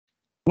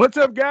What's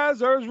up,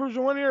 guys?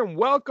 ArtistVersion1 here, and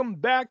welcome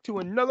back to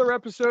another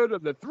episode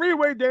of the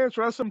Three-Way Dance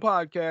Wrestling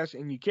Podcast.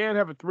 And you can't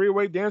have a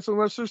three-way dance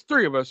unless there's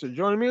three of us. So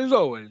joining me as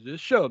always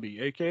is Shelby,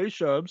 aka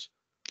Shubs.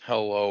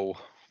 Hello.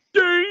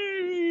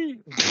 Yeah,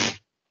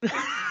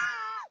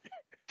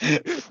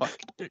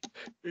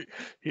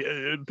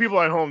 people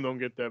at home don't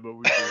get that, but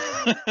we do.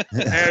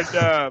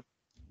 And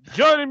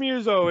joining me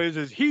as always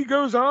is he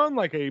goes on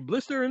like a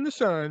blister in the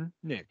sun,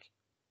 Nick.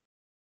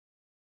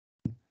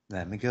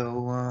 Let me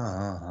go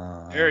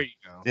on. There you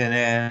go.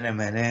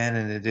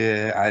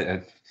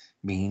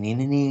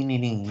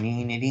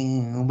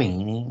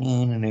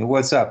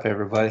 What's up,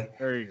 everybody?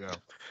 There you go.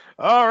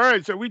 All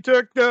right, so we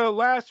took the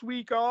last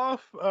week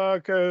off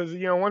because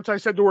once I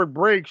said the word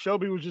break,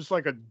 Shelby was just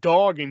like a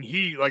dog in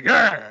heat, like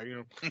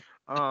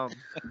so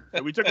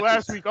we took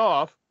last week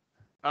off,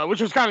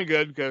 which was kind of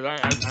good because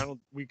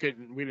we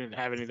didn't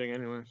have anything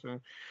anyway,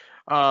 so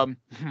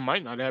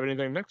might not have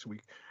anything next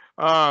week.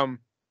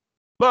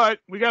 But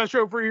we got a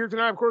show for you here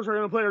tonight. Of course, we're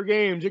going to play our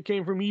games. It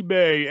came from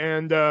eBay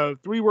and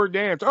three-word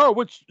dance. Oh,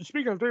 which,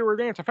 speaking of three-word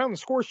dance, I found the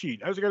score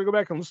sheet. I just got to go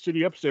back and listen to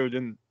the episode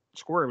and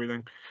score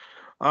everything.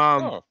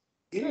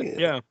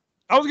 Yeah.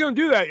 I was going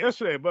to do that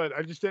yesterday, but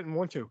I just didn't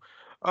want to.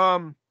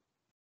 Well,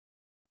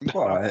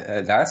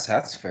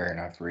 that's fair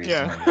enough reason.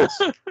 Yeah.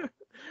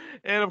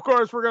 And, of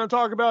course, we're going to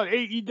talk about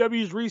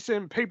AEW's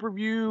recent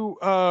pay-per-view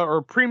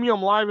or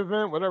premium live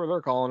event, whatever they're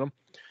calling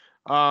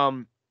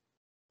them.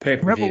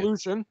 Pay-per-view.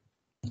 Revolution.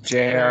 JR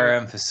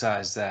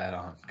emphasized that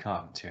on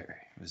commentary.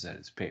 Was that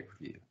it's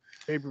pay-per-view?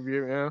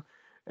 Pay-per-view, yeah.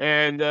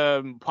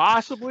 And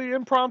possibly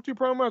impromptu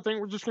promo. I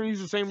think we're just going to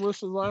use the same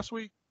list as last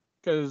week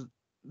because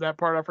that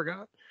part I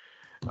forgot.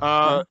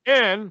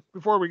 And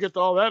before we get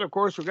to all that, of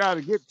course, we got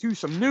to get to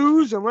some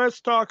news, and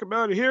let's talk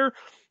about it here.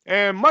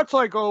 And much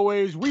like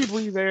always, we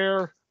breathe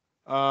air,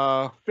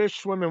 fish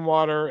swim in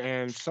water,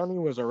 and Sonny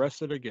was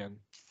arrested again.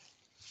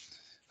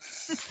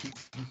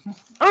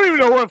 I don't even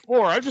know what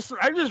for. I just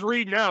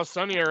read now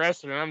Sonny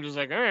arrested, and I'm just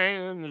like, all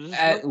right.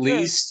 At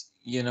least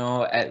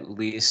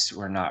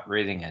we're not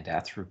reading a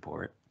death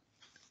report.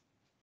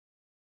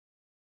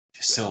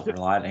 Just silver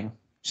lining.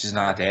 She's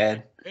not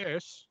dead.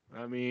 Yes.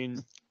 I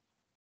mean,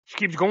 she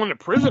keeps going to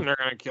prison. They're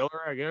gonna kill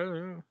her, I guess.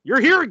 You're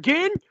here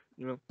again.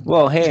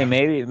 Well, hey,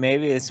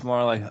 maybe it's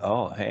more like,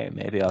 oh, hey,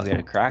 maybe I'll get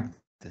a crack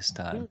this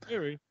time. Yeah,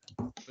 maybe.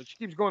 But she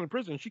keeps going to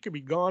prison. She could be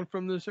gone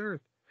from this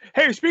earth.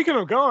 Hey, speaking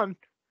of gone.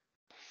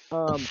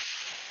 Oh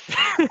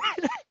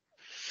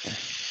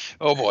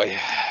boy.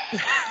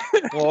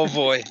 Oh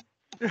boy.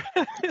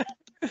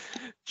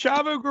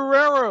 Chavo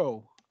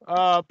Guerrero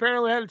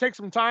apparently had to take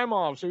some time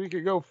off so he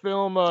could go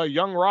film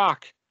Young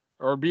Rock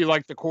or be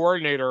like the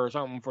coordinator or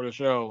something for the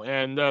show.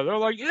 And they're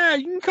like, yeah,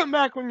 you can come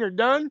back when you're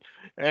done.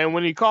 And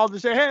when he called to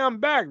say, hey, I'm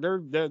back, they're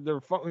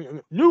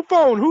new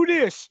phone, who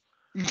this?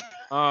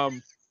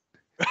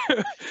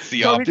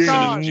 The opposite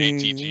of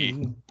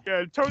JTG.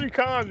 Yeah, Tony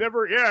Khan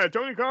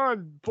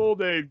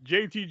pulled a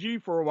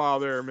JTG for a while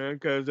there, man,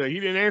 because he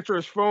didn't answer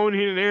his phone,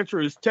 he didn't answer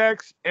his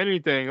text,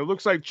 anything. It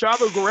looks like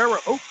Chavo Guerrero.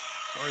 Oh,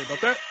 sorry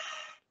about that.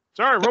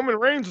 Sorry, Roman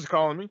Reigns is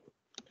calling me.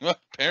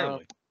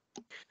 Apparently.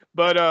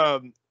 But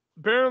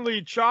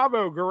apparently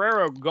Chavo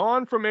Guerrero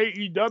gone from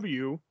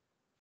AEW,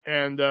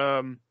 and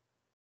I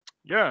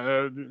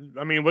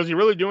mean, was he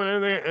really doing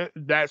anything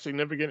that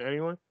significant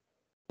anyway?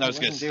 I was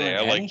gonna say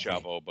I like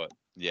Chavo, but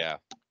yeah,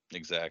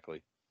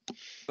 exactly.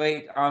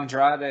 Like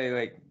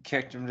Andrade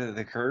kicked him to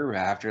the curb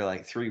after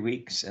 3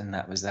 weeks, and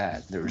that was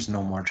that. There was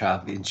no more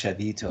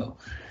Chavito.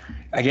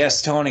 I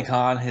guess Tony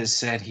Khan has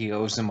said he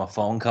owes him a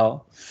phone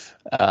call.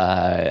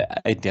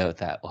 I doubt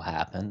that will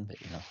happen, but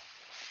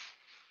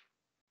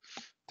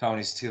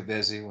Tony's too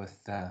busy with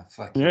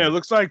fucking. Yeah, it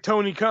looks like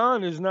Tony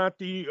Khan is not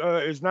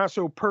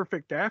so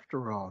perfect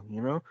after all.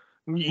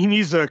 He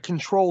needs to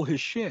control his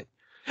shit.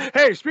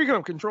 Hey, speaking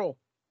of control,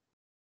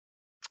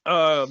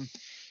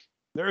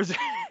 there's.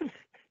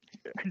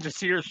 I just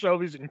hear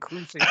Shelby's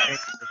increasing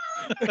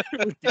anger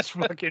with these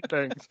fucking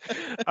things.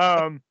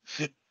 I'm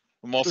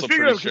also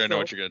pretty sure I know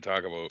what you're going to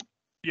talk about.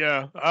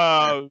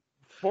 Yeah.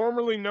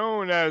 Formerly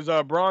known as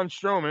Braun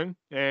Strowman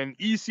and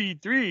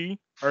EC3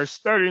 are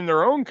starting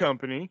their own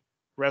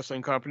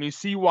wrestling company,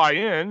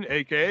 CYN,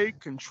 aka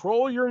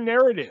Control Your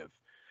Narrative.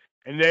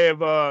 And they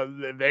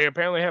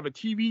apparently have a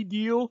TV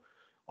deal,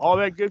 all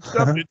that good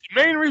stuff. The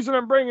main reason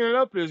I'm bringing it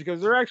up is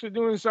because they're actually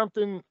doing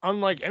something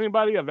unlike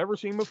anybody I've ever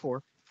seen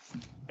before.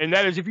 And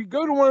that is, if you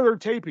go to one of their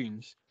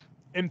tapings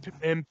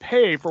and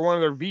pay for one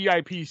of their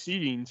VIP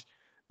seatings,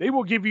 they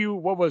will give you,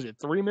 what was it,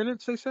 3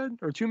 minutes, they said?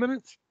 Or 2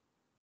 minutes?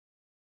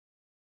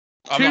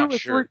 I'm not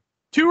sure.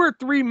 2 or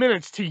 3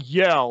 minutes to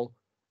yell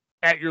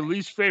at your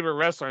least favorite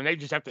wrestler, and they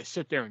just have to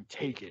sit there and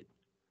take it.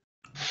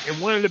 And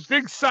one of the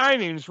big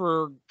signings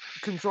for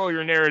Control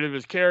Your Narrative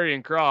is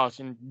Karrion Kross,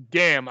 and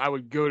damn, I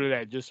would go to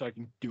that just so I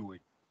can do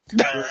it.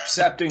 We're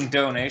accepting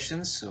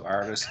donations so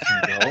artists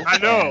can go. I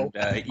know.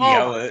 And,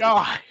 yell at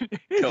God.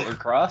 Killer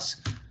Cross.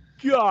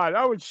 God,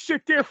 I would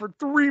sit there for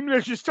 3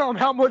 minutes just tell him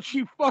how much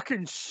he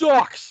fucking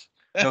sucks.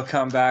 He'll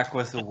come back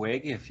with a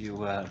wig if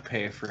you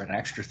pay for an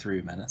extra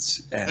 3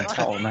 minutes and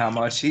tell him how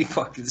much he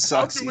fucking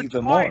sucks do it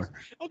even twice. more.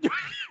 I'll do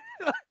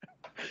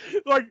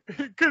like,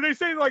 because they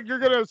say like you're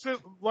gonna sit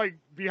like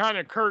behind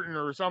a curtain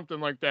or something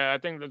like that. I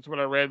think that's what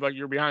I read. Like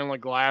you're behind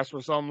like glass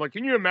or something. Like,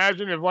 can you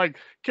imagine if like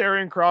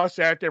Karrion Kross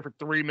sat there for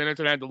 3 minutes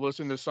and had to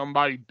listen to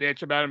somebody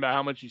bitch about him about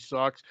how much he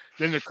sucks?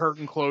 Then the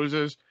curtain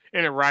closes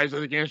and it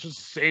rises again. It's just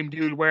the same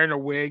dude wearing a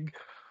wig,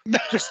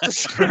 just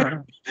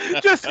to,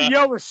 just to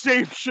yell the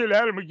same shit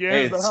at him again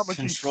Hey, about how it's much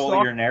he control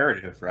sucks. your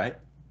narrative, right?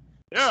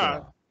 Yeah.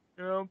 So,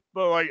 You know,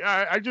 but like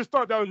I just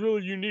thought that was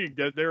really unique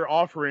that they're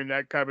offering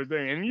that type of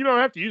thing, and you don't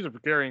have to use it for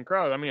Karrion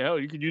Kross. I mean, hell,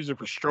 you could use it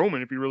for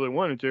Strowman if you really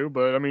wanted to.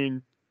 But I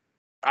mean,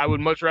 I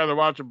would much rather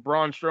watch a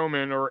Braun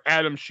Strowman or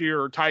Adam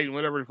Shearer or Titan,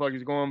 whatever the fuck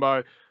he's going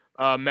by,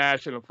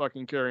 match than a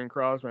fucking Karrion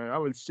Kross, man. I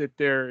would sit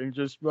there and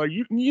just like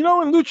you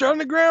know, in Lucha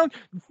Underground,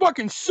 you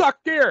fucking suck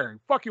there,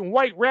 fucking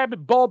white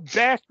rabbit bald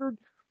bastard.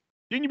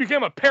 Then you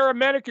became a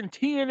paramedic in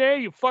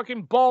TNA, you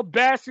fucking bald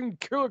bastard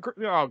killer.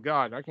 Oh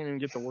God, I can't even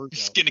get the words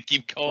Just out. gonna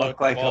keep calling it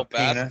look like a bald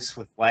bastard. penis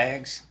with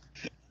legs.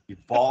 You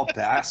bald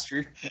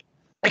bastard.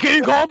 I can't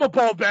even call him a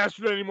bald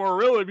bastard anymore,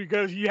 really,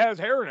 because he has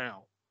hair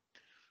now.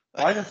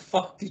 Why the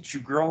fuck did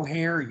you grow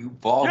hair, you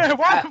bald Yeah,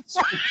 why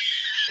bastard?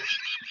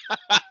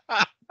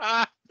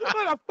 Why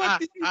the fuck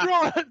did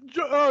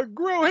you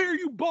grow hair,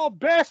 you bald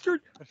bastard?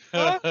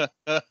 Huh?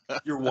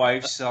 Your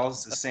wife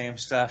sells the same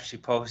stuff she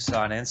posts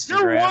on Your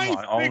Instagram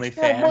wife on makes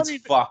more money.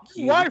 OnlyFans. Fuck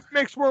Your you. wife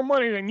makes more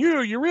money than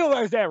you. You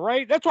realize that,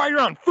 right? That's why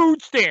you're on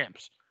food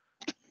stamps.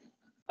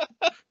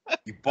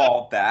 You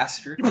bald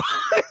bastard.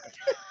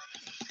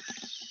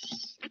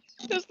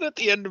 Isn't that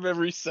the end of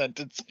every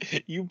sentence?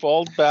 You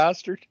bald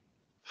bastard.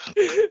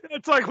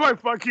 That's like my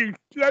fucking.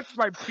 That's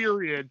my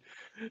period.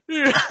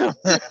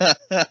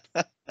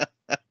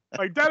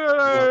 Like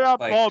da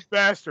Like- bald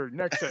bastard.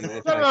 Next You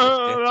sentence. look like a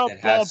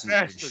dick that Bald hasn't been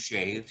bastard.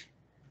 shaved.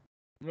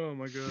 Oh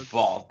my god.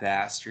 Bald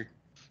bastard.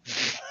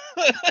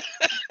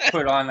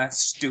 Put on that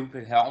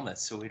stupid helmet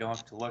so we don't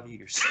have to look at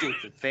your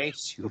stupid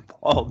face, you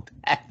bald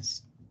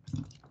bastard.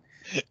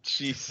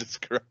 Jesus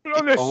Christ. Put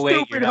on this Oh, wait,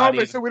 stupid you're not helmet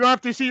even- so we don't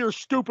have to see your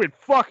stupid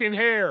fucking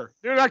hair.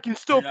 Then I can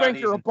still You're not think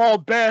you're a even-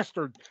 bald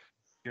bastard.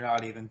 You're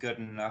not even good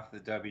enough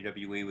that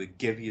WWE would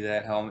give you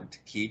that helmet to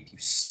keep, you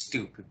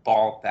stupid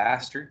bald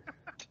bastard.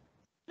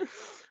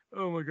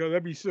 Oh my god,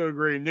 that'd be so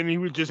great. And then he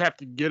would just have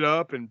to get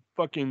up and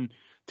fucking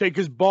take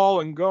his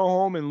ball and go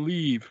home and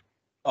leave.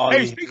 Oh,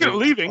 Hey, you speaking of do-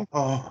 leaving,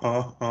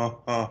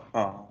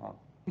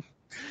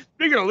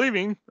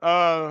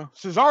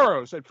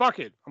 Cesaro said, "Fuck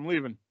it, I'm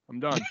leaving. I'm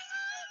done."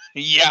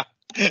 Yeah.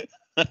 That's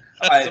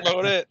I-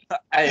 about it.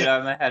 I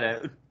got my head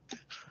out.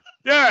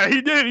 Yeah,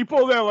 he did. He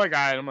pulled out like, "All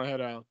right, I'm gonna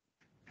head out."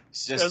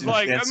 It's just It's in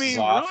like, I Vince's mean,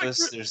 office.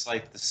 really- There's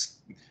like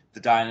the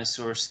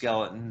dinosaur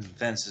skeleton.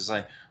 Vince is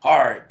like, "All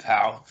right,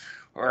 pal,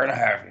 we're gonna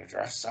have you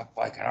dressed up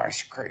like an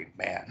ice cream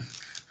man.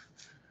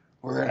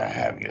 We're gonna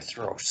have you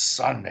throw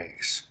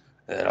Sundays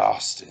at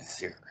Austin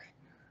Theory.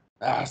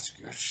 That's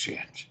good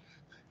shit."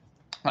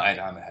 All right,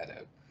 I'm head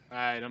out. All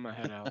right, I'm gonna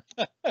head out.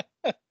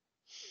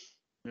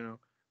 You know,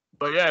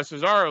 but yeah,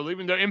 Cesaro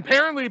leaving.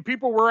 Apparently,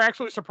 people were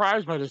actually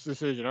surprised by this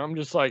decision. I'm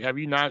just like, have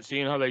you not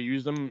seen how they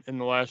used them in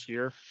the last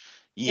year?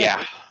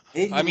 Yeah.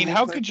 It I mean, looked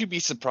how like- could you be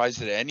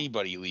surprised at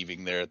anybody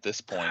leaving there at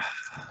this point?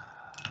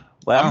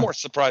 Well, I'm more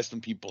surprised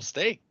when people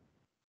stay.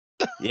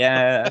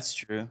 yeah, that's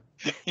true.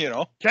 You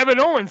know? Kevin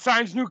Owens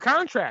signs new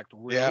contract.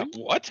 Really? Yeah.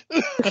 What?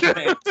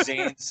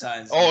 Zayn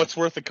signs Oh, it's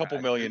worth a couple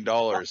 $1 million.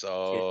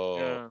 Oh.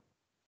 Yeah.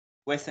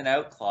 with an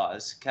out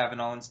clause. Kevin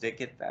Owens did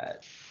get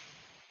that.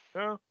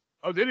 Yeah.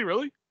 Oh, did he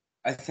really?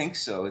 I think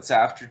so. It's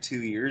after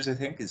 2 years. I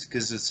think is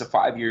because it's a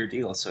 5-year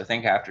deal. So I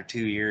think after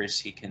 2 years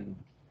he can.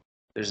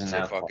 There's an Say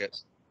out fuck clause.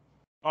 it.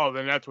 Oh,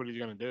 then that's what he's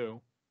gonna do.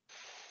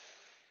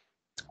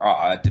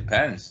 It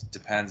depends.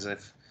 Depends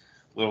if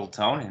Little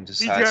Tony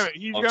decides.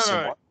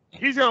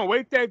 He's gonna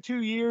wait that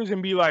 2 years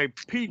and be like,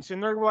 peace,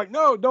 and they're gonna be like,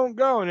 no, don't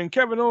go. And then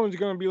Kevin Owens is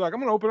gonna be like, I'm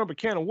gonna open up a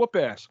can of whoop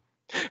ass.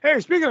 Hey,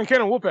 speaking of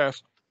can of whoop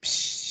ass,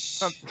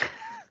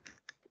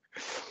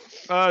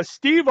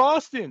 Steve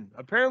Austin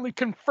apparently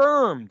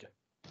confirmed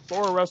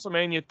for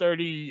WrestleMania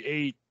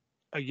 38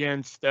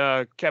 against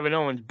Kevin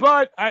Owens,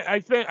 but I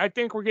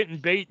think we're getting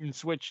bait and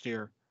switched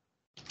here.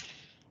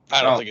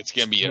 I don't Oh, think it's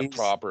gonna be a jeez.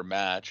 proper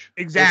match.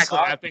 Exactly,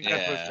 not- I think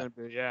that's what it's yeah. gonna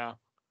be. Yeah,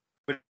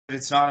 But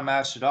it's not a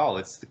match at all.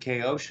 It's the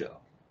KO show.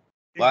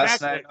 Last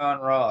exactly. night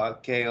on Raw,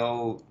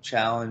 KO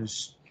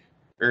challenged,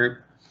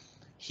 or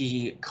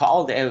he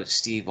called out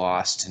Steve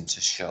Austin to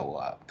show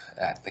up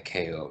at the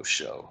KO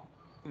show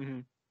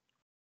Mhm.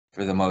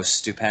 for the most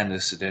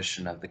stupendous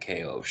edition of the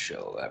KO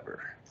show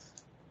ever.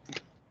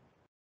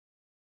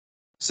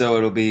 So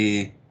it'll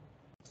be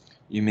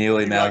you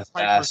mealy Be like mouth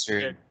Piper's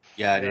bastard, Pit.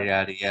 yada Yeah.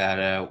 yada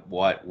yada.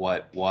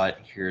 What?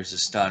 Here's a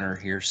stunner.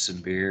 Here's some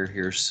beer.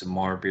 Here's some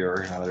more beer.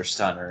 Another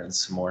stunner and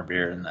some more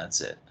beer, and that's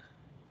it.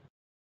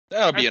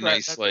 That'll be That's a right,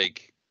 nice, that's-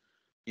 like,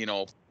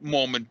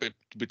 moment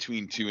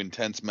between two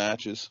intense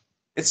matches.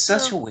 It's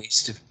such a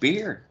waste of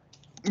beer.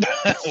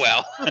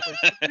 Well,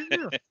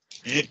 Yeah.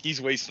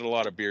 he's wasted a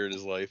lot of beer in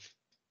his life.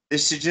 They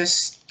should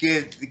just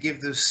give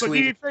those But do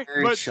you sweet think?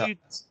 berry But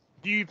shots.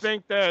 do you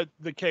think that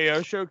the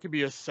KO show could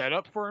be a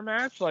setup for a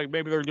match? Like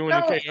maybe they're doing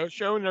No. the KO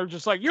show and they're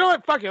just like, you know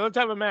what, fuck it, let's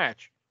have a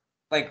match.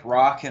 Like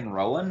Rock and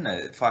Rowan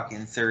at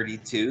fucking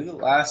 32 that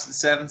lasted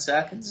 7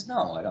 seconds?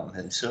 No, I don't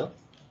think so.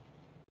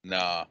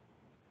 Nah.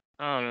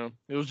 I don't know.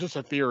 It was just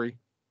a theory.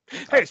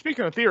 Hey,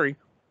 speaking of theory,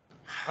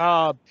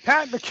 Pat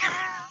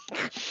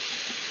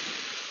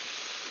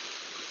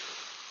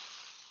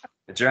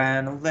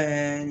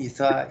Adrenaline, you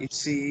thought you'd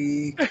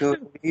see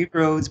Cody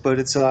Rhodes, but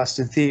it's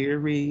Austin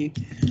Theory.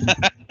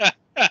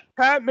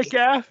 Pat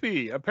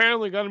McAfee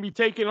apparently going to be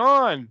taking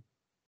on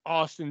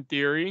Austin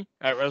Theory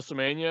at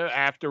WrestleMania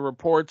after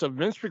reports of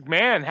Vince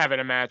McMahon having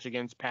a match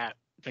against Pat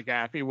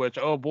McAfee, which,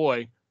 oh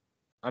boy,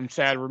 I'm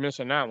sad we're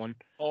missing that one.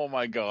 Oh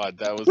my God,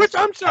 that was. Which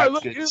I'm sorry, That's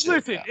look, good shit,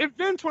 listen, yeah. if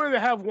Vince wanted to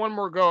have one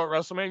more go at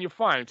WrestleMania,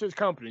 fine, it's his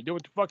company, do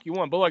what the fuck you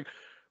want. But like,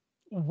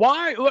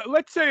 why?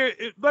 Let's say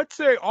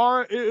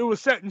it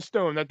was set in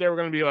stone that they were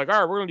going to be like, all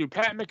right, we're going to do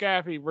Pat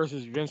McAfee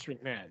versus Vince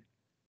McMahon.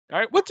 All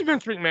right, what's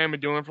Vince McMahon been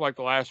doing for like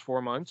the last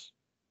 4 months?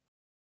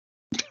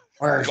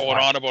 Where's Going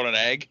on about an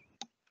egg?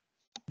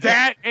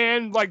 That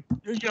and like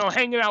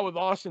hanging out with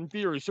Austin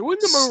Theory. So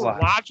wouldn't the more Slide.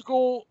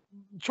 logical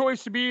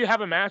choice to be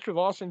have a match with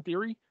Austin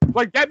Theory?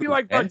 Like that'd be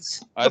like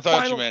Vince? I the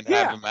thought final- you meant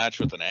yeah. have a match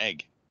with an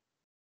egg.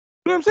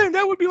 You know what I'm saying?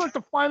 That would be like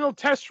the final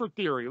test for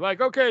Theory. Like,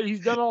 okay,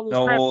 he's done all this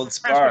No crap to holds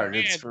impress barred.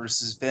 McMahon. It's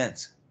versus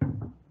Vince.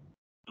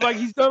 Like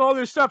he's done all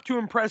this stuff to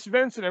impress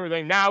Vince and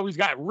everything. Now he's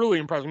got really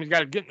impressed him. He's got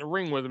to get in the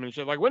ring with him and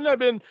shit. Like, wouldn't that have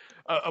been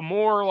a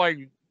more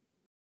like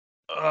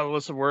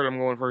what's the word I'm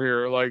going for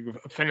here? Like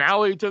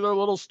finale to their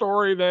little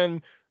story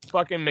than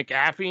fucking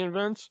McAfee and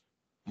Vince?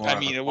 More I of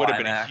mean, a it would have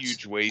been a climax.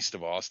 huge waste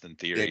of Austin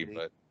Theory, Maybe.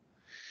 but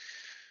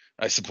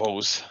I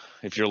suppose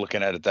if you're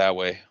looking at it that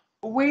way.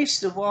 A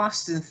waste of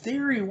Austin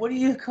Theory. What do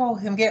you call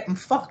him getting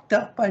fucked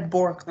up by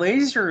Bork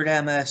Laser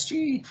at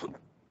MSG?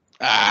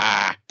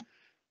 Ah,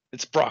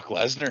 it's Brock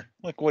Lesnar.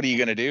 Like, what are you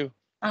gonna do?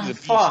 Oh, He's a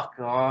beast. fuck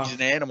He's off.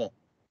 an animal.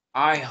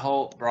 I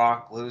hope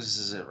Brock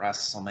loses at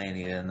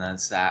WrestleMania and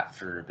that's that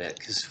for a bit.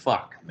 Because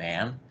fuck,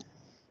 man.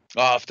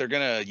 If they're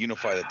gonna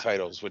unify the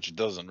titles, which it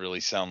doesn't really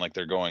sound like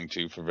they're going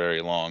to for very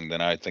long, then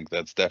I think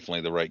that's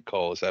definitely the right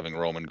call, is having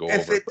Roman go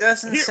If over. it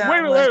doesn't Here,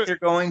 sound wait, like wait. they're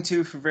going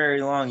to for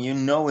very long, you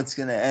know it's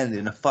going to end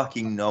in a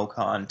fucking no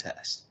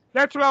contest.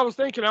 That's what I was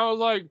thinking. I was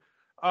like,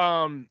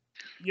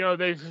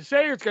 they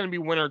say it's going to be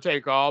winner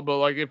take all, but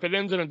like if it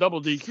ends in a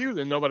double DQ,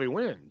 then nobody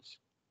wins.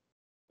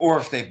 Or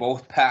if they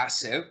both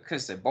pass out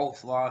because they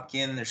both lock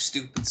in their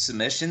stupid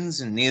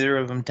submissions and neither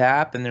of them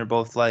tap and they're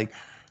both like,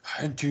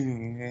 and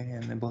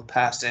they both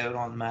pass out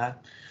on the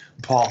mat.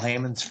 Paul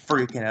Heyman's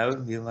freaking out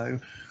and be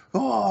like,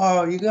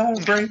 oh, you got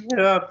to break it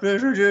up.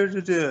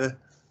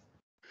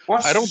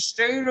 What's the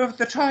state of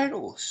the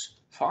titles?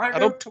 Find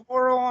out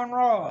tomorrow on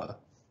Raw.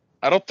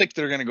 I don't think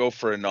they're going to go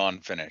for a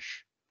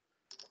non-finish.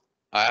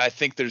 I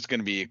think there's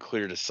going to be a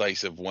clear,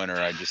 decisive winner.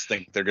 I just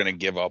think they're going to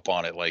give up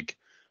on it like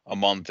a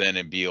month in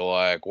and be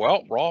like,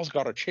 well, Raw's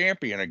got a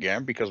champion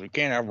again because we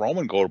can't have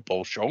Roman go to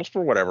both shows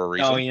for whatever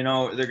reason. No, you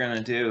know what they're going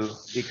to do?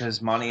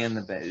 Because Money in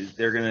the Bank,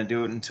 they're going to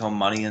do it until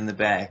Money in the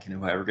Bank. And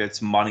whoever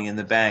gets Money in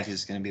the Bank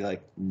is going to be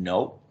like,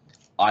 nope,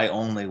 I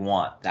only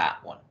want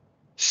that one.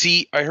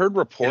 See, I heard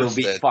reports It'll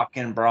be that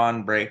fucking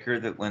Braun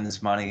Breaker that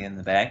wins Money in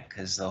the Bank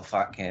because they'll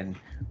fucking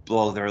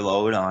blow their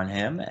load on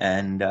him.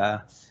 And,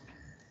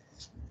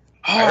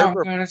 I'm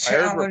going to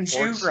challenge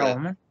you,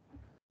 Roman.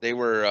 They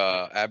were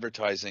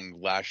advertising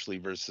Lashley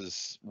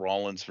versus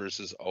Rollins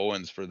versus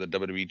Owens for the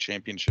WWE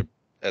Championship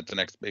at the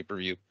next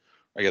pay-per-view.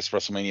 I guess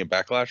WrestleMania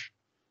Backlash.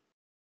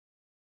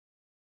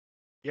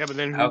 Yeah, but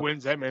then who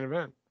wins that main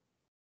event?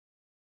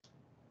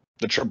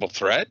 The triple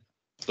threat?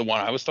 The one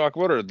I was talking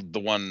about or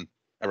the one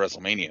at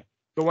WrestleMania?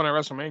 The one at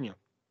WrestleMania.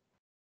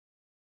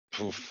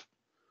 Oof.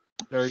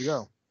 There you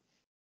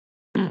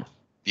go.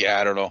 Yeah,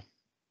 I don't know.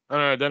 I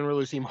don't know. It doesn't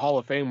really seem Hall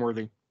of Fame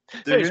worthy.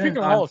 Hey, speaking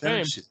of Hall of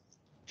Fame,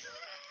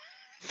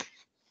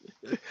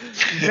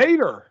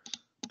 Vader.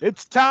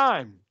 It's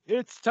time.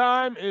 It's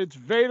time. It's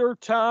Vader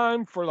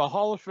time for the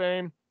Hall of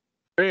Fame.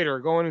 Vader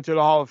going into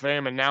the Hall of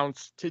Fame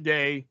announced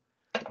today.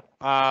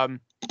 And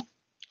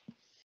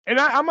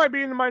I might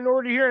be in the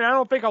minority here, and I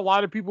don't think a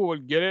lot of people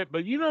would get it,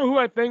 but you know who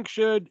I think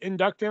should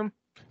induct him?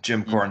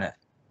 Jim Cornette.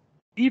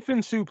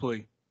 Ethan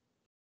Suplee.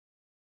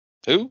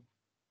 Who?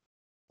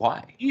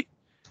 Why?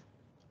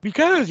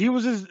 Because he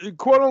was his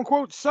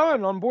quote-unquote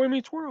son on Boy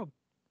Meets World.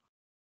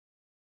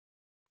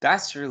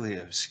 That's really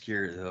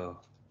obscure, though.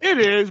 It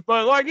is,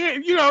 but like, they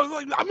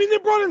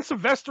brought in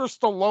Sylvester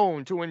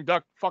Stallone to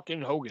induct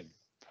fucking Hogan.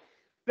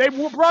 They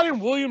brought in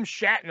William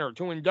Shatner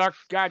to induct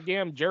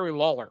goddamn Jerry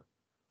Lawler.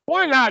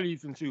 Why not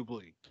Ethan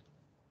Suplee?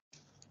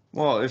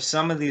 Well, if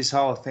some of these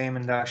Hall of Fame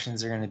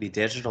inductions are going to be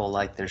digital,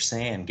 like they're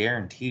saying,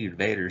 guaranteed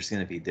Vader's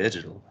going to be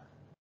digital.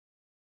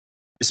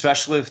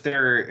 Especially if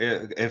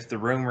the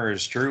rumor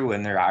is true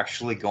and they're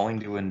actually going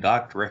to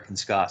induct Rick and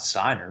Scott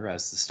Steiner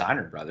as the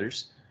Steiner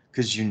brothers,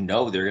 because you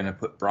know they're going to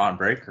put Braun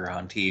Breaker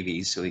on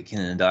TV so he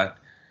can induct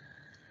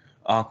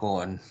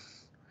Uncle and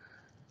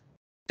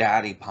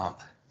Daddy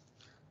Pump.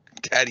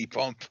 Daddy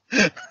Pump.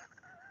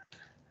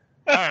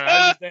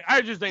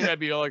 I just think that'd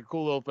be like a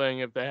cool little thing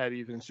if they had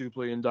Ethan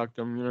Suplee induct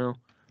him, you know.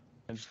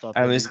 And stuff.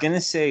 I was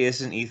gonna say,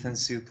 isn't Ethan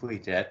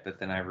Suplee dead? But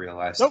then I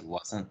realized he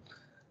wasn't.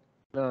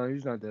 No,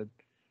 he's not dead.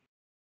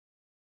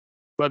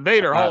 But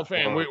Vader, Hall of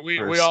Fame.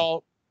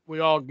 We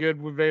all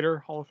good with Vader,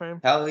 Hall of Fame?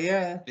 Hell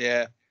yeah.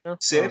 Yeah.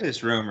 Sid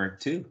is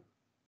rumored too.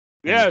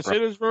 Yeah,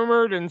 Sid is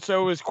rumored, and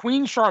so is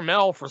Queen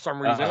Charmel for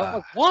some reason. I'm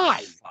like,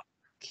 why?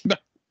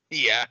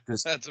 Yeah,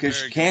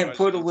 because you can't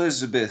put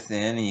Elizabeth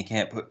in, and you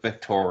can't put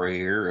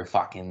Victoria or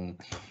fucking.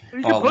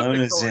 You can put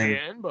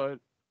Victoria in, but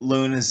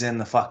Luna's in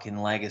the fucking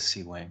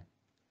legacy wing.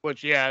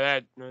 Which,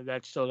 yeah,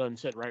 that still doesn't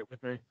sit right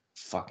with me.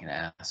 Fucking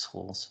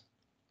assholes.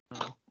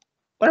 No.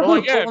 What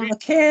about Bull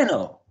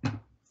Nakano?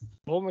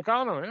 Bull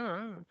Nakano,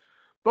 yeah.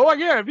 But like,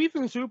 yeah, if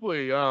Ethan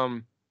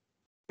Suplee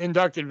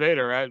inducted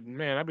Vader,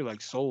 I'd be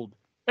like sold.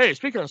 Hey,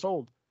 speaking of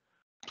sold,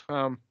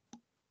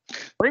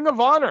 Ring of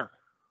Honor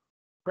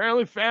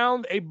apparently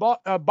found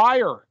a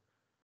buyer,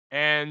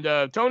 and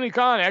Tony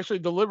Khan actually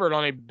delivered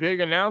on a big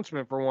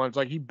announcement for once.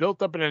 Like, he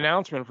built up an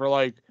announcement for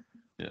like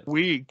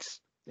weeks,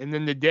 and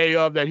then the day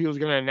of that he was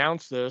going to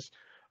announce this.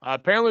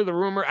 Apparently, the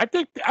rumor, I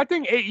think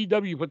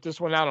AEW put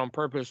this one out on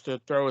purpose to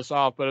throw us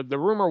off, but the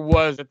rumor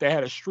was that they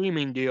had a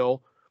streaming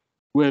deal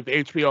with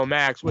HBO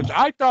Max, which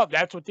I thought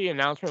that's what the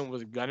announcement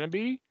was gonna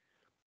be.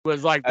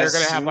 Was like they're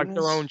gonna have like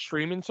their own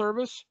streaming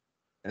service.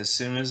 As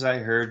soon as I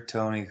heard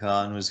Tony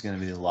Khan was gonna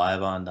be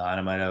live on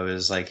Dynamite, I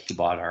was like, he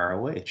bought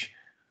ROH.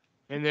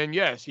 And then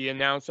yes, he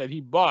announced that he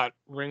bought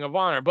Ring of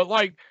Honor. But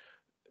like,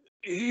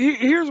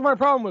 here's my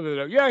problem with it.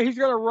 Though. Yeah, he's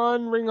gonna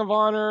run Ring of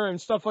Honor and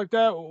stuff like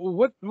that.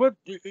 What?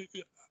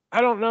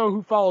 I don't know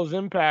who follows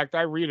Impact.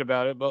 I read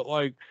about it, but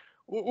like,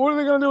 what are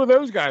they gonna do with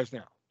those guys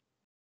now?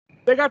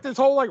 They got this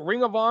whole like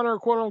Ring of Honor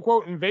quote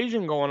unquote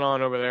invasion going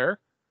on over there.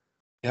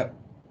 Yep.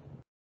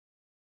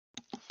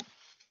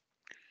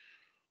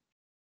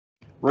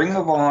 Ring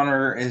of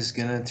Honor is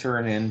gonna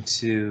turn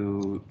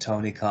into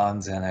Tony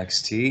Khan's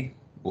NXT.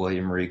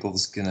 William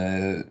Regal's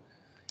gonna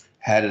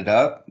head it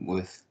up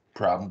with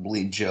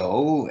probably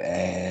Joe,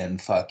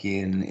 and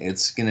fucking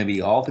it's gonna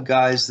be all the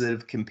guys that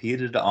have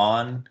competed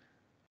on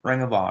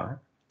Ring of Honor.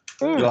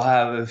 You'll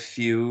have a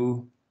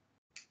few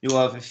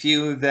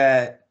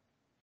that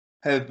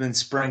have been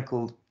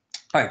sprinkled,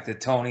 like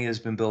that Tony has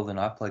been building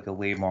up, like a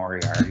Lee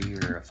Moriarty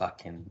or a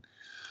fucking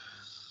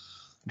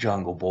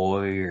Jungle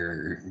Boy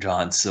or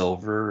John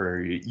Silver,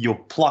 or you'll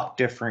pluck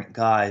different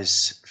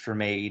guys from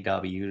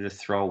AEW to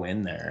throw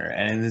in there,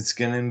 and it's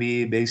going to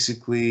be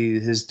basically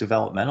his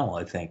developmental,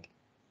 I think.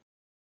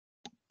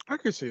 I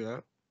could see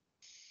that.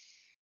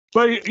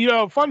 But, you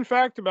know, fun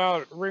fact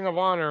about Ring of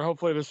Honor,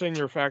 hopefully this in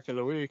your fact of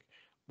the week,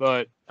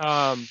 but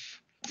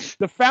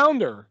the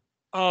founder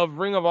of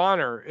Ring of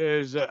Honor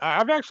is,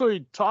 I've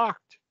actually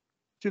talked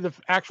to the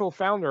actual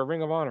founder of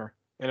Ring of Honor,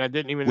 and I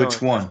didn't even know.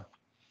 Which one?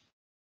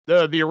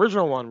 The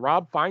original one,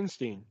 Rob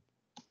Feinstein.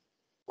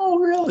 Oh,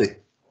 really?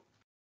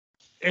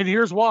 And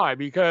here's why,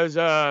 because,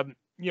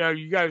 you know,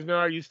 you guys know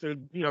I used to,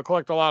 you know,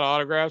 collect a lot of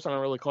autographs. I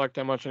don't really collect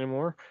that much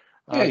anymore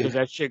because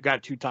that shit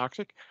got too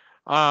toxic.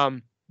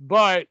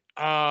 But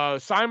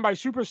Signed by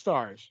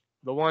Superstars,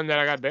 the one that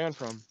I got banned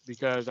from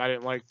because I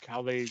didn't like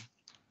how their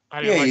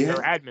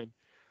admin.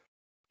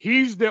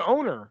 He's the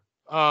owner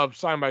of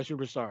Signed by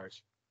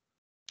Superstars.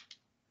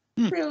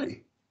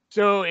 Really?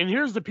 So, and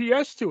here's the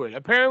PS to it.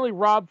 Apparently,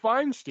 Rob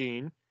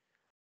Feinstein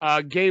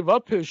gave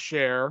up his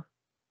share.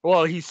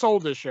 Well, he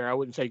sold his share. I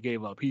wouldn't say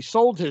gave up. He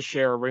sold his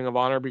share of Ring of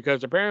Honor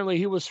because apparently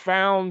he was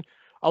found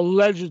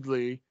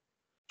allegedly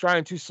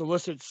trying to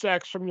solicit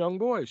sex from young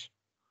boys.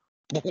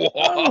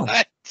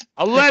 What?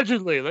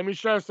 Allegedly. Let me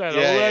stress that.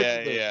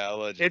 Allegedly. Yeah,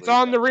 allegedly. It's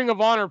on the Ring of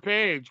Honor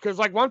page. Because,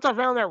 like, once I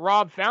found that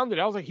Rob founded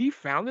it, I was like, he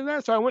founded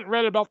that? So I went and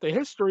read about the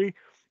history.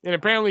 And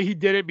apparently he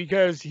did it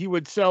because he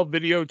would sell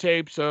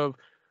videotapes of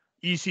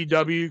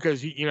ECW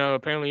because, he, you know,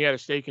 apparently he had a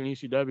stake in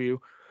ECW.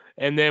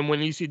 And then when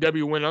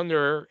ECW went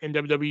under and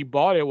WWE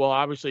bought it, well,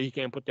 obviously he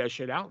can't put that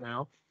shit out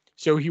now.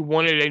 So he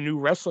wanted a new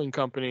wrestling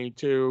company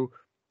to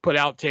put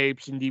out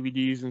tapes and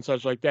DVDs and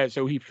such like that.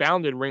 So he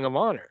founded Ring of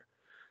Honor.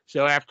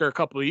 So after a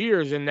couple of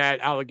years and that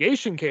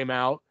allegation came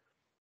out,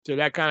 so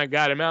that kind of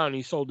got him out and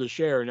he sold his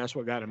share and that's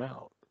what got him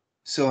out.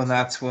 So, and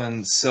that's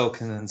when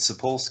Silken and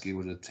Sapolsky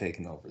would have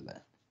taken over then.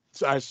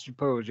 So I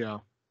suppose, yeah.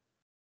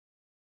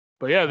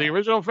 But yeah, the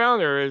original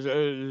founder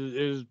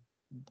is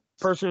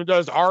person who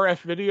does RF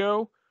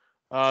video,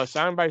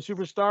 Signed by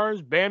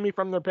Superstars, banned me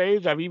from their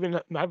page.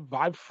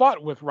 I've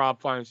fought with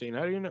Rob Feinstein.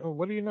 How do you know?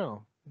 What do you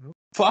know?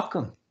 Fuck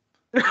him.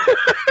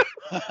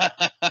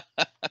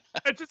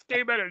 It just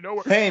came out of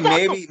nowhere. Hey,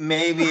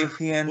 maybe if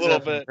he ends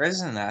up in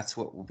prison, that's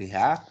what will be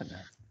happening.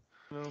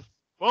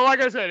 Well,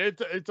 like I said,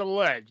 it's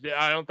alleged.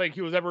 I don't think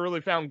he was ever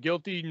really found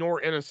guilty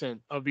nor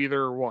innocent of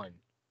either one.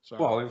 So.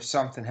 Well, if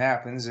something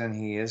happens and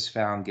he is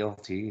found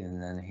guilty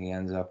and then he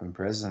ends up in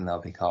prison,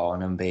 they'll be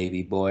calling him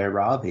Baby Boy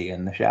Robbie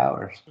in the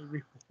showers.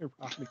 All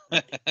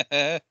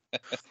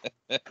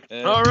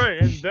right,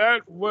 and that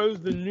that was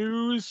the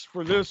news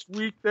for this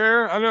week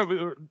there. I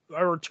know,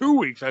 or 2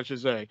 weeks, I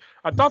should say.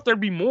 I thought there'd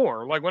be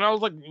more. Like, when I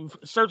was, like,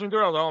 searching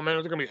through, I was like, oh, man,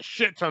 there's going to be a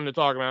shit ton to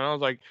talk about. And I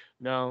was like,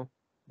 no.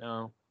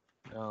 No.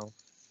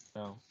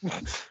 No.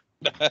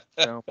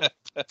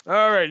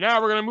 All right,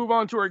 now we're going to move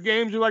on to our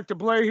games we like to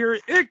play here.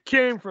 It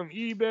came from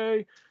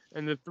eBay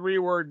and the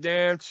 3-word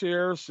dance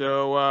here.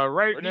 So,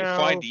 right Where do now... you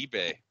find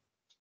eBay?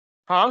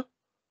 Huh?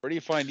 Where do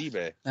you find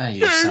eBay? Oh,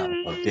 you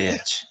son of a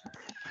bitch.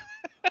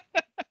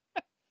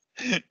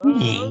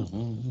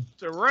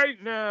 So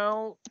right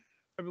now,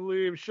 I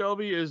believe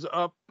Shelby is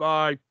up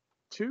by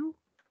 2?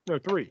 No,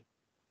 3.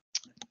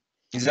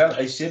 He's up.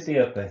 I should be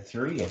up by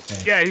 3, I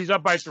think. Yeah, he's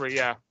up by 3,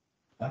 yeah.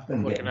 I've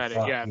been Looking getting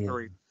at it, yeah,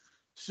 3.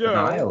 So,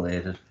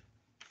 annihilated.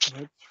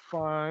 let's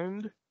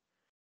find...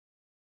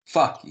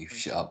 Fuck you,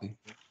 Shelby.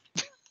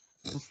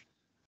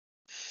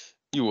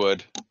 You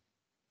would.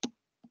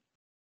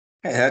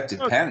 Hey, that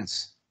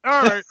depends.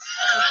 All right,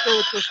 let's go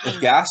with this If one.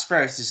 gas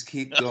prices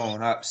keep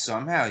going up,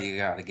 somehow you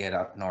got to get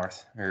up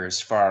north, or as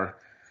far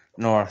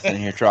north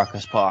in your truck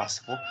as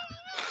possible.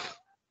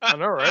 I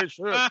know, right?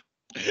 Sure.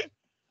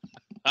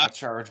 I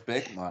charge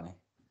big money.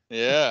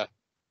 Yeah.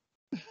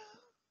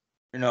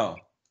 No,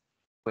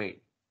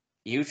 wait,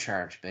 you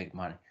charge big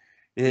money.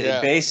 Yeah.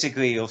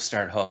 Basically, you'll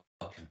start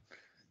hooking.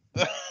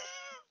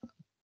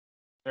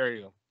 There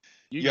you go.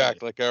 You got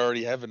act like I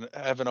already haven't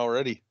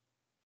already. it.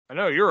 I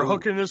know, you're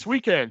hooking this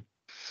weekend.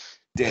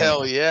 Damn.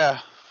 Hell yeah.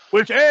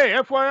 Which, hey,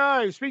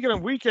 FYI, speaking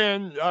of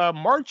weekend,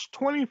 March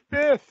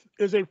 25th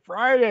is a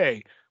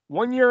Friday.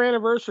 1-year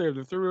anniversary of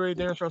the 3-Way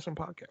Dance Wrestling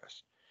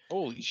Podcast.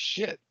 Holy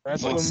shit.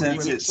 That's Well, when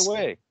since we it's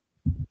away.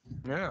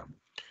 Yeah.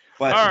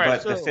 But All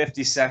right, but so- the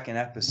 52nd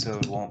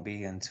episode won't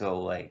be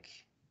until like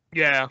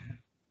Yeah.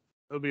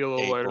 It'll be a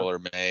little April later. or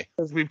May.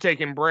 Because we've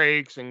taken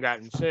breaks and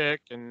gotten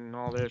sick and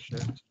all this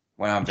shit.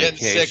 when I'm Getting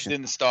sick vacation.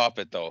 didn't stop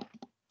it though.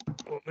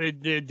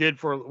 It did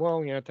for,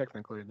 well, yeah,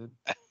 technically it did.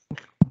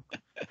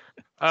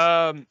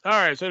 All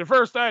right, so the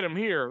first item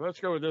here,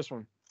 let's go with this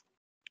one.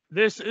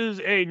 This is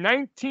a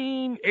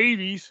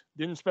 1980s,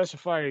 didn't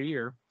specify a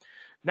year,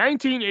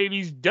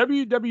 1980s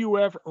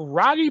WWF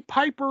Roddy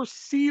Piper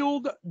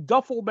sealed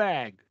duffel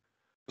bag.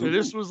 So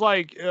this was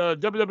like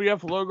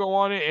WWF logo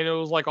on it, and it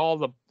was like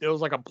it was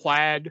like a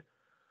plaid.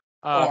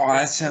 Oh,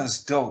 that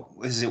sounds dope.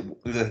 Is it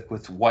like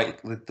with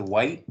white, with the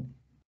white,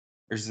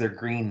 or is there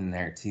green in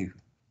there too?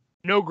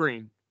 No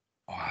green.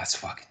 Oh, that's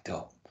fucking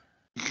dope.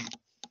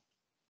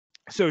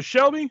 So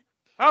Shelby,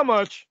 how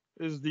much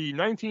is the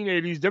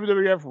 1980s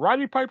WWF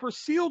Roddy Piper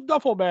sealed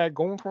duffel bag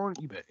going for on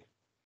eBay?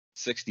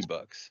 $60.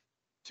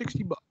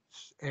 $60.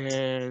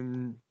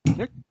 And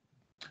Nick,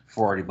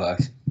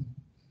 $40.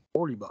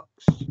 $40.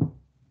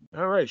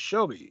 All right,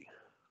 Shelby,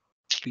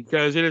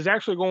 because it is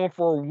actually going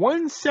for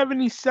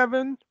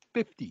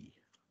 $177.50.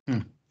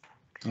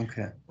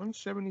 Okay.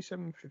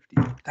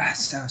 $177.50. That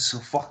sounds so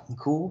fucking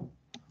cool.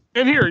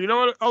 And here, you know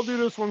what? I'll do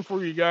this one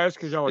for you guys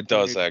because y'all are It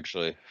does Canadian.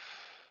 actually.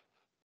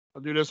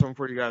 I'll do this one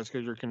for you guys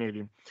because you're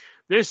Canadian.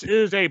 This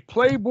is a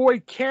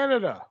Playboy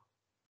Canada.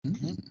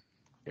 Mm-hmm.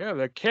 Yeah,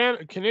 the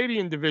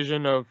Canadian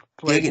division of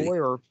Playboy.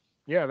 Giggity.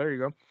 Yeah, there you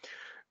go.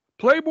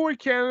 Playboy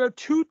Canada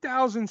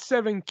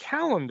 2007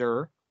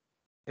 calendar.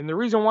 And the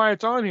reason why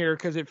it's on here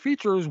because it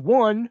features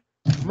one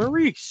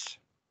Maurice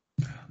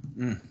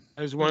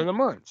as one of the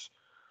months.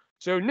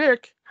 So,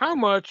 Nick, how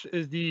much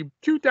is the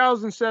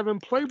 2007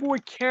 Playboy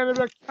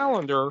Canada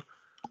calendar?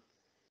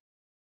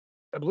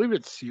 I believe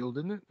it's sealed,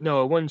 isn't it?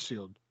 No, it wasn't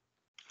sealed.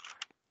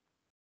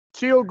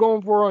 Sealed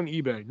going for on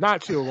eBay.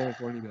 Not sealed going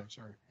for on eBay,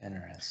 sorry.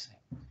 Interesting.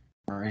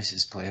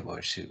 Maurice's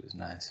Playboy shoot was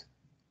nice.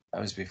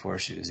 That was before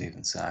she was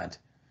even signed.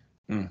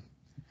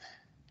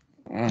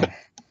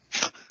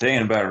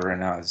 Thinking about it right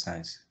now, it's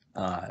nice.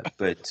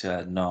 But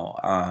no.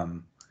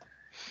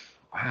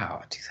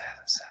 Wow,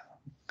 2007.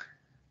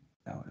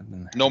 That would have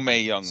been No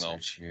Mae Young though.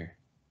 here.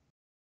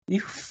 You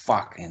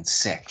fucking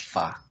sick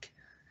fuck.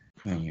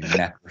 Your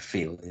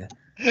necrophilia.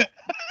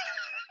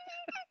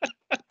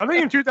 I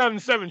think in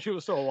 2007 she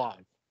was still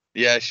alive.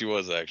 Yeah, she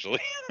was actually.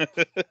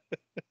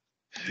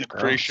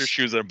 Pretty sure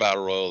she was in a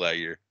battle royal that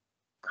year.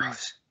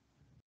 Gross.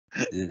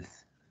 Ugh.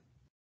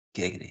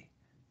 Giggity.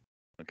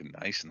 Looking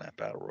nice in that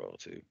battle royal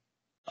too.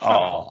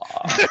 Oh.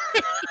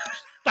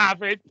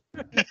 Stop it.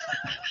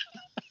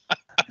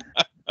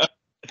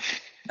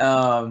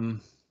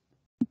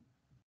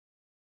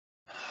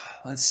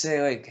 Let's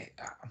say like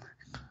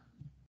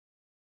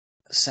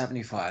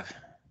 75.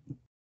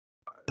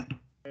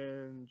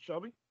 And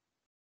Shelby?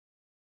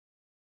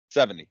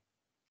 70.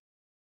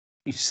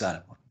 You son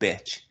of a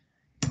bitch.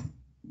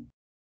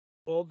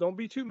 Well, don't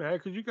be too mad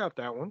because you got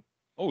that one.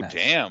 Oh Nice.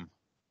 damn.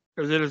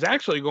 Because it is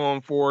actually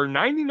going for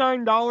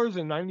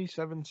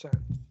 $99.97.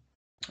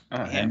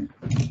 Okay.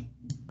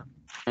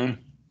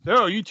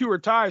 So you two are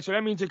tied, so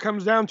that means it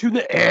comes down to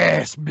the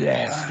ass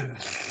blaster.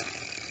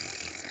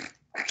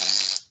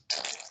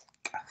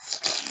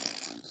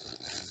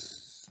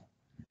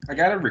 I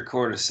gotta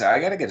record a sound. I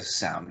gotta get a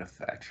sound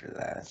effect for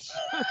that.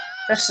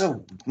 That's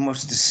the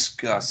most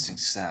disgusting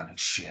sounding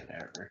shit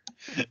ever.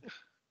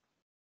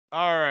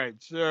 All right.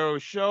 So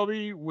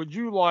Shelby, would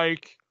you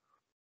like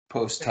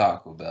Post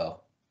Taco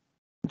Bell.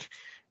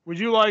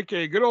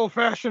 a good old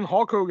fashioned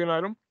Hulk Hogan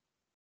item?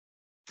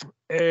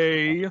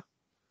 A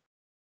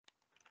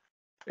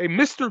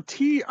Mr.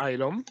 T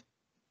item,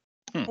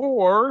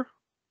 or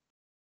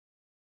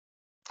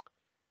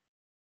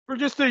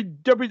just a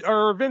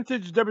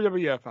vintage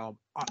WWF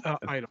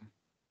item?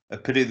 I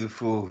pity the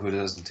fool who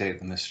doesn't take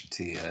the Mr.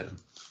 T item.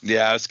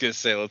 Yeah, I was gonna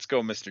say let's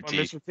go Mr. T.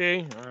 Mr.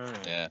 T. All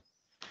right. Yeah.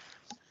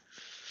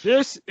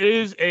 This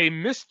is a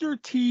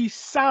Mr. T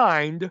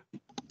signed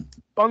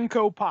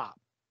Funko Pop.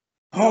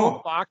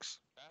 Oh, Box.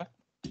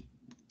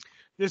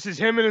 This is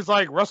him in his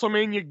like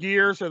WrestleMania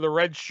gear, so the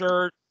red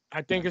shirt.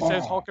 I think it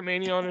says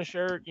Hulkamania on his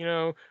shirt. You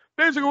know,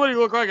 basically what he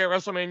looked like at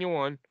WrestleMania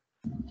 1.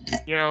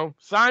 You know,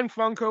 signed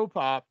Funko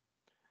Pop.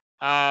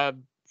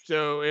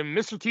 So and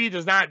Mr. T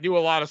does not do a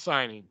lot of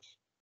signings.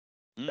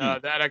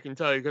 That I can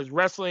tell you, because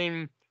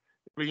wrestling,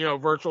 you know,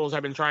 virtuals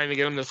have been trying to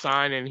get him to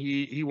sign, and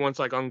he wants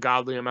like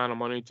ungodly amount of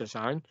money to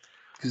sign.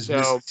 because So,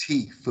 Mr.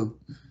 T, fool.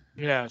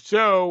 Yeah.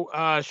 So,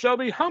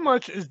 Shelby, how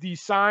much is the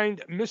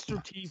signed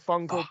Mr. T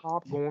Funko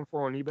Pop going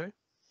for on eBay?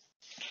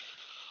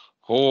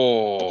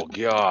 Oh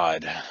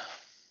God.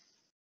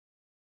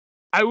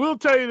 I will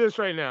tell you this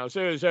right now,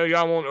 so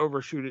y'all won't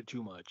overshoot it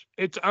too much.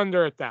 It's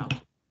under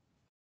 1,000.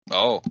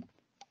 Oh.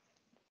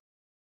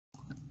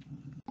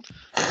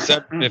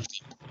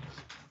 750.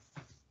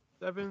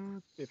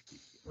 750.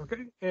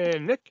 Okay.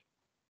 And Nick?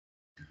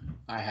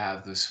 I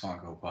have this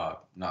Funko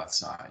Pop, not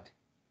signed.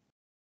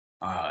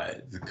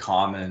 The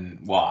common,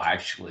 well,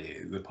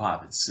 actually, the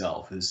pop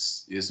itself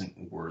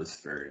isn't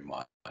worth very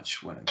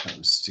much when it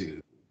comes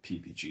to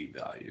PPG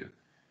value.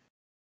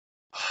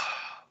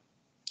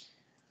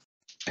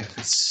 If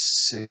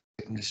its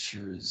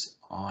signature is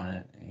on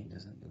it and he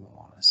doesn't do a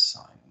lot of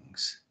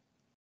signings.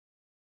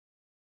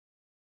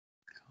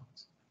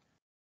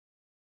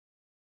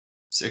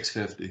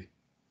 $650.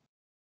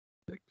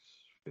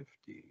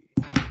 $650.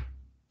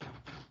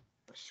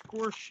 A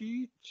score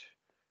sheet.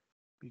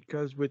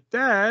 Because with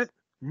that,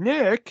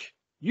 Nick,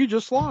 you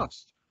just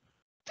lost.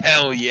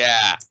 Hell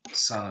yeah.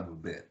 Son of a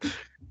bitch.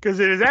 Because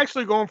it is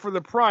actually going for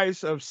the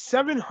price of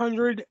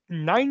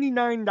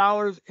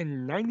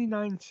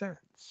 $799.99.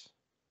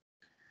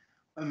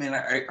 I mean,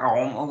 I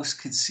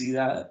almost could see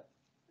that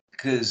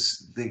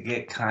because they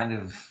get kind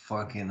of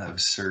fucking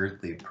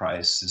absurdly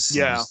priced as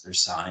soon as they're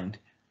signed.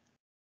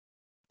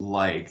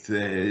 Like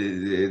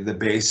the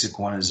basic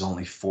one is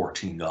only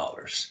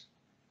 $14.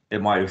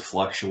 It might have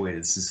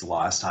fluctuated since the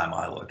last time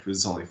I looked, but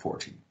it's only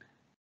 $14.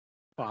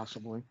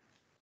 Possibly.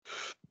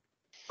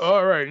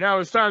 All right, now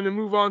it's time to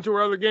move on to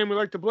our other game we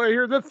like to play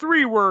here, the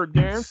 3-word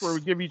dance, where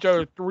we give each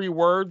other 3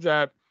 words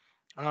that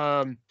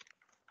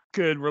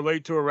could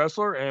relate to a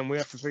wrestler, and we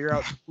have to figure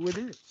out who it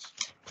is.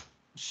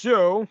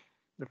 So,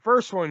 the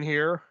first one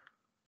here,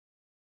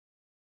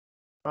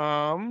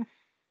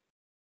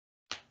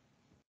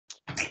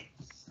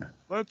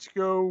 let's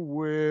go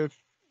with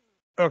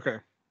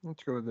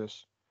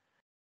this.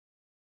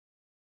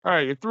 All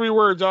right, your 3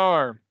 words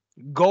are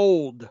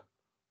gold,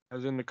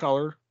 as in the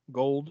color,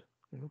 gold.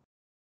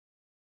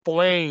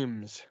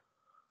 Flames.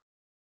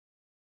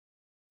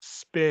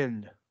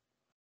 Spin.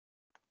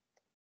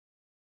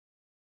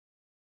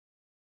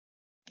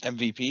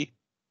 MVP?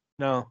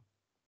 No.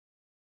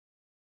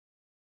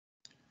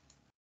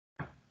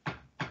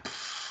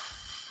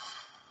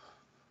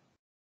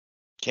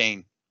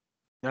 Kane.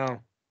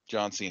 No.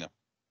 John Cena.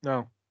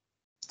 No.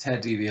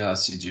 Ted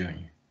DiBiase Jr.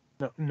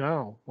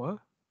 No. What?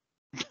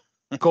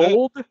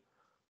 Gold,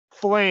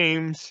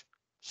 flames,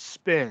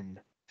 spin.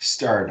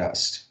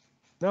 Stardust.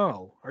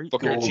 No. Are you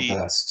Booker Gold T.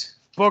 Dust.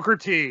 Booker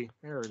T?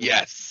 There it is.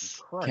 Yes.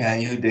 Christ.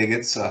 Can you dig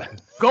it, sucker?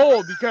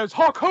 Gold, because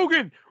Hulk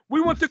Hogan, we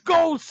want the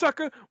gold,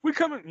 sucker. We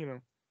coming, you know.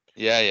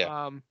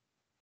 Yeah.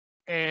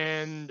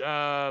 And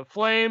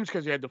flames,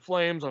 because he had the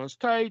flames on his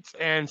tights,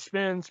 and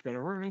spin a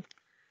Rooney.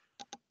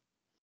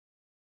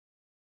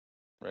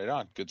 Right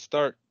on. Good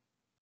start.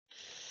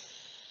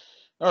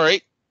 All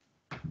right.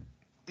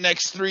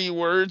 Next 3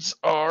 words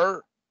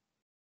are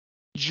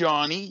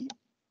Johnny,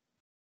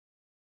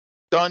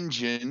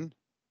 Dungeon,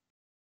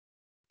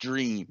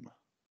 Dream.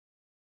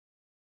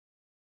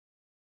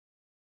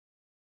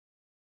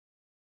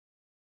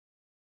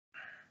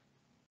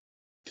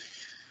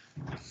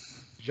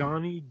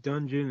 Johnny,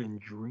 Dungeon, and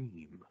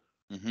Dream.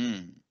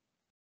 Mm-hmm.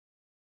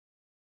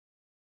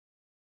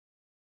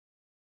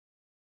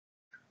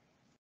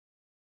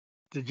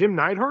 Did Jim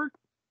Neidhart?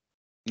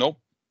 Nope.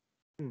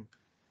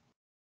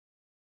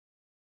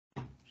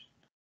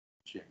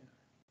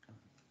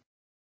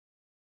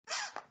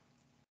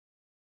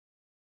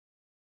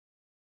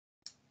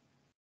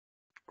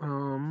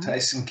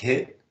 Tyson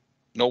Kidd?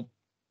 Nope.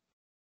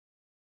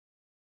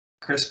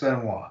 Chris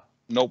Benoit?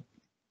 Nope.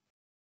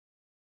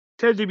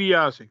 Ted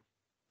DiBiase.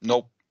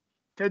 Nope.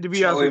 Ted DiBiase.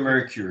 Joey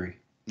Mercury?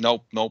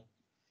 Nope.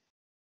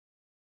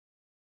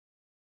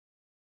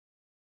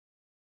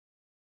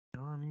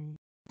 Johnny,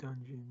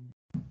 Dungeon.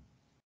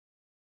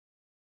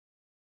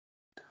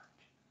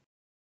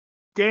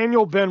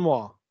 Daniel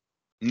Benoit.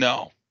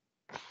 No.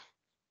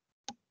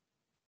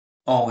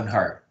 Owen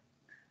Hart.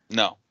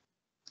 No.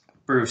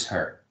 Bruce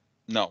Hart.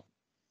 No.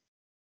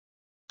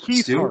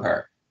 Keith Stu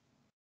Hart.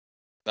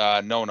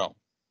 Hart. No.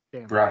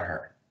 Damn. Bret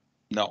Hart.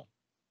 No.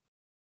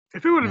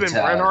 If it would have been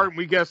Bret Natalia. Hart and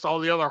we guessed all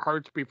the other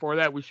Harts before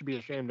that, we should be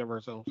ashamed of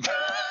ourselves.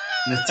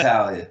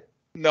 Natalia.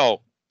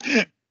 No.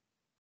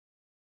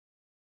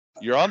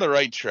 You're on the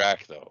right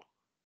track, though.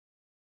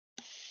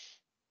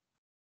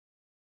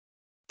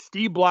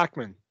 Steve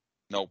Blackman.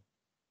 Nope.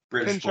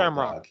 British Ken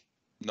Shamrock. Bulldog.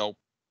 Nope.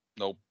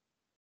 Nope.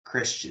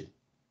 Christian.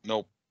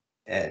 Nope.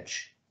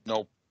 Edge.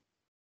 Nope.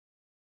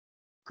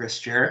 Chris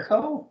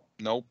Jericho.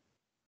 Nope.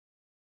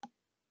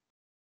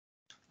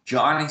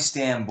 Johnny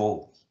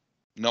Stamboli.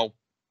 Nope.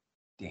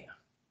 Damn.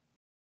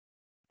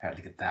 Had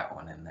to get that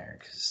one in there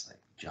because, like,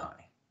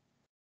 Johnny.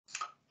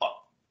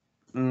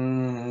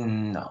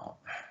 No.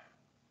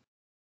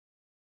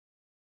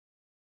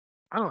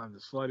 I don't have the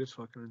slightest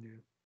fucking idea.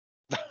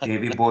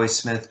 Davey Boy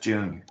Smith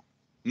Jr.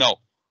 No.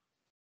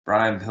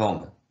 Brian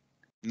Pillman.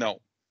 No.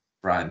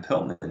 Brian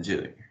Pillman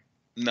Jr.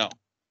 No.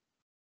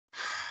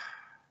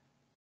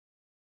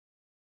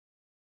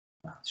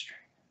 Not straight.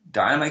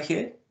 Dynamite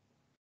Kid.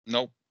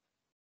 Nope.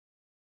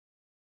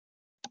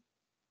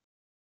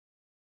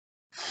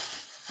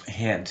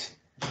 Hint.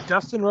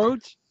 Dustin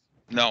Rhodes.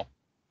 No.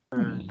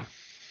 Uh,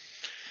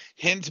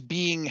 Hint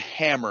being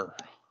Hammer.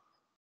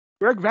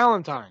 Greg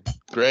Valentine.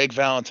 Greg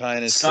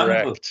Valentine is Son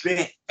correct. of a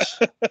bitch.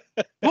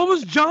 What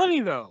was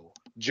Johnny though?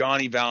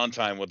 Johnny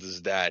Valentine with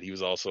his dad. He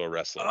was also a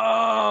wrestler.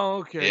 Oh,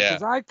 okay. Yeah.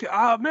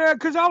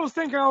 Because I was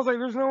thinking, I was like,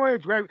 there's no way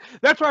it's Greg.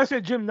 That's why I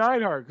said Jim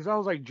Neidhart, because I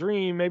was like,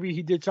 Dream, maybe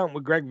he did something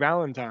with Greg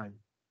Valentine.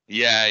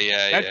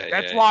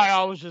 That's why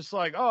I was just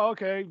like, oh,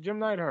 okay, Jim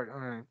Neidhart. All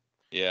right.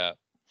 Yeah.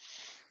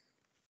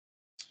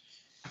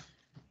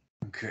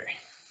 Okay.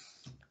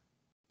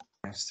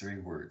 Next 3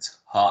 words.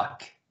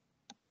 Hawk.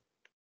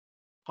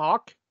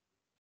 Hawk.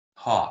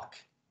 Hawk.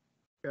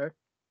 Okay.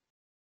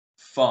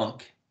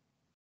 Funk.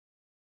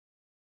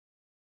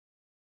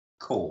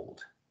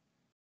 Cold.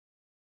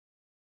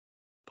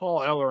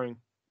 Paul Ellering.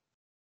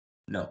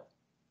 No.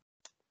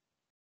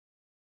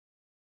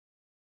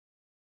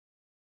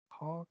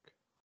 Hawk.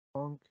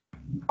 Funk.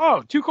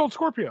 Oh, Too Cold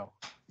Scorpio.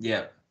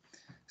 Yep.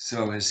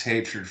 So his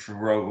hatred for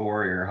Road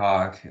Warrior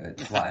Hawk,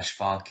 Flash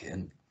Funk,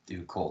 and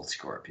Too Cold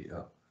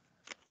Scorpio.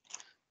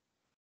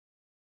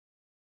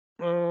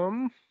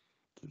 All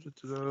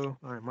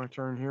right, my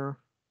turn here.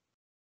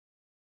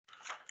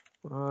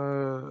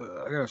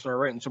 I gotta start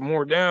writing some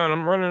more down.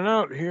 I'm running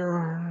out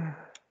here.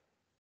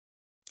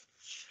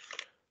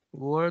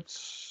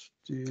 Let's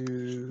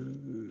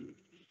do.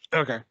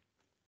 Okay.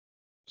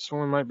 This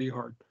one might be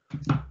hard.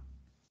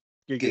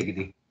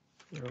 Giggity.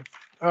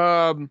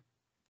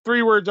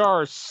 3 words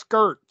are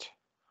skirt,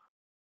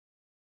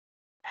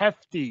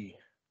 hefty,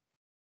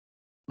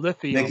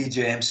 lithium. Mickey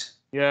James.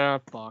 Yeah,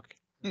 fuck.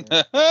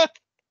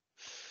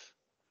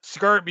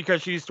 Skirt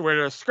because she used to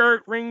wear a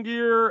skirt, ring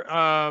gear.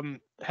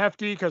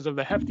 Hefty because of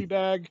the hefty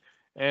bag,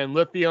 and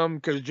lithium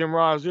because Jim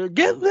Ross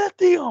get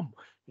lithium.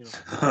 You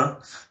know.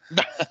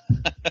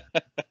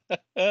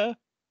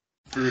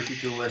 Fruity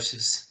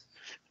delicious.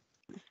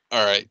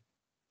 All right.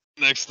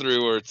 Next 3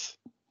 words.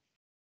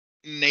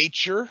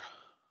 Nature.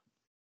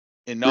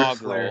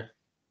 Inaugural. Flair.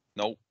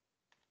 Nope.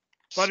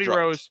 Buddy Strut.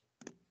 Rose.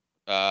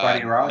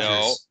 Buddy Rogers.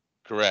 No.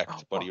 Correct.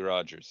 Oh, Buddy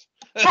Rogers.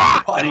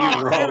 Buddy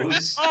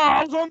Rose. Oh,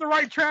 I was on the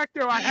right track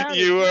there. I had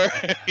You were.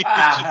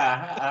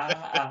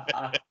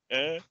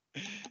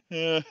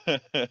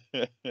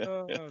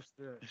 Oh,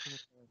 shit.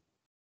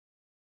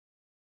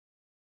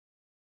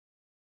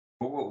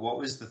 What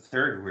was the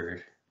 3rd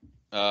word?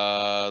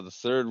 The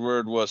 3rd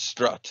word was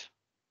strut.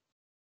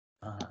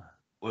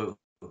 Woo.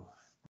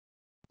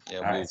 Yeah,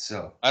 All woo. right,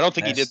 so I don't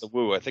think he did next- the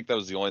woo. I think that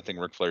was the only thing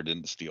Ric Flair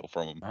didn't steal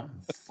from him.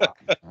 I'm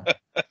fucking.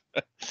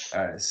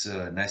 All right,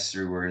 so next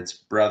 3 words: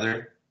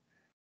 brother,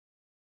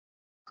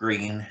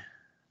 green,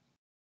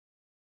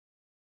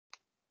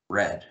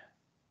 red.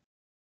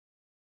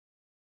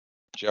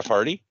 Jeff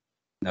Hardy?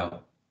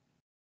 No.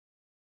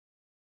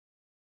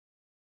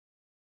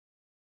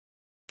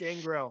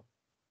 Gangrel.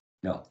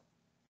 No.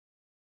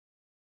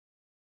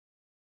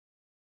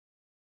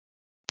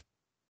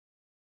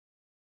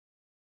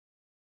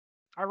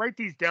 I write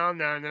these down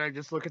now, and then I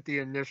just look at the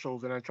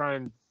initials, and I try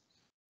and.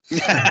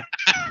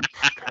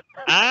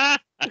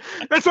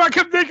 That's what I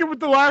kept thinking with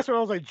the last one.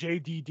 I was like,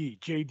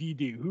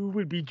 JDD. Who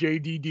would be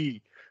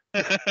JDD?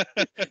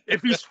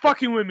 If he's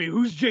fucking with me,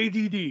 who's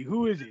JDD?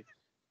 Who is it?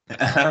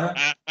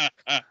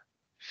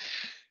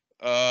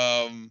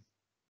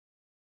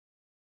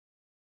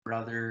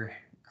 Brother,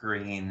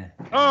 green.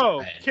 Oh,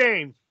 red.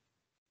 Kane.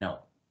 No.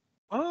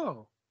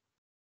 Oh.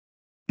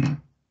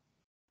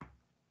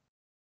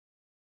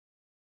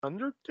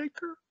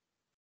 Undertaker?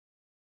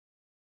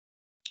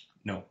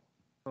 No.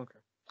 Okay.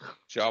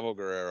 Chavo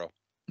Guerrero.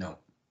 No.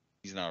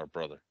 He's not a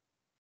brother.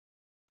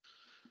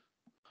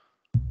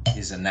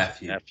 He's a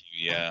nephew. Nephew,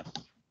 yeah.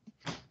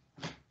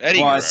 Eddie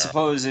Well, I Guerrero.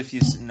 suppose if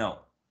you no,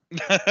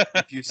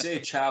 if you say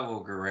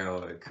Chavo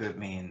Guerrero, it could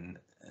mean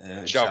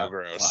Chavo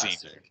Guerrero Classic.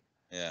 Senior.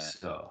 Yeah.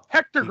 So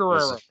Hector he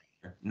was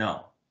Guerrero.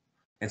 No.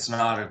 It's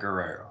not a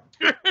Guerrero.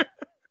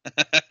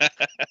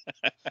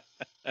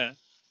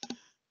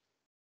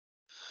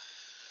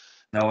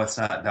 No, it's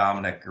not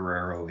Dominic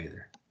Guerrero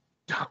either.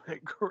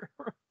 Dominic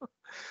Guerrero.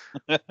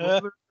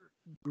 Brother,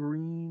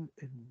 green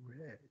and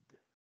red.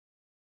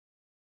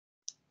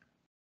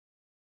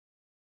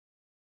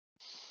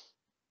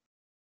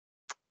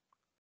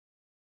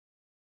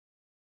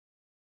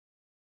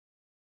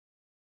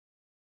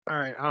 All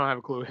right, I don't have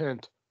a clue.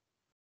 Hint.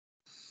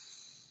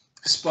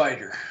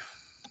 Spider.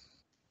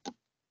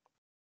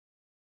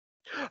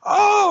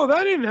 Oh,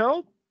 that didn't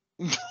help.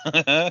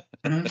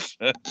 That's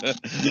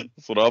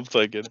what I'm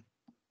thinking.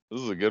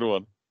 This is a good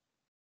one.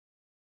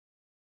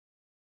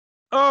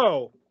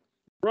 Oh,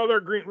 Brother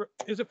Green.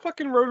 Is it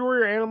fucking Road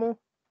Warrior Animal?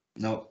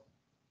 No.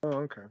 Oh,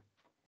 okay.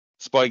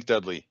 Spike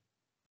Dudley.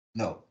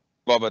 No.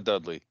 Bubba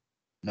Dudley.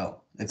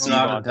 No. It's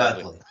Devon not a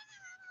Dudley.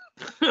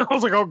 I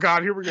was like, oh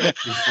god, here we go.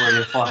 Before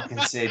you fucking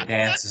say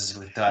Dances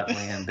with Dudley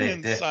and Big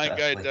And Dick sign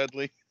guy Dudley.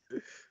 Dudley.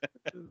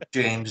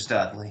 James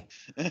Dudley.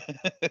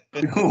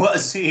 Who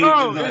was he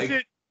Oh, even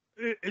like?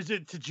 is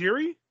it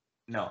Tajiri?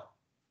 No.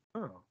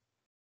 Oh.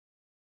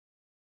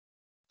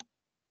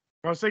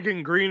 I was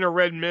thinking green or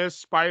red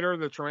mist, spider,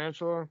 the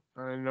tarantula.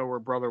 I didn't know where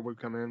brother would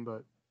come in,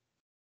 but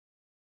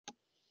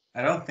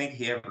I don't think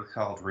he ever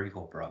called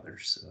Regal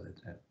Brothers. So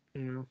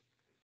you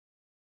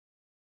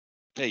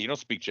Hey, you don't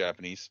speak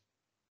Japanese.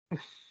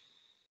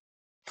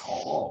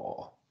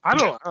 Oh. I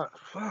don't.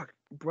 Fuck,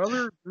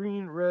 brother,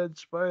 green, red,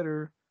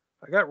 spider.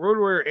 I got Road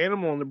Warrior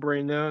Animal in the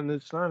brain now, and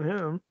it's not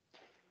him.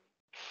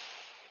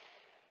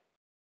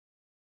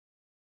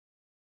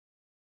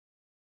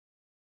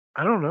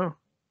 I don't know.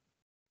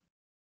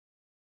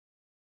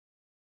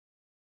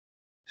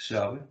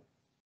 Shall we?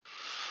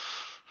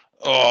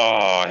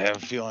 Oh, I have a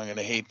feeling I'm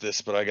gonna hate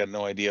this, but I got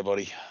no idea,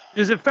 buddy.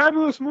 Is it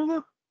Fabulous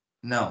Moolah?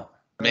 No.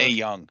 Mae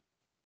Young.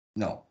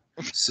 No.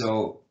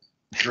 So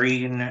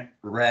green,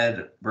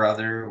 red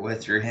brother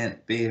with your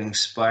hint being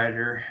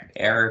Spider,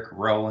 Eric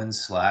Rowan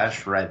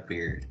 /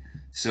 Redbeard.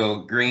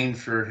 So green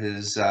for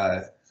his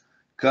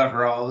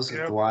coveralls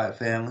of the Wyatt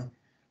family.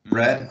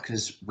 Red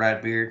because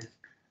Redbeard.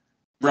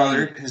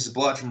 Brother because the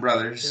Bludgeon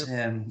Brothers.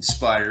 And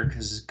Spider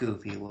because it's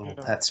goofy little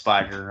pet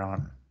spider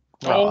on.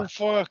 Oh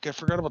fuck! I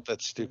forgot about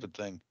that stupid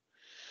thing.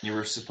 You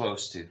were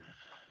supposed to.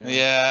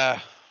 Yeah.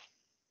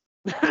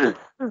 All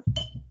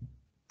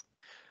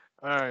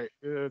right.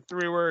 3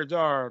 words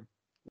are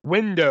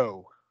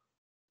window,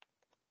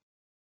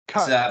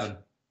 cut, 7.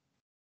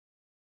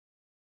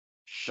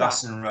 shop.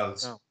 Dustin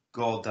Rhodes. No.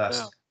 Gold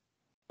Dust.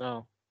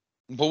 No.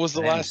 What was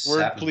the My name last is word,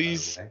 7, by the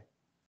please? way.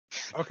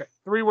 Okay.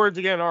 3 words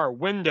again are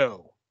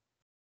window,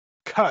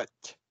 cut,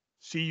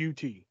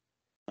 C-U-T,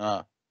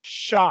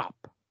 shop,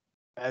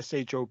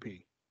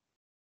 S-H-O-P.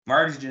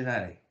 Marty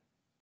Jannetty.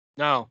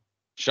 No.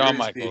 Shawn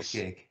Brutus Michaels.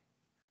 Beefcake.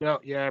 No.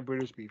 Yeah,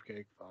 Brutus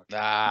Beefcake. Fuck.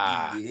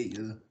 Ah.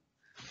 Yeah.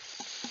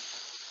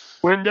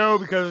 Window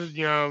because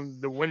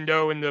the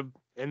window in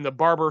the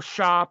barber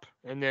shop,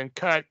 and then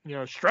cut.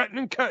 Strutting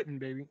and cutting,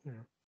 baby.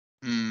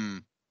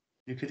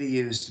 You could have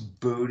used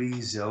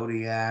Booty,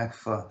 Zodiac,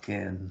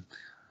 fucking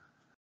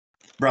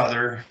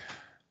brother,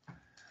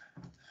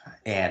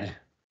 Ed.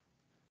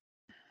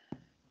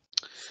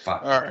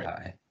 Fuck All right.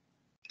 guy.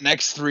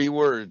 Next 3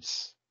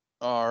 words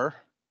are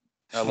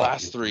Fuck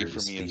last you, 3 for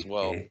Brutus me as Beefcake.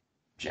 well.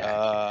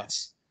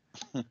 Jackass.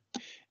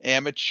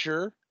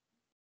 Amateur.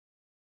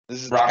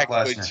 This is Brock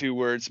technically Lesnar. 2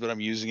 words, but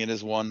I'm using it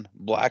as one.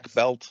 Black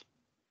belt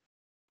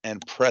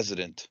and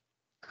president.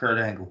 Kurt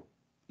Angle.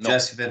 Nope.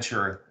 Jesse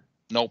Ventura.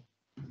 Nope.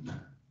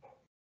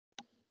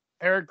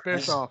 Eric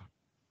Bischoff.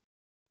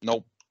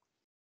 Nope.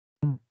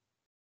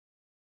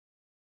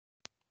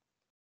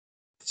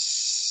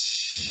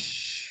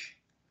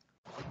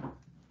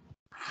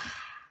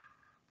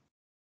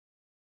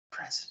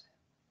 President.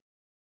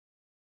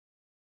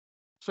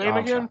 Same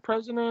Donald again, Trump.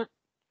 president.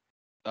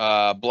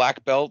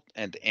 Black belt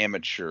and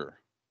amateur.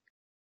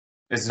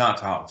 It's not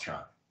Donald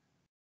Trump.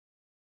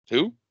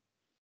 Who?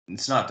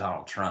 It's not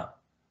Donald Trump.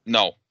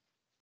 No.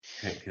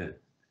 Okay, good.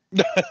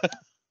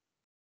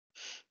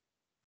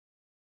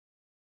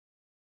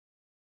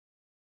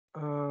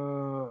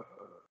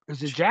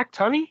 Is it Jack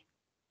Tunney?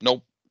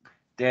 Nope.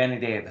 Danny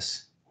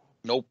Davis.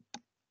 Nope.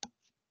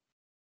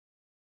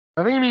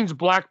 I think it means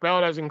black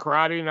belt as in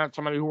karate, not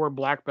somebody who wore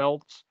black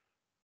belts.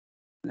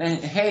 And,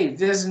 hey,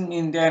 doesn't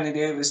mean Danny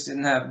Davis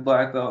didn't have a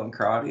black belt in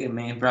karate. I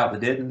mean, he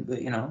probably didn't, but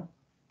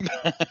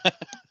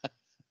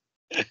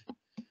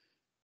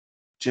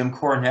Jim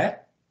Cornette.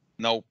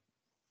 Nope.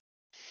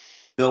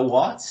 Bill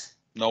Watts.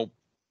 Nope.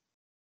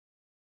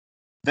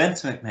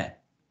 Vince McMahon.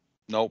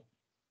 Nope.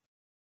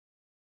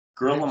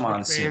 Gorilla Vince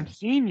Monsoon. McMahon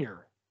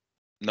Senior.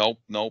 Nope.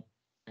 Nope.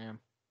 Damn.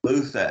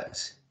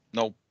 Luthez.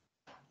 Nope.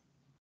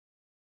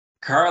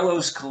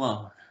 Carlos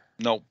Colon.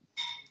 Nope.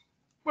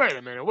 Wait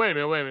a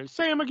minute.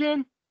 Say him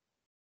again.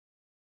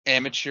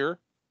 Amateur.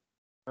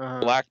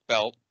 Black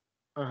belt.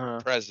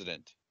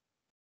 President.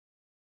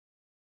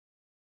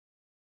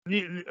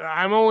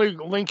 I'm only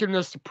linking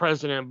this to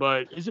president,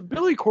 but is it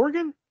Billy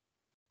Corgan?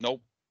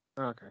 Nope.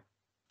 Okay.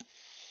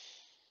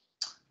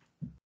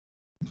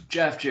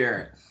 Jeff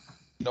Jarrett.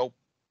 Nope.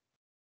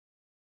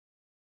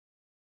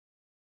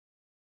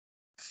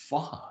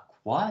 Fuck.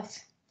 What?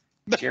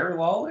 Jerry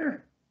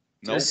Lawler?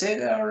 Did I Nope. say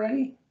that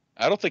already?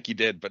 I don't think you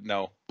did, but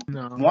no.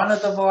 No. One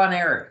of the Von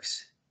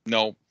Erichs.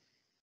 No.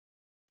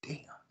 Damn.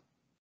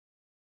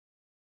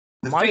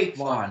 The Mike fake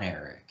Von- Von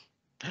Erich.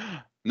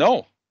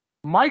 No.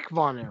 Mike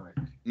Von Erich.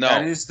 No.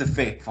 That is the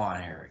fake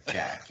Von Erich,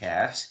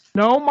 jackass.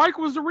 No, Mike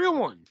was the real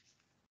one.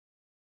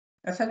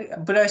 I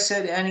thought, but I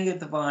said any of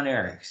the Von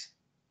Erichs.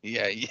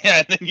 Yeah.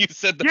 And then you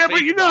said the Yeah, but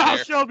fake you know Von how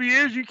Erich. Shelby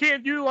is. You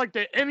can't do like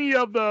the any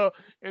of the,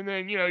 and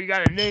then you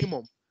got to name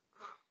them.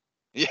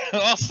 Yeah,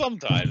 well,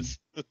 sometimes.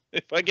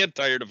 If I get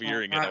tired of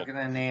hearing I'm it, not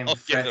gonna name I'll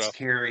give it Fritz up.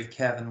 Carey,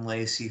 Kevin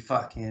Lacey,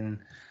 fucking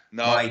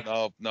no, Mike.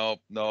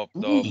 no.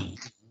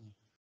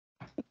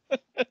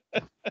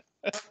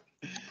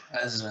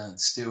 President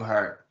Stu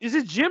Hart. Is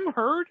it Jim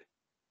Hurd?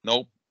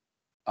 Nope.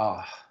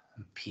 Oh,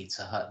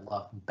 Pizza Hut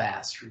loving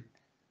bastard.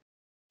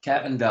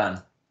 Kevin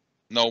Dunn,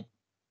 Nope.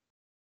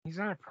 He's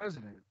not a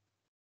president.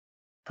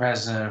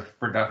 president of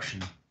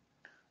production.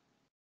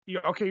 Yeah,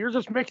 okay, you're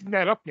just making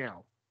that up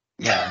now.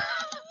 Yeah.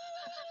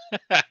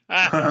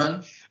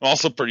 I'm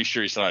also pretty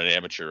sure he's not an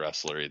amateur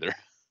wrestler either.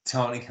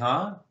 Tony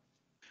Khan?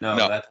 No,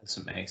 No. that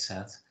doesn't make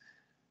sense.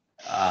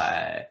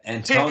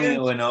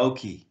 Antonio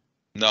Inoki.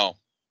 No.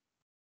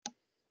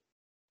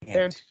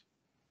 And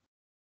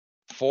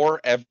For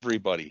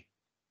everybody.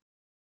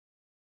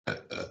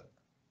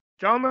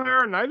 John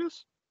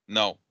Laurinaitis?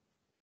 No.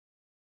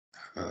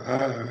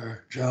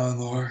 John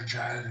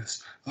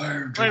Laurinaitis. Wait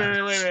a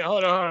minute.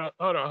 Hold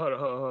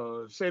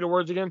on. Say the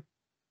words again.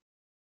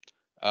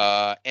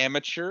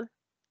 Amateur,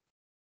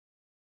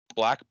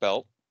 black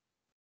belt,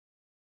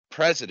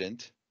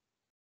 president,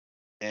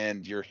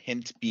 and your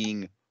hint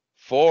being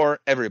for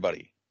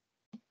everybody.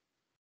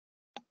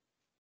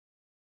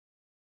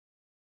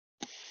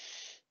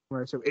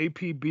 Right, so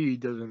APB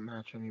doesn't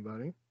match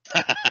anybody.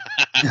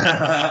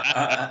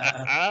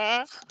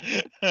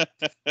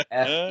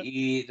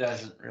 FE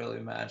doesn't really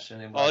match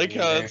anybody. I like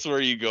how either. that's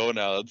where you go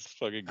now. That's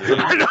fucking great.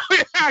 I know,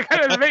 yeah, I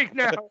gotta make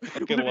now.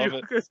 Fucking love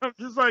it. Because I'm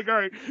just like, all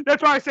right.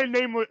 That's why I say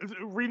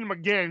read them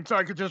again, so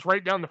I could just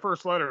write down the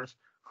first letters.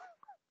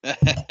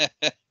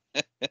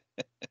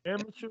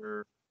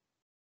 Amateur,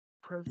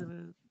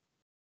 president,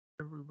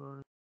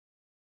 everybody.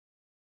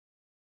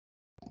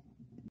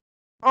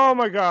 Oh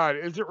my God!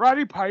 Is it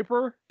Roddy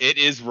Piper? It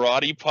is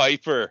Roddy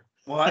Piper.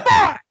 What?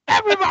 Ah,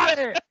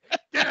 everybody!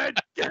 Get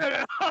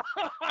it!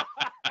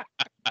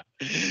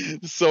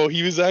 So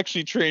he was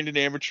actually trained in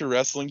amateur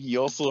wrestling. He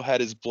also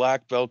had his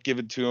black belt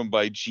given to him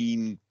by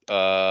Gene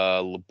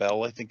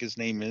LaBelle, I think his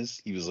name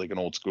is. He was like an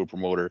old school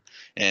promoter,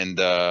 and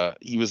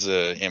he was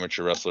an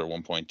amateur wrestler at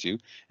one point too.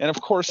 And of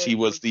course, he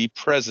was the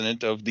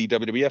president of the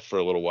WWF for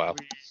a little while.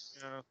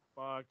 Yeah,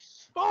 fuck.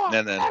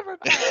 And then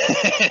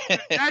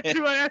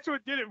That's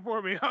what did it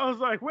for me. I was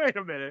like, wait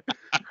a minute.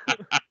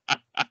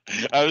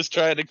 I was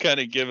trying to kind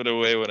of give it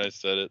away when I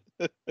said it.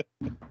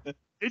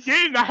 It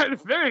did. I had to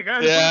think.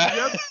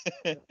 Yeah.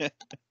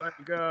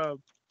 Like,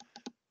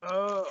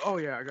 oh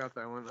yeah, I got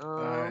that one. All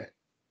right.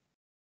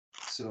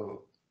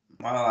 So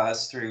my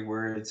last three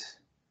words: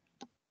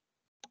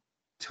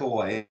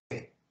 toy,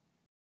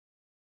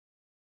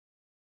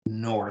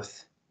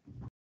 north,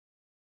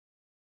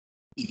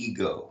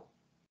 ego.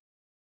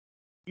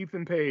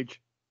 Ethan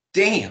Page.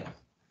 Damn.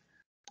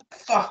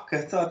 Fuck!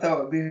 I thought that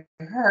would be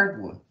a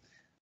hard one.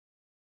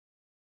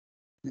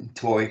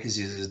 Toy, because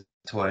he's a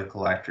toy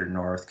collector.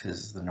 North,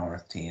 because the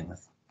North team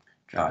with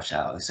Josh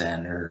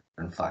Alexander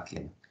and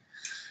fucking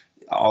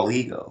all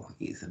ego.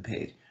 Ethan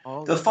Page.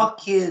 The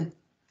fucking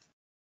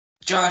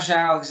Josh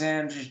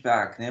Alexander's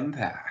back in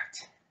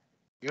Impact.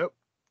 Yep.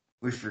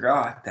 We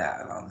forgot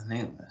that on the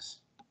news.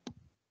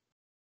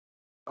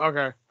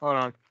 Okay, hold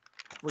on.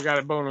 We got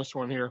a bonus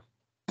one here.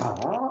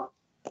 All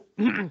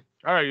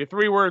right, your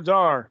three words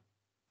are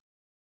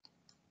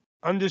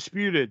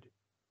undisputed.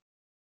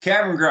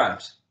 Cameron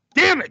Grimes.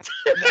 Damn it!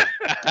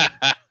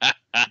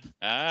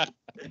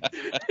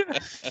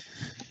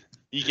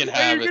 You can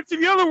Hey, have you it. get to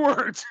the other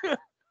words.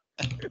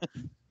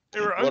 They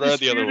were What are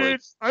the other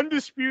words?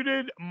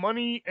 Undisputed,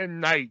 money,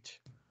 and night.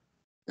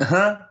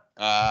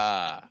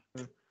 Uh-huh.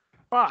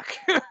 Fuck.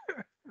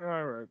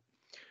 All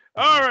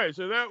right.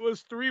 So that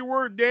was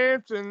 3-word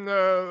dance, and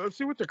let's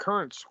see what the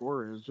current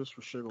score is, just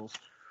for shiggles.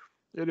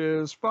 It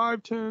is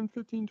 5, 10,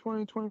 15,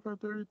 20, 25,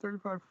 30,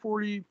 35,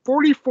 40,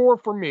 44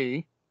 for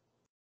me.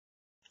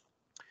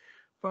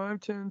 5,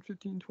 10,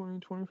 15, 20,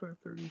 25,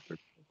 30, 35,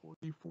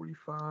 40,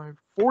 45,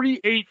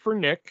 48 for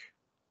Nick.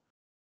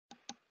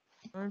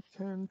 5,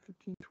 10,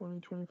 15, 20,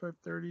 25,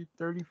 30,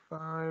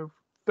 35,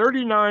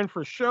 39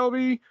 for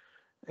Shelby.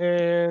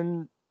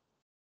 And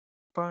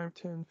 5,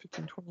 10,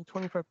 15, 20,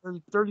 25,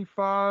 30,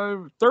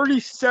 35,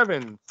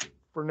 37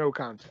 for no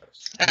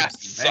contest.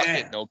 Suck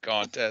it, no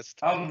contest.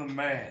 I'm the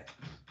man.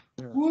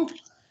 Yeah. Whoop.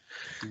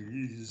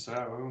 He's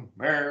a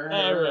man.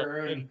 All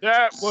right. And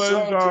that was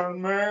Such a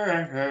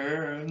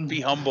man. Be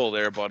humble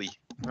there, buddy.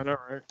 I know,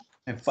 right?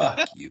 And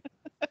fuck you.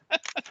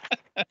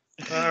 All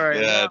All right,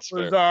 Yeah, that that's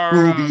was fair.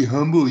 our. Be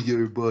humble,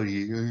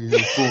 everybody.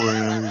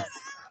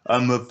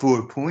 I'm a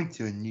 4 points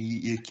and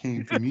it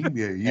came from me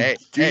there. You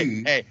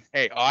see.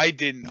 Hey! I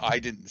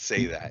didn't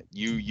say that.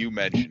 You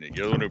mentioned it.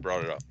 You're the one who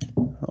brought it up.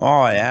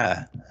 Oh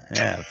yeah,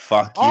 yeah.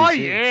 Fuck you Oh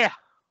too. yeah,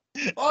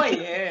 Oh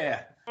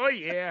yeah. oh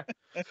yeah.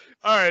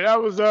 All right,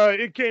 that was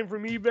It Came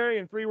From eBay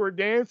and 3-Word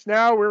Dance.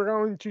 Now we're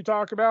going to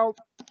talk about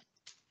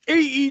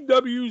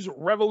AEW's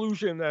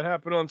Revolution that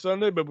happened on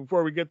Sunday. But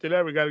before we get to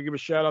that, we got to give a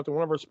shout out to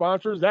one of our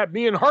sponsors, that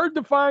being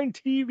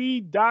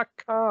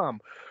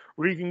HardToFindTV.com,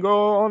 where you can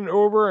go on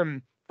over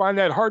and find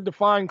that hard to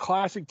find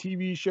classic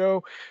TV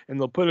show, and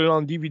they'll put it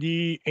on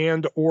DVD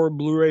and or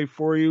Blu-ray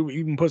for you.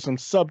 Even put some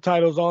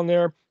subtitles on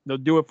there. They'll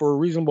do it for a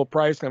reasonable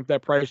price, and if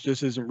that price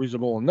just isn't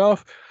reasonable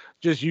enough,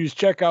 just use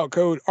checkout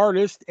code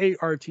ARTIST,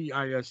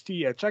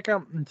 ARTIST, at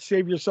checkout and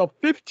save yourself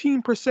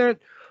 15%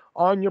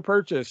 on your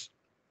purchase.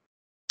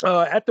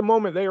 At the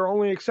moment, they are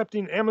only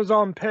accepting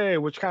Amazon Pay,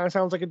 which kind of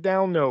sounds like a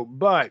down note,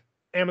 but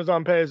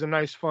Amazon Pay is a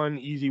nice, fun,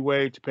 easy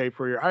way to pay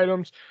for your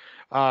items.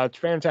 It's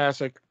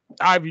fantastic.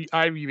 I've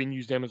even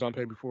used Amazon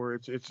Pay before.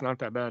 It's not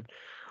that bad.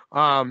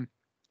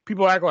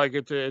 People act like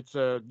it's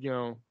a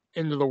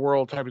end of the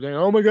world type of thing.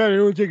 Oh my god, I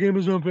don't take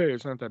Amazon Pay.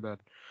 It's not that bad.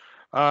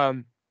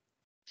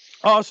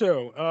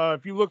 Also,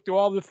 if you look through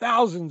all the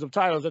thousands of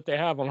titles that they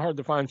have on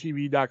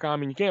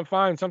hardtofindtv.com and you can't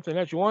find something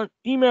that you want,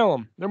 email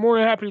them. They're more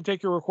than happy to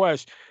take your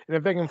request. And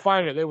if they can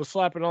find it, they will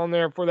slap it on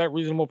there for that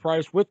reasonable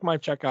price with my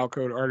checkout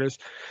code ARTIST,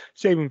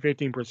 saving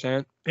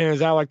 15%. And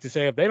as I like to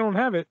say, if they don't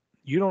have it,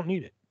 you don't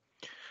need it.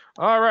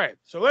 All right,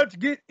 so let's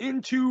get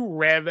into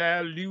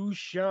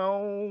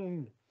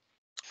Revolution.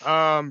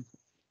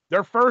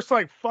 Their first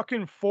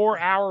fucking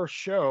 4-hour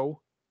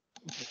show.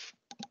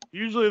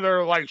 Usually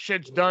they're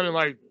shit's done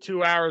in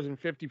 2 hours and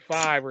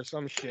 55 or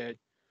some shit.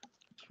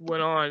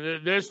 Went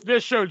on.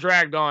 This show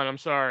dragged on. I'm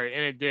sorry,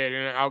 and it did,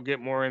 and I'll get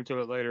more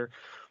into it later.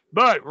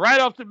 But right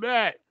off the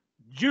bat,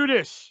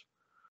 Judas,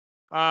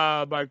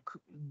 by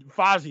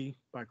Fozzy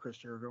by Chris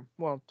Jericho.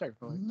 Well,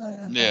 technically.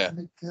 Yeah.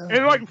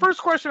 And first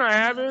question I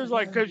have is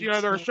because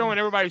they're showing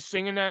everybody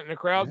singing that in the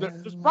crowd.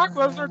 Does Brock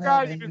Lesnar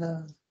guy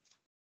even?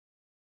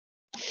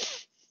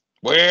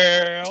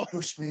 Well,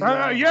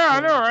 yeah, I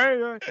know,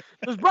 right?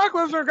 Does Brock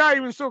Lesnar guy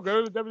even still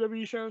go to the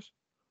WWE shows?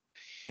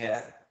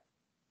 Yeah.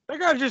 That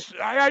guy just,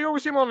 I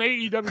always see him on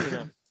AEW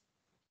now.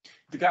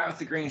 The guy with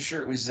the green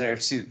shirt was there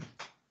too.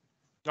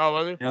 Oh,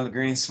 was he? The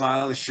green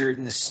smiley shirt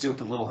and the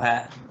stupid little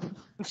hat.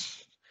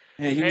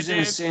 Yeah, he was in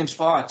the same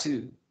spot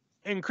too.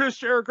 And Chris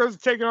Jericho's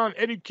taking on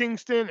Eddie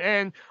Kingston.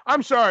 And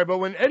I'm sorry, but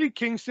when Eddie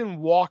Kingston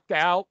walked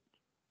out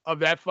of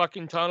that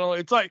fucking tunnel,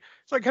 it's like,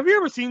 have you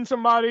ever seen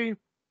somebody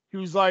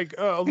who's a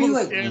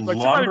little kid,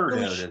 lumbered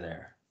out of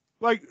there,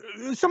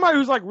 somebody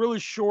who's really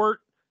short,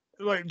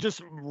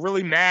 just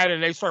really mad,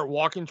 and they start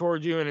walking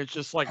towards you, and it's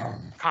just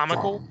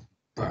comical.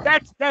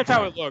 That's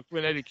how it looked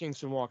when Eddie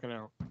Kingston walking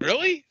out.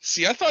 Really?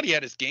 See, I thought he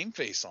had his game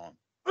face on.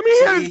 I mean,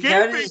 he had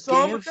his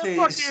game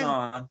face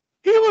on.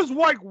 He was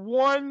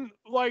one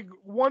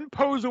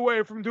pose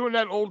away from doing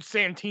that old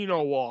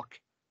Santino walk.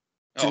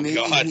 To me,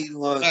 God. he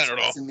looked. I don't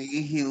know. To me,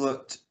 he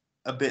looked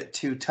a bit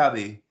too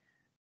tubby,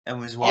 and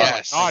was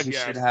Yes. he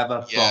should have a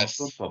bump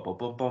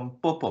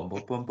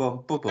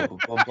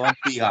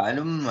behind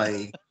him.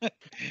 I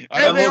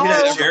I'm don't looking think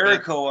at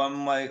Jericho.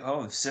 I'm like,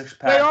 oh,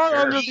 6-pack. They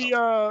are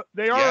Jericho.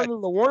 under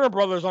the Warner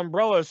Brothers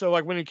umbrella. So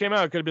when he came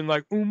out, it could have been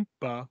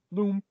oompa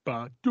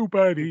loompa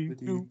doopity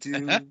doo.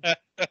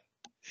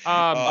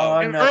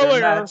 And Another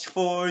match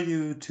for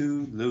you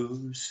to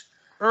lose.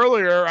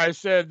 Earlier, I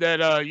said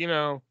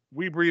that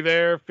we breathe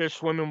air, fish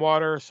swim in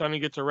water, Sonny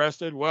gets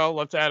arrested. Well,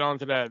 let's add on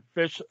to that.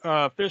 Fish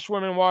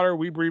swim in water,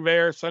 we breathe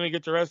air, Sonny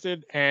gets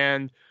arrested,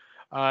 and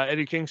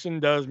Eddie Kingston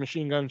does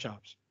machine gun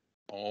chops.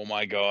 Oh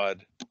my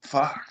God.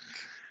 Fuck.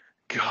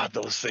 God,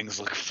 those things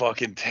look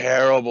fucking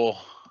terrible.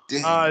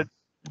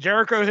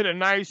 Jericho hit a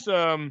nice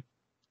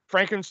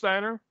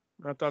Frankensteiner.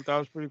 I thought that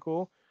was pretty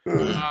cool.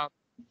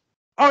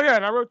 Oh yeah,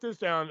 and I wrote this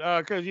down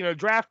because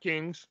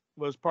DraftKings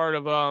was part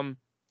of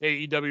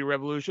AEW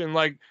Revolution.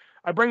 I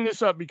bring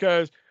this up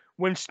because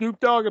when Snoop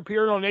Dogg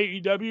appeared on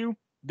AEW,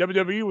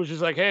 WWE was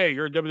just like, "Hey,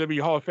 you're a WWE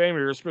Hall of Famer.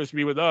 You're supposed to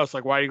be with us.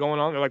 Why are you going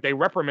on?" They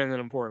reprimanded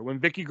him for it. When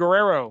Vicky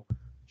Guerrero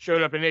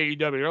showed up in AEW,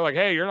 they're like,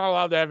 "Hey, you're not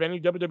allowed to have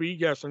any WWE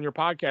guests on your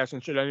podcast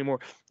and shit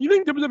anymore." You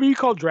think WWE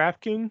called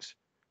DraftKings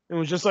and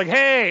was just like,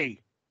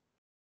 "Hey"?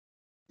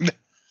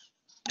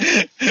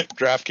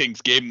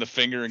 DraftKings gave him the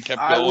finger and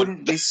kept going. I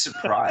wouldn't be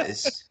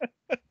surprised.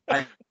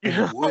 I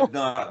would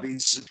not be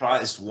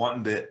surprised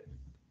one bit.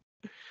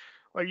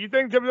 You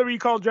think WWE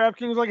called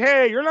DraftKings like,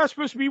 "Hey, you're not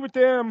supposed to be with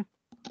them."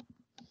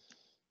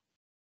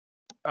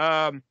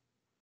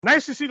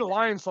 Nice to see the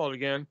Lion Salt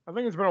again. I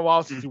think it's been a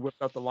while since he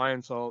whipped out the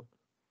Lion Salt.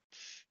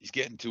 He's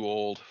getting too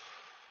old.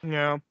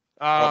 Yeah.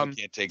 Probably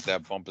can't take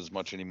that bump as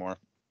much anymore.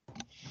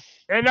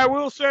 And I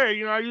will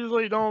say, I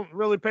usually don't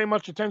really pay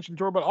much attention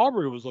to her, but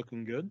Aubrey was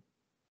looking good.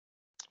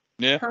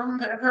 Yeah.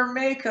 Her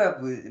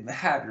makeup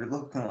had her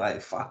looking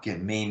like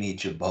fucking Mimi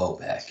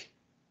Jabobek.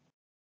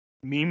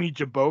 Mimi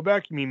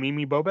Jabobek? You mean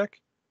Mimi Bobek?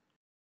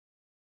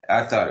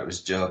 I thought it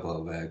was Joe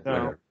Bobek. No.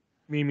 Whatever.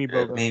 Mimi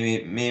Boba.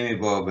 Mimi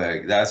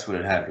Bobek. That's what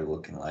it had her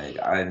looking like.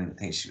 I didn't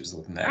think she was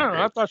looking that I don't know. I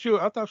great. thought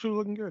she was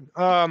looking good.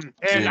 She And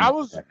didn't I have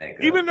was, that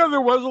makeup. even though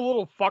there was a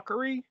little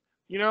fuckery,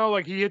 you know,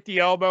 like he hit the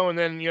elbow and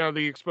then, you know,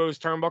 the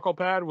exposed turnbuckle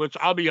pad, which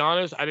I'll be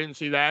honest, I didn't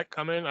see that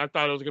coming. I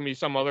thought it was gonna be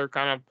some other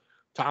kind of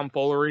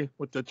tomfoolery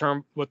with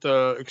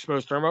the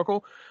exposed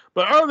turnbuckle.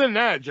 But other than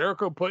that,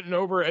 Jericho putting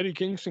over Eddie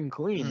Kingston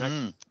clean.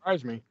 That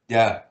surprised me.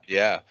 Yeah,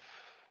 Yeah.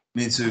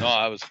 me too. No,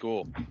 that was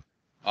cool.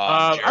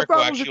 I Jericho thought it was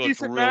a actually looked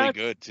decent really match.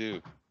 good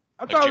too.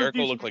 I Like thought it was Jericho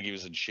decent. looked like he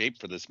was in shape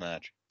for this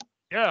match.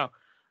 Yeah.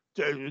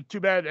 Too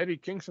bad Eddie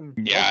Kingston.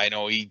 Yeah, I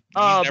know he's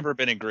never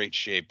been in great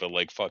shape, but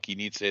like fuck, he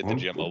needs to hit the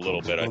gym a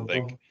little bit. I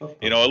think,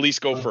 you know, at least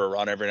go for a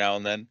run every now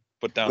and then.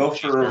 Put down. Go the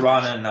for a cheeseburger.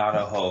 run and not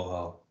a ho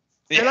ho.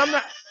 And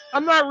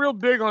I'm not real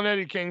big on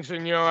Eddie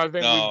Kingston. You know, I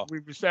think No.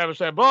 we've established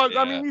that. But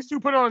I Yeah. mean, these two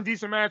put on a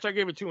decent match. I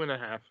gave it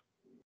 2.5.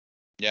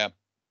 Yeah.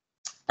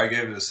 I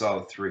gave it a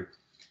solid 3.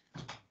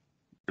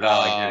 But I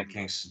like Eddie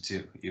Kingston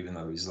too, even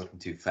though he's looking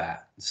too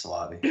fat and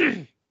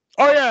slobby.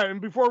 Oh yeah,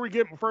 and before we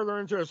get further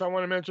into this, I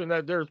want to mention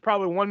that there's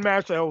probably one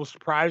match that will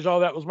surprise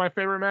y'all that was my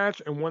favorite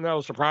match, and one that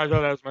will surprise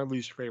y'all that was my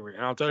least favorite.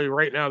 And I'll tell you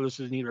right now, this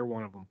is neither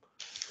one of them.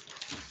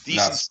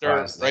 Decent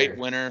start, surprised right? there.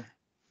 Winner.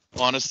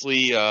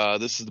 Honestly,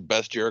 this is the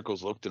best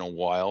Jericho's looked in a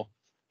while,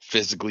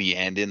 physically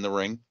and in the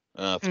ring.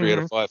 3 out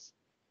of 5.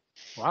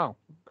 Wow.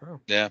 Okay.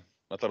 Yeah,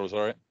 I thought it was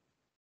all right.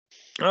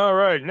 All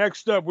right,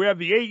 next up, we have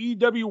the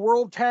AEW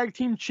World Tag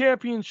Team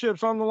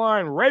Championships on the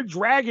line. Red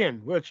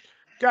Dragon, which,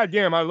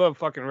 goddamn, I love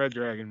fucking Red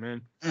Dragon,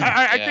 man.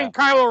 I think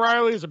Kyle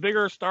O'Reilly is a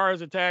bigger star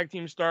as a tag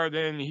team star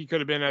than he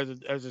could have been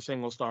as a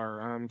single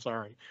star. I'm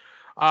sorry.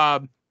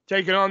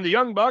 Taking on the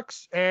Young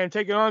Bucks and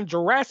taking on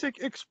Jurassic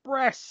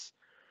Express.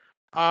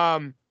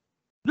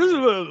 This is a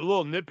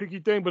little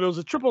nitpicky thing, but it was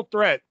a triple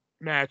threat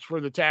match for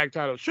the tag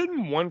title.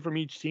 Shouldn't one from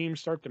each team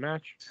start the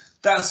match?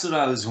 That's what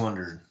I was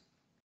wondering.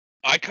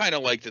 I kind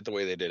of liked it the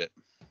way they did it.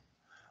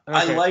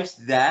 Okay. I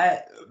liked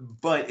that,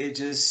 but it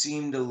just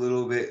seemed a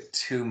little bit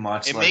too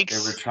much It like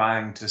makes- they were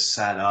trying to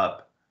set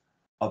up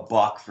a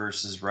Buck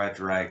versus Red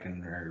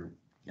Dragon or,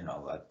 you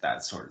know,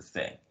 that sort of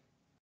thing.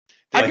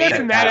 I Like guess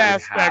in that would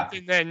aspect, happen.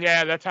 and then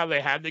yeah, that's how they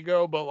had to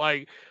go. But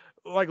like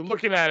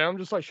looking at it, I'm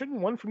just like,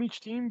 shouldn't one from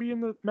each team be in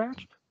the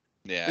match?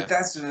 Yeah, But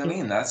that's what I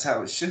mean. That's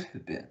how it should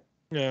have been.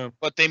 Yeah,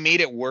 but they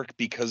made it work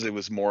because it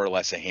was more or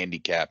less a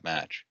handicap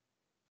match.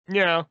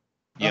 yeah.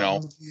 You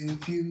know,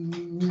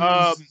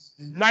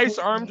 Nice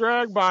arm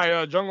drag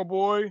by Jungle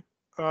Boy.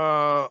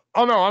 Oh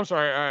no, I'm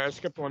sorry, I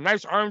skipped one.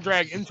 Nice arm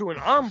drag into an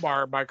arm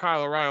bar by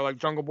Kyle O'Reilly. Like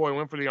Jungle Boy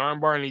went for the arm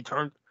bar and he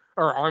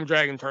arm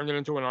drag and turned it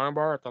into an arm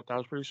bar. I thought that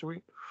was pretty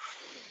sweet.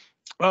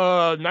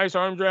 Nice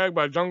arm drag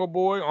by Jungle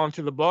Boy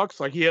onto the Bucks.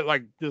 Like he had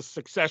like this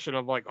succession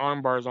of like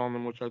arm bars on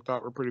them, which I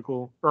thought were pretty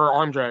cool. Or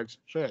arm drags.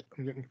 Shit,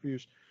 I'm getting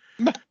confused.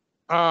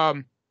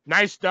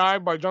 Nice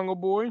dive by Jungle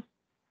Boy.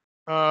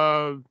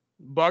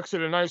 Bucks hit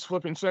a nice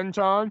flipping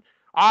senton.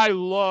 I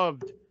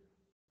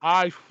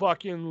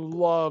fucking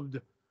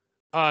loved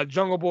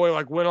Jungle Boy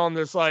like went on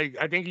this like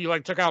I think he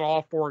like took out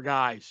all 4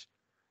 guys.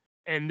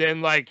 And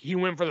then like he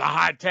went for the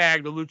hot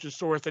tag, the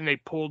Luchasaurus, and they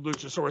pulled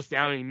Luchasaurus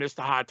down and he missed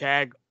the hot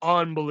tag.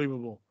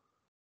 Unbelievable.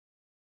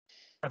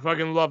 I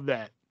fucking love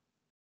that.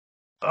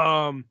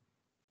 What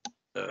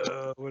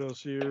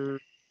else here?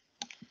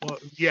 Well,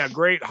 yeah,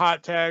 great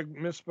hot tag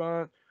miss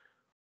spot.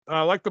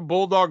 I like the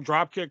Bulldog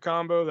dropkick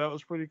combo. That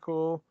was pretty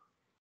cool.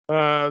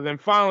 Then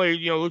finally,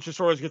 you know,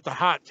 Luchasaurus gets the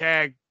hot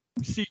tag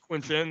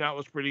sequence in. That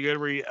was pretty good.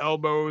 Where he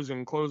elbows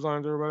and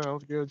clotheslines everybody. That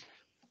was good.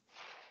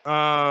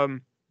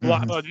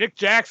 Nick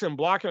Jackson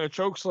blocking a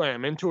choke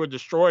slam into a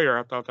destroyer.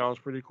 I thought that was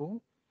pretty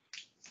cool.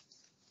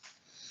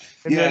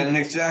 And yeah, then,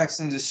 Nick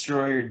Jackson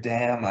Destroyer.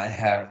 Damn, I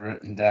have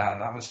written down.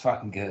 That was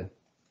fucking good.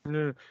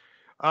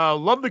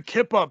 love the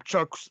kip up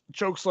choke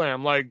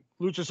slam. Like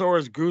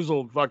Luchasaurus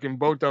goozled fucking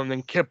both of them,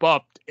 then kip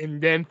up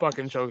and then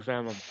fucking choke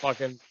slam them.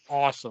 Fucking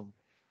awesome.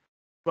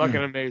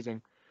 Fucking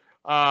amazing.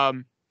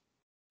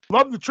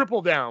 Love the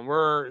triple down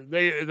where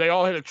they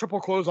all hit a triple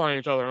close on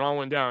each other and all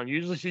went down. You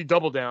usually see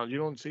double down. You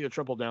don't see a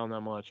triple down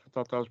that much. I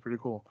thought that was pretty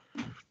cool.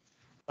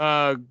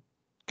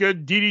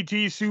 Good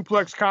DDT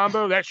suplex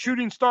combo. That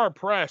shooting star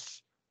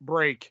press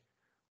break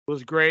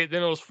was great.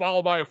 Then it was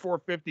followed by a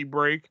 450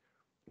 break,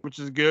 which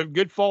is good.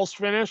 Good false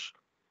finish.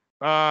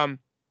 One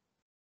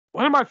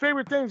of my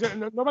favorite things that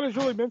nobody's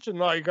really mentioned,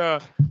 like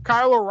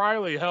Kyle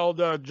O'Reilly held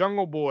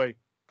Jungle Boy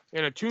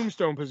in a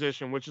tombstone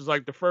position, which is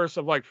like the first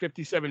of like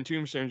 57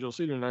 tombstones you'll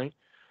see tonight.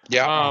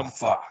 Yeah.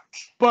 Fuck.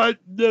 But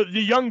the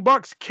Young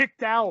Bucks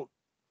kicked out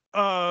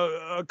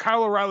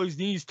Kyle O'Reilly's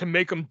knees to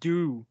make him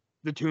do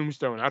the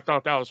tombstone. I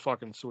thought that was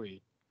fucking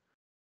sweet.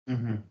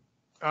 Nice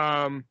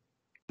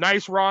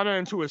Rana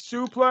into a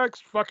suplex.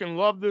 Fucking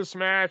love this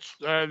match.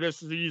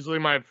 This is easily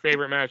my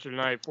favorite match of the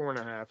night.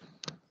 4.5.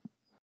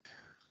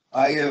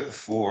 I give it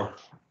 4.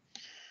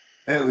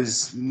 It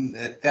was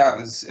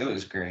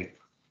great.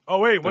 Oh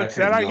wait, what's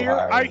that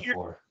I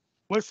hear?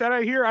 What's that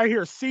I hear? I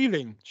hear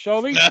seething.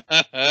 Shelby?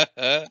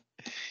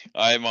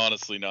 I'm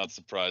honestly not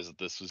surprised that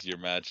this was your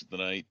match of the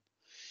night.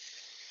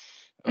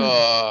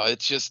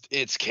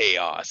 It's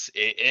chaos.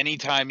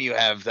 Anytime you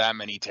have that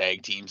many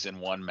tag teams in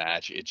one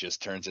match, it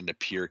just turns into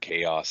pure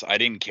chaos. I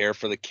didn't care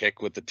for the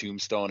kick with the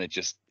tombstone. It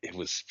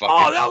was fucking.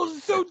 Oh, that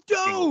was so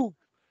dope.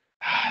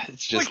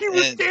 It's just like he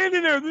was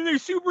standing there, then they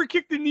super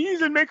kick the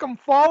knees and make him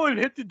fall and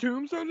hit the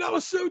tombstone. That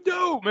was so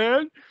dope,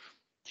 man.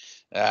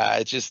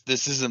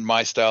 This isn't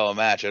my style of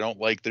match. I don't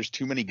like. There's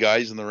too many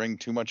guys in the ring,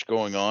 too much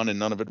going on, and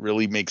none of it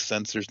really makes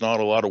sense. There's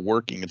not a lot of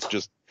working. It's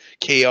just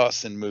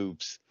chaos and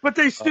moves. But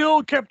they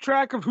still kept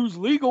track of who's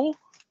legal.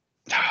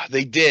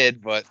 They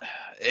did, but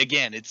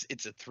again, it's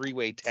a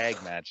 3-way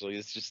tag match. Like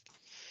it's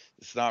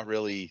not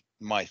really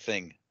my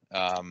thing.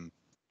 At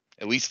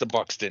least the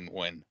Bucks didn't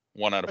win.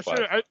 1 out of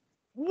 5.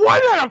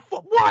 What?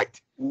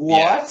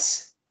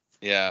 What?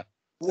 Yeah.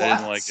 What? I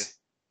didn't like it.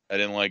 I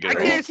didn't like it. I at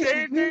all. can't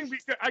say anything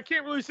because I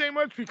can't really say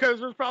much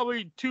because there's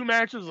probably 2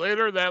 matches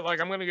later that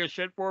like I'm gonna get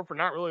shit for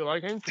not really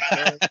liking. So,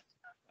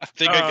 I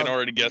think I can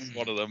already guess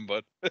one of them,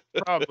 but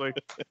probably.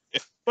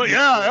 But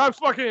yeah, I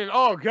fucking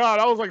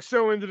I was like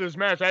so into this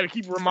match. I had to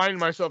keep reminding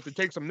myself to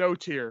take some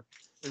notes here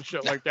and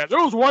shit like that.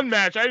 There was one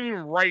match I didn't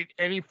even write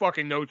any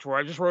fucking notes for.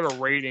 I just wrote a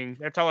rating.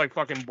 That's how like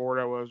fucking bored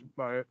I was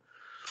by it.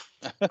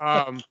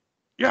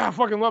 Yeah, I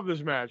fucking love this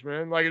match,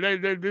 man. Like they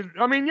did.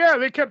 I mean, yeah,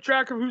 they kept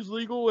track of who's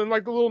legal and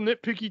like the little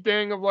nitpicky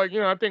thing of like,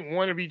 I think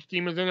one of each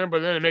team is in there, but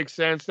then it makes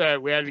sense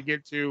that we had to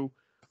get to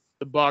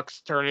the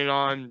Bucks turning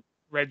on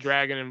Red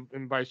Dragon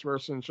and vice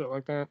versa and shit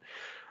like that.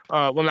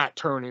 Well, not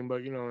turning,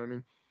 but you know what I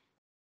mean.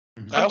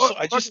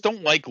 I just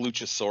don't like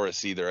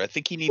Luchasaurus either. I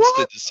think he needs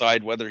to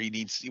decide whether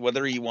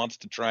he wants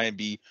to try and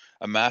be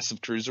a massive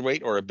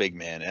cruiserweight or a big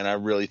man, and I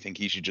really think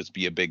he should just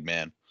be a big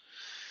man.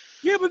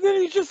 Yeah, but then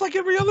he's just like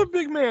every other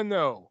big man,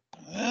 though.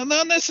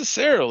 Not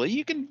necessarily.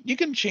 You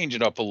can change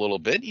it up a little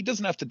bit. He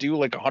doesn't have to do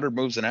like 100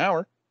 moves an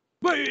hour.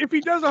 But if he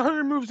does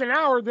 100 moves an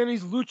hour, then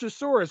he's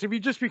Luchasaurus. If he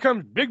just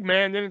becomes big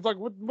man, then it's like,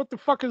 what the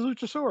fuck is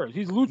Luchasaurus?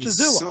 He's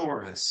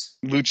Luchazilla.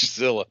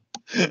 Luchazilla.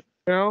 You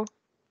know?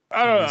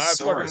 I don't know. I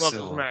fucking love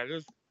this match.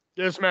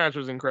 This match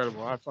was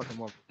incredible. I fucking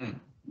love it.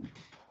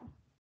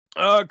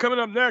 Coming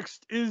up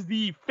next is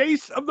the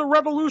Face of the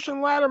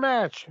Revolution ladder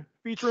match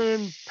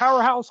featuring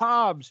Powerhouse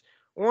Hobbs,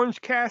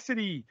 Orange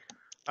Cassidy,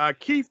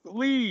 Keith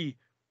Lee,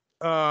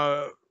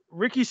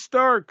 Ricky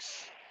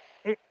Starks.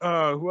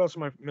 Who else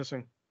am I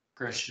missing?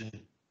 Christian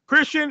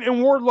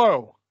and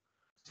Wardlow.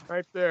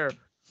 Right there.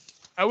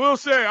 I will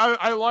say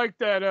I like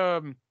that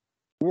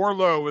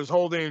Wardlow was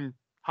holding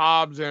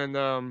Hobbs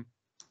and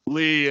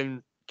Lee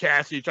and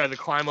Cassidy tried to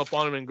climb up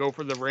on him and go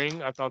for the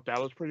ring. I thought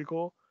that was pretty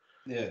cool.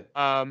 Yeah.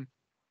 I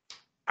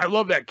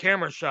love that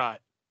camera shot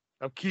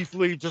of Keith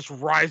Lee just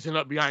rising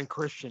up behind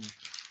Christian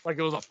like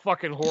it was a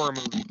fucking horror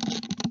movie.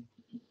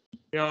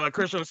 Like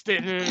Christian was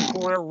standing in the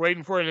corner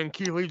waiting for it, and then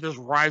Keith Lee just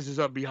rises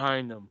up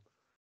behind him.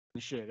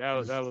 And shit, that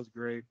was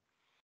great.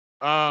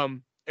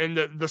 And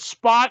the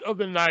spot of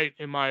the night,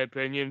 in my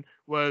opinion,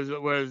 was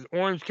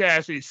Orange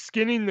Cassidy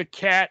skinning the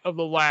cat of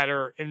the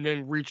ladder and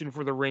then reaching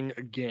for the ring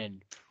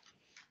again.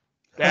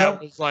 That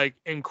was like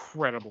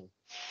incredible.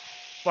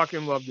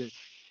 Fucking loved it.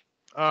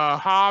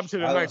 Hobbs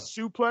hit a nice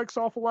suplex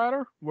off the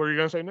ladder. What are you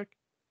gonna say, Nick?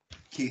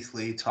 Keith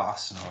Lee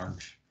tossing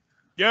Orange.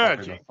 Yeah,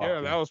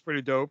 that was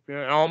pretty dope.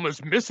 Yeah,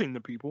 almost missing the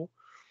people.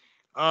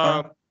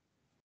 Yeah,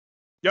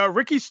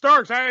 Ricky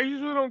Starks. I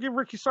usually don't give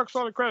Ricky Starks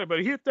all the credit, but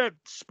he hit that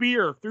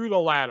spear through the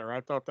ladder.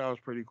 I thought that was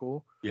pretty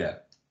cool. Yeah.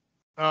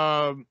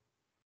 Taz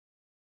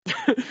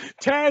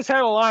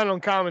had a line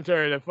on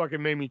commentary that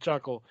fucking made me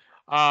chuckle.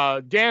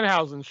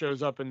 Danhausen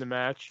shows up in the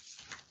match,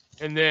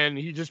 and then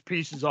he just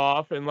pieces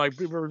off, and like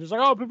people were just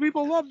like, "Oh, but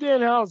people love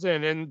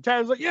Danhausen," and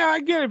Taz's like, "Yeah,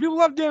 I get it. People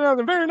love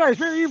Danhausen. Very nice,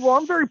 very evil.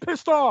 I'm very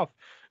pissed off."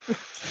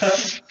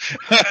 It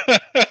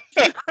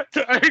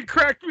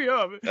cracked me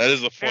up. That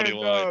is a funny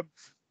line.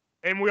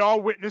 And we all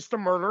witnessed the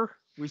murder.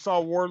 We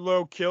saw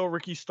Wardlow kill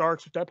Ricky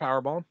Starks with that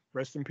powerbomb.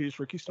 Rest in peace,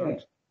 Ricky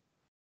Starks.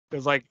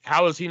 Because, like,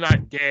 how is he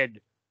not dead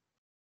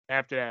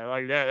after that?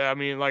 Like, that, I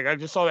mean, like, I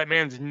just saw that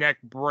man's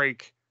neck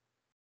break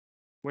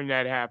when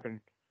that happened.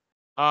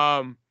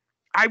 I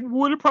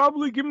would have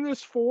probably given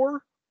this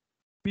 4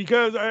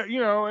 because, I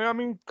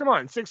mean, come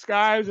on, 6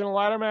 guys in a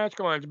ladder match.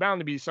 Come on, it's bound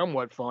to be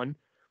somewhat fun,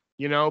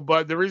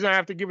 But the reason I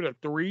have to give it a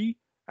 3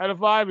 out of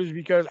 5 is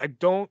because I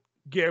don't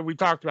get, we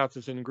talked about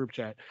this in the group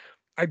chat.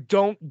 I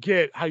don't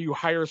get how you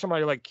hire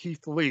somebody like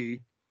Keith Lee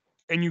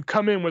and you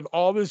come in with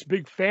all this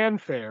big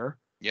fanfare.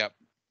 Yep.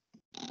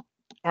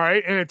 All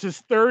right. And it's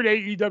his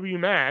 3rd AEW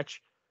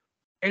match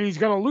and he's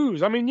going to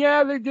lose. I mean,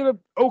 yeah, they did an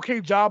okay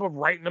job of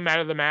writing him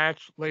out of the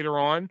match later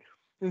on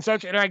and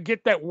such. And I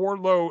get that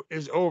Wardlow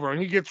is over and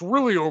he gets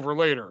really over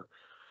later,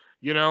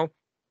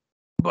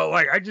 but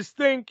like, I just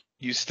think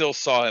you still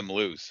saw him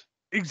lose.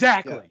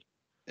 Exactly.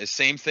 Yeah. The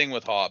same thing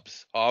with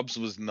Hobbs. Hobbs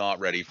was not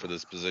ready for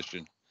this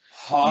position.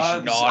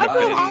 I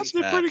thought Hobbs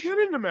did pretty good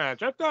in the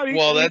match. I thought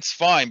that's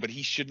fine, but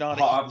he should not.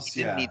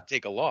 He didn't need to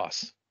take a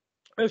loss.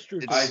 That's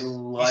true. He's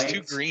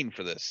too green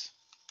for this.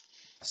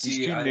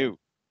 He's too new.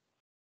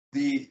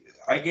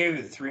 I gave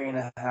it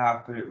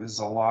 3.5, but it was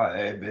a lot.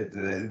 But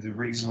the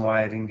reason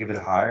why I didn't give it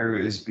higher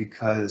is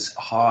because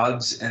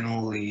Hobbs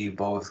and Lee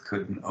both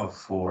couldn't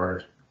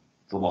afford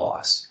the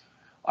loss.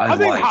 I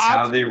think liked how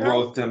Hobbs- they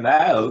wrote them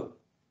out.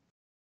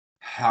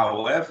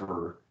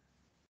 However,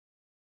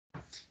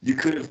 you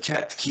could have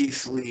kept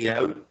Keith Lee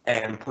out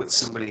and put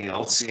somebody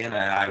else in, and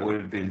I would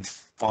have been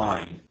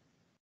fine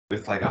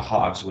with like a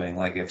Hobbs wing,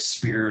 like if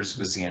Spears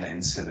was in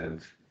instead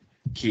of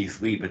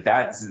Keith Lee. But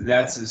that's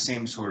the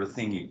same sort of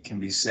thing it can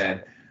be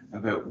said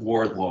about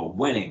Wardlow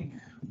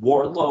winning.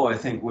 Wardlow, I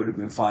think, would have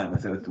been fine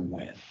without the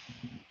win.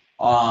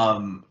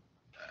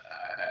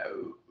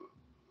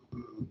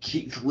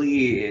 Keith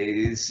Lee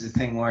is the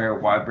thing where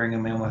why bring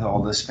him in with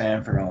all this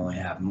fanfare and only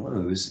have him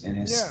lose in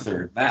his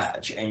third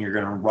match, and you're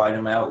going to write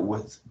him out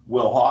with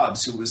Will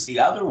Hobbs, who was the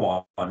other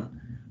one.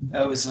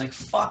 I was like,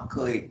 fuck,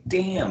 like,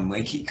 damn,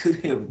 like, he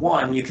could have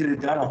won. You could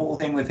have done a whole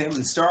thing with him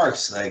and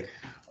Starks, like,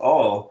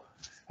 oh,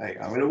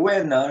 like, I'm going to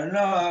win,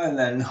 no, and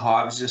then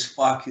Hobbs just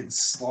fucking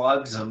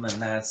slugs him,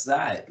 and that's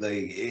that.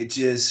 Like, it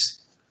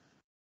just...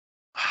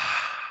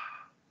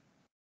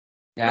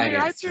 yeah, I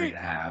get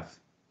 3.5.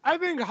 I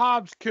think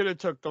Hobbs could have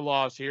took the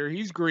loss here.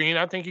 He's green.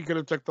 I think he could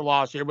have took the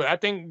loss here, but I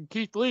think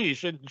Keith Lee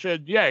should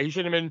he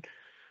should have been.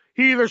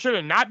 He either should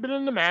have not been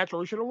in the match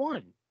or he should have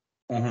won.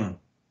 Mm-hmm.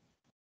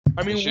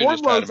 I mean,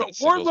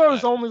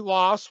 Wardlow's only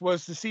loss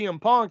was to CM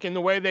Punk, and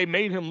the way they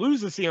made him lose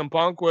to CM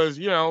Punk was,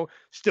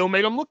 still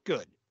made him look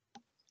good.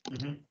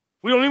 Mm-hmm.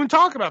 We don't even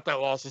talk about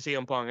that loss to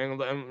CM Punk, and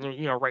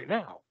right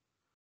now,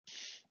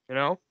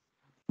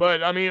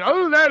 But I mean,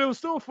 other than that, it was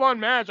still a fun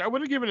match. I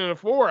would have given it a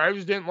 4. I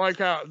just didn't like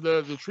how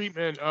the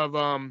treatment of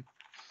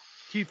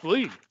Keith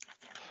Lee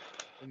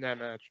in that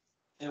match.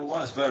 It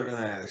was better than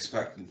I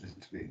expected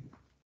it to be.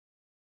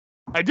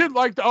 I did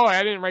like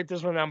I didn't write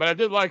this one down, but I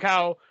did like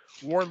how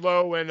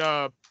Wardlow and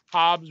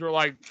Hobbs were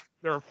like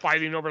they were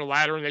fighting over the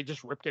ladder and they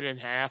just ripped it in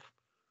half.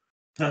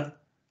 Huh.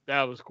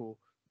 That was cool.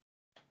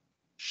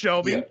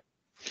 Shelby. Yeah.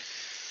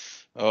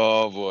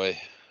 Oh boy.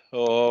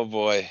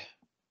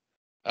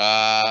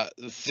 The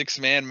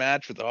 6-man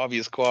match with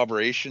obvious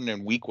cooperation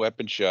and weak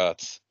weapon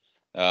shots.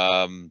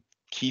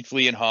 Keith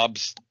Lee and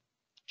Hobbs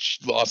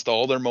lost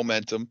all their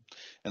momentum,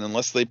 and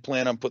unless they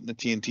plan on putting the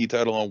TNT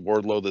title on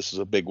Wardlow, this is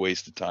a big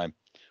waste of time.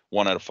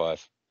 1 out of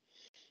 5.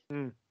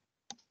 I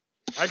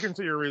can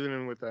see your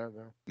reasoning with that,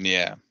 though.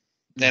 Yeah,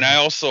 and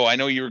I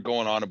know you were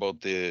going on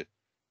about the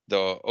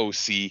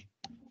OC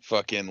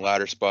fucking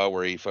ladder spot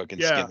where he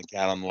fucking skinned the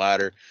cat on the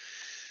ladder.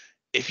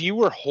 If you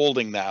were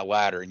holding that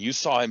ladder and you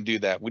saw him do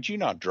that, would you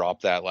not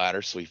drop that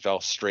ladder so he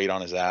fell straight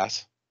on his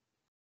ass?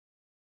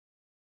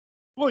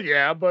 Well,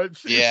 yeah, but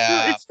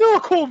it's still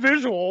a cool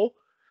visual.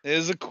 It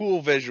is a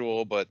cool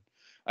visual, but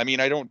I mean,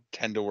 I don't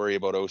tend to worry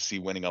about OC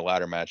winning a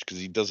ladder match because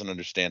he doesn't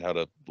understand how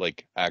to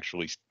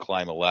actually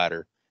climb a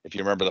ladder. If you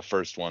remember the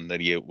first one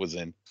that he was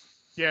in.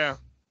 Yeah.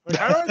 Like,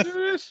 how do I do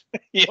this?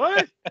 Yeah.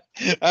 What?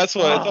 That's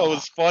what I thought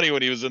was funny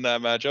when he was in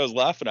that match. I was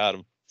laughing at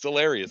him. It's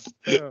hilarious.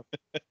 Yeah.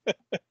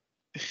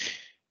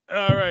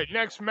 All right,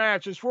 next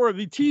match is for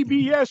the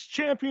TBS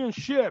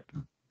Championship.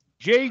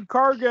 Jade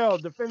Cargill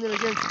defending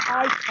against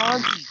Ty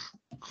Conti.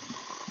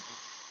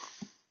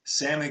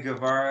 Sammy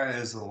Guevara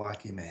is a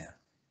lucky man.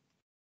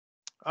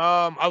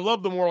 I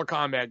love the Mortal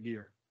Kombat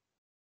gear.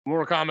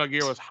 Mortal Kombat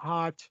gear was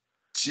hot.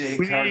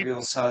 Jade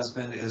Cargill's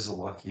husband is a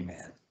lucky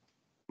man.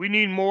 We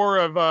need more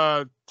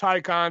of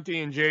Ty Conti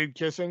and Jade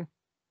kissing.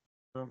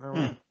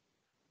 That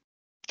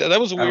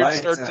was a weird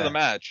start to the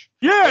match.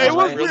 Yeah, it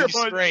was really weird,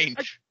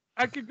 strange.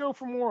 I could go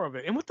for more of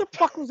it. And what the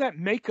fuck was that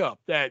makeup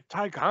that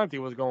Ty Conti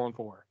was going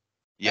for?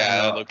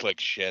 Yeah, it looked like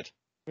shit.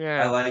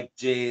 Yeah, I liked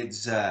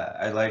Jade's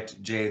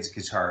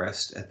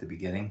guitarist at the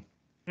beginning.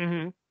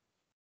 Mm-hmm.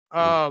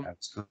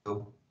 That's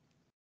cool.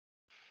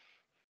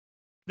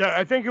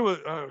 I think it was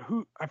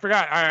who I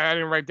forgot. I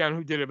didn't write down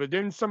who did it, but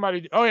didn't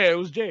somebody? Oh yeah, it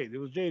was Jade. It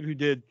was Jade who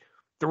did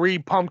 3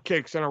 pump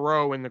kicks in a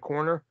row in the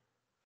corner,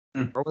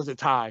 or was it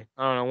Ty?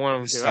 I don't know.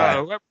 One of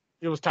them.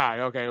 It was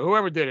Ty. Okay,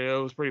 whoever did it,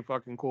 it was pretty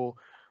fucking cool.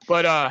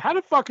 But how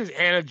the fuck is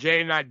Anna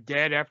Jay not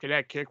dead after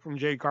that kick from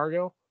Jade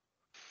Cargill?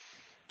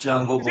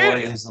 Jungle Boy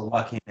is a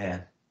lucky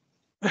man.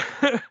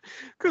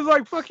 Because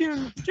like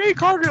fucking Jade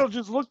Cargill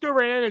just looked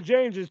over at Anna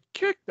Jay and just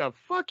kicked the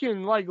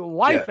fucking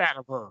life out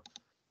of her.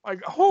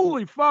 Like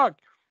holy fuck!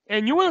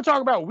 And you want to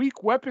talk about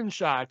weak weapon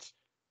shots,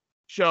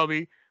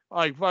 Shelby?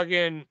 Like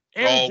fucking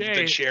Anna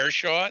Jay. The chair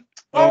shot.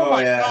 Oh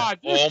my god!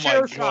 This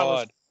chair shot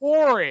was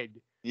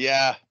horrid.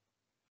 Yeah.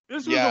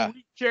 This was a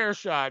weak chair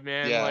shot,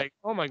 man. Yeah. Like,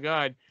 oh my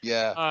god.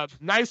 Yeah.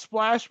 Nice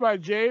splash by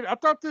Jade. I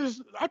thought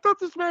this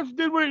match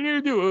did what it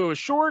needed to do. It was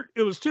short.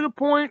 It was to the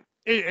point.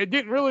 It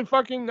didn't really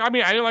fucking. I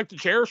mean, I didn't like the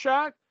chair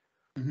shot.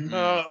 Mm-hmm.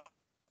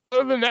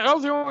 Other than that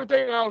was the only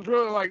thing I was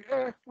really like,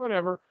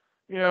 whatever.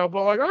 But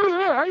like, other than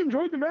that, I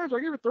enjoyed the match. I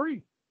gave it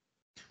 3.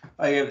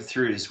 I gave it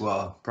 3 as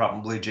well.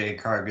 Probably Jade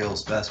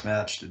Cargill's best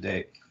match to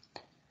date.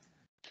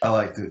 I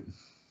liked it.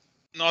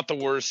 Not the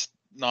worst,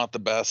 not the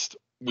best.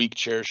 Weak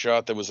chair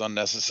shot that was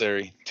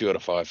unnecessary. 2 out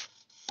of 5.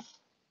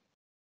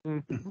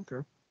 Okay.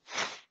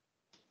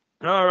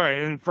 All right,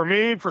 and for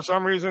me, for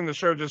some reason, the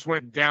show just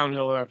went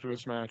downhill after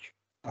this match.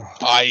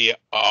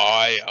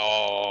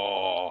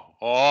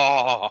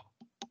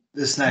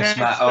 This next match.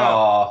 Next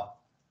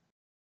up.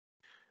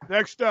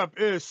 Next up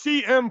is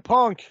CM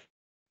Punk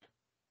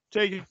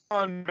taking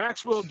on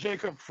Maxwell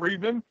Jacob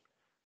Friedman,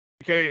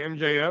 aka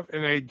MJF,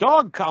 in a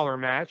dog collar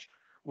match.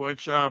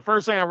 Which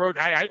first thing I wrote,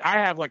 I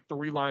have like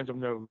 3 lines of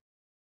notes.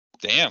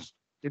 Damn.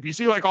 If you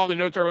see like all the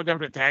notes I wrote down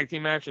for the tag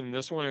team match, and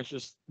this one, it's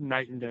just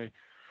night and day.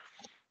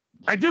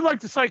 I did like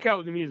to psych out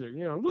with the music,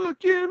 you know,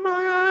 look in my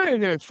eye,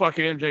 and then it's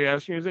fucking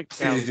MJF's music.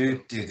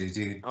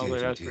 Oh,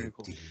 that's pretty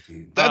cool.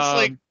 That's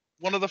like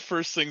one of the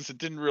first things that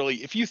didn't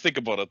really, if you think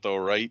about it though,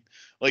 right?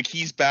 Like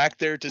he's back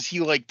there. Does he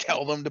like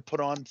tell them to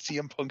put on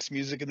CM Punk's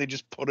music and they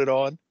just put it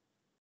on?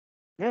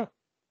 Yeah.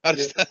 How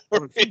does that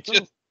work?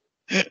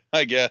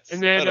 I guess.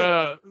 And then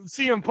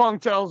CM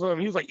Punk tells him,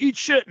 he's like, eat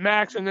shit,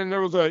 Max. And then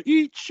there was a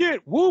eat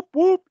shit, whoop,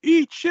 whoop,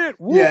 eat shit,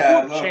 whoop,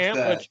 whoop chant,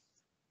 which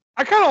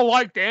I kind of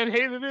liked and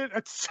hated it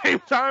at the same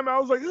time. I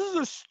was like, this is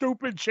a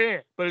stupid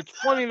chant, but it's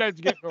funny that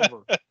it's getting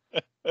over.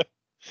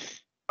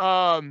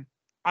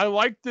 I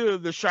like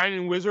the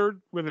Shining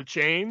Wizard with a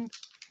chain.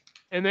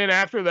 And then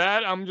after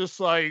that, I'm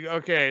just like,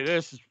 okay,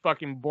 this is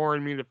fucking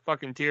boring me to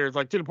fucking tears.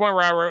 Like to the point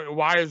where I wrote,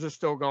 why is this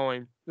still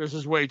going? This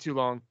is way too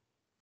long.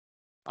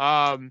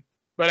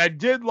 But I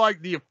did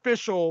like the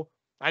official,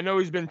 I know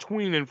he's been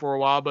tweening for a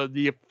while, but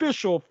the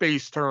official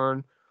face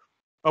turn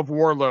of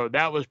Warlord,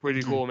 that was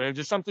pretty cool, man.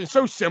 Just something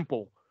so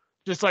simple.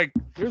 Just like,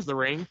 here's the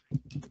ring.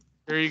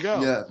 There you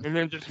go. Yeah, and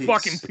then just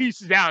fucking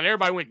pieces out. And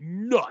everybody went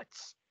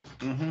nuts.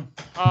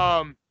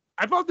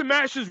 I thought the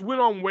match just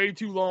went on way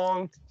too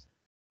long.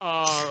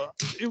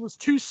 It was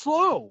too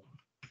slow.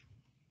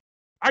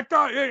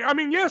 I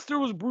mean, yes, there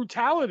was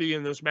brutality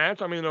in this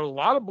match. I mean, there was a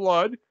lot of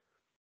blood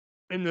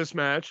in this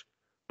match.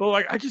 But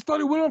like, I just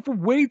thought it went on for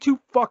way too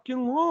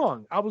fucking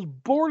long. I was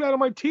bored out of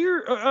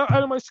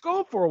my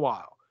skull for a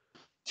while.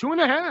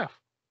 2.5.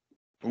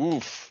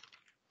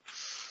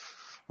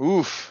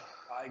 Oof.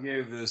 I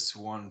gave this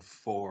one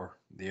 4.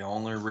 The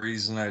only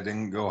reason I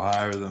didn't go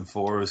higher than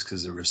 4 is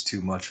because there was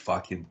too much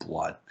fucking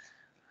blood.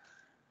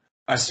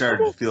 I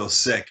started to feel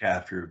sick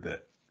after a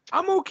bit.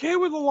 I'm okay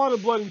with a lot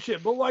of blood and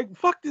shit, but like,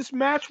 fuck, this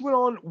match went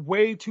on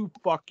way too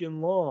fucking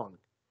long.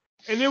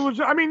 And it was,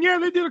 I mean, yeah,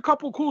 they did a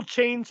couple cool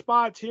chain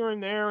spots here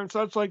and there and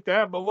such like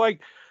that, but like,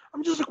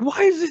 I'm just like,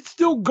 why is it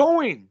still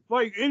going?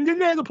 Like, and then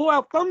they had to pull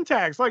out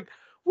thumbtacks. Like,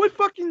 what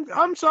fucking,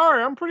 I'm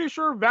sorry, I'm pretty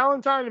sure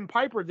Valentine and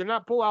Piper did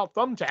not pull out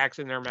thumbtacks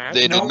in their match.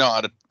 They did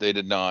not. They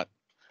did not.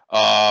 You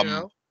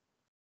know?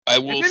 I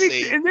will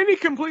say. And then he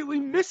completely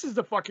misses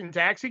the fucking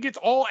tax. He gets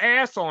all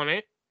ass on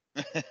it.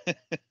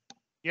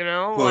 You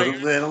know, put a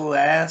little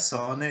ass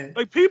on it.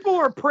 Like, people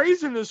are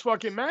praising this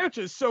fucking match.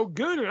 It's so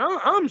good, and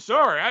I'm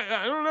sorry.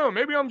 I don't know.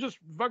 Maybe I'm just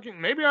fucking.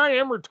 Maybe I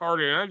am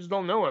retarded, and I just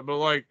don't know it. But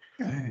like,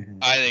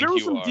 I think there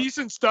was some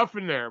decent stuff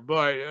in there.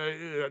 But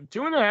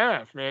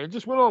 2.5, man, it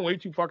just went on way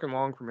too fucking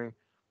long for me.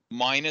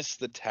 Minus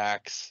the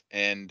tax,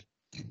 and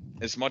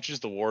as much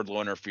as the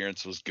Wardlow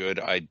interference was good,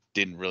 I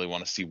didn't really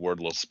want to see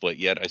Wardlow split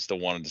yet. I still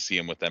wanted to see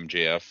him with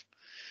MJF.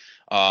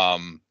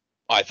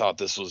 I thought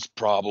this was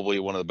probably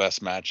one of the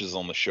best matches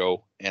on the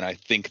show, and I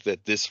think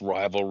that this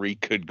rivalry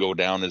could go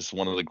down as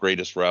one of the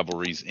greatest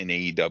rivalries in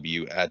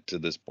AEW to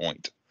this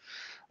point.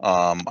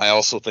 I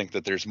also think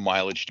that there's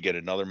mileage to get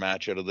another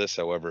match out of this.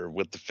 However,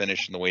 with the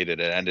finish and the way that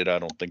it ended, I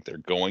don't think they're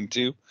going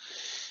to.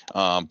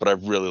 But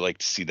I'd really like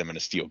to see them in a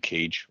steel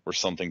cage or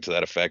something to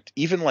that effect.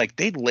 Even like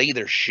they lay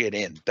their shit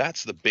in.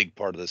 That's the big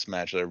part of this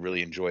match that I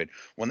really enjoyed.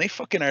 When they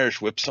fucking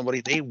Irish whip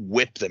somebody, they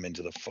whip them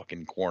into the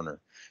fucking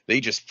corner. They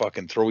just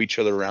fucking throw each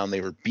other around. They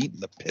were beating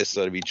the piss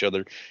out of each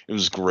other. It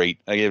was great.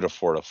 I gave it a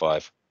 4 out of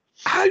 5.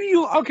 How do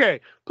you?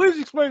 Okay, please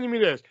explain to me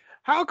this.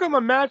 How come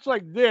a match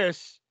like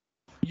this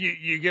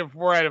you give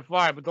 4 out of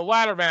 5, but the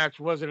ladder match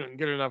wasn't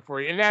good enough for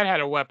you, and that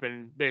had a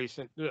weapon base,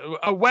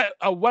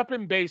 a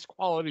weapon based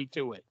quality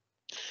to it?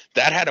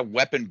 That had a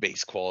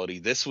weapon-based quality.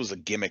 This was a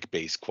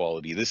gimmick-based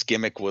quality. This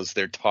gimmick was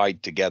they're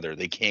tied together.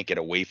 They can't get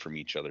away from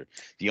each other.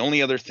 The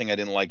only other thing I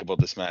didn't like about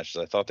this match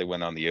is I thought they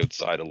went on the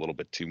outside a little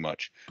bit too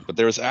much. But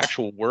there was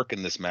actual work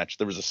in this match.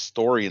 There was a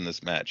story in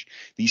this match.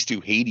 These two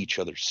hate each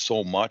other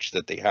so much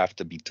that they have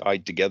to be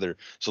tied together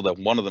so that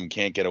one of them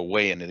can't get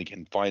away and they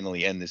can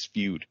finally end this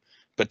feud,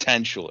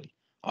 potentially.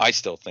 I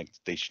still think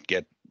that they should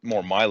get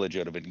more mileage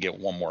out of it and get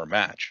one more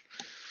match.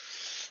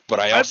 But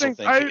I also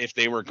think if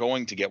they were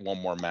going to get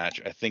one more match,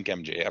 I think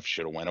MJF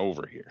should have went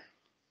over here.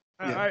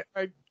 Yeah.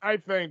 I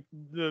think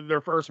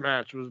their first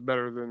match was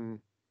better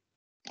than.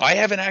 I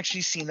haven't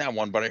actually seen that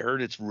one, but I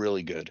heard it's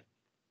really good.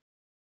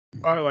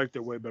 I liked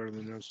it way better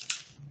than this.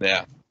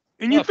 Yeah.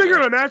 And you figured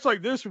a match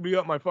like this would be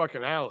up my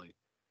fucking alley.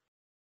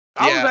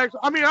 I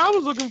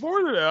was looking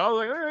forward to that. I was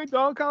like, all right,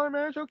 dog collar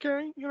match,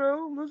 okay, you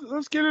know,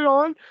 let's get it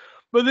on.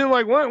 But then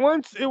like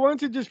once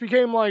it just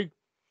became like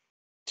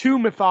too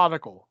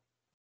methodical.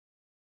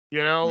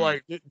 You know,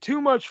 like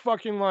too much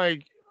fucking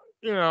like,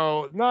 you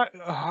know, not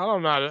I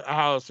don't know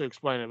how else to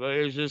explain it, but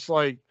it's just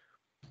like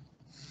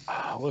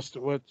what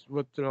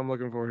I'm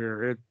looking for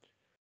here.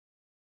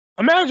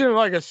 Imagine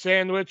like a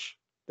sandwich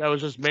that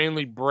was just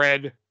mainly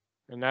bread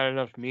and not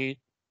enough meat.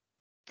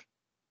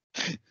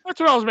 That's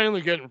what I was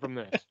mainly getting from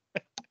this.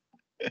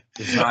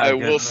 It's not I a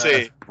good will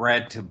say,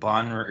 bread to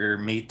bun or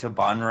meat to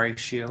bun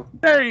ratio.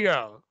 There you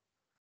go.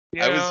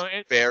 You I know, was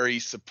and- very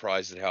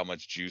surprised at how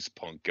much juice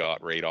Punk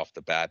got right off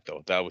the bat,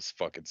 though. That was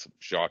fucking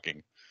shocking.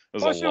 It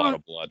was Plus a it lot was-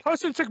 of blood.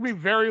 plus it took me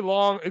very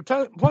long.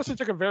 Plus it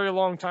took a very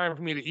long time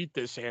for me to eat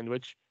this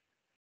sandwich.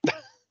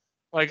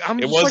 Like I'm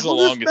It just was like, the will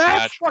this longest match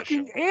match of the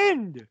fucking show.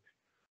 end?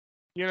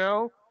 You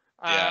know?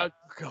 Yeah.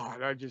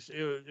 God, I just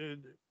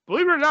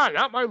believe it or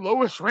not my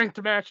lowest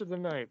ranked match of the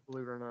night.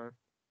 Believe it or not.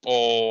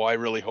 Oh, I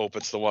really hope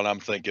it's the one I'm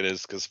thinking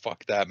is, because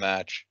fuck that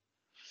match.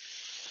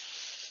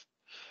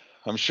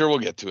 I'm sure we'll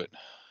get to it.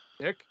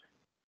 Nick.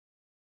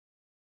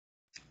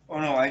 Oh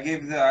no, I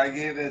gave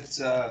it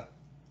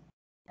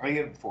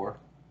 4.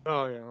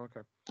 Oh yeah,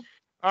 okay.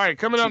 All right,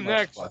 coming Too up much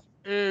next blood.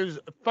 is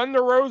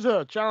Thunder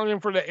Rosa challenging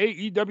for the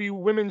AEW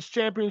Women's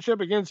Championship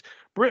against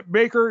Britt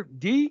Baker,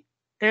 DMD.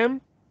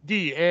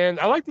 And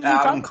I like the new Adam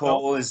title belt.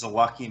 Cole is a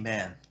lucky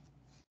man.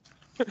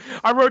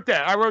 I wrote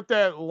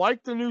that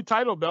like the new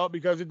title belt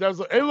because it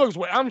looks.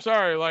 I'm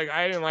sorry, like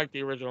I didn't like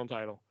the original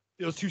title.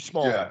 It was too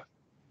small. Yeah,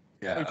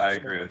 Way too I small.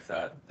 agree with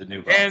that. The new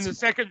And belt's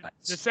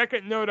the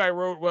second note I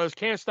wrote was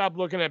can't stop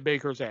looking at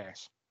Baker's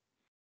ass.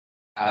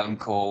 Adam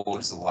Cole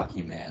is a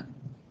lucky man.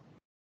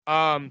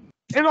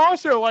 And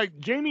also like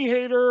Jamie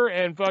Hayter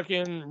and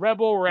fucking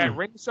Rebel were at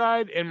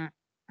ringside, and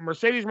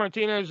Mercedes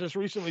Martinez just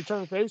recently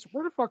turned face.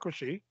 Where the fuck was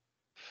she?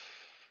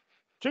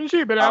 Shouldn't she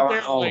have been out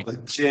there?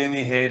 But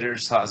Jamie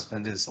Hayter's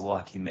husband is a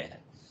lucky man.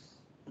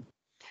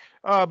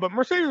 But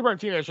Mercedes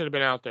Martinez should have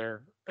been out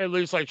there, at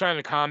least like trying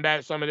to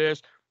combat some of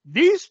this.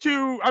 These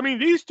two had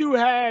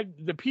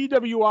the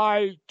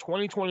PWI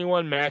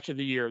 2021 match of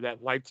the year,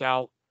 that lights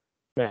out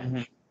match.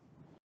 Mm-hmm.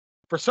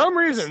 For some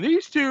reason,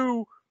 these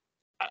two,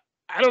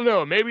 I don't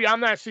know, maybe I'm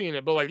not seeing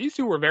it, but like these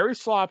two were very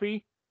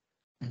sloppy.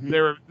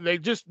 Mm-hmm.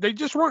 They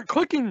just weren't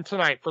clicking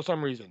tonight for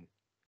some reason.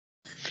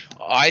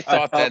 I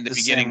thought that in the the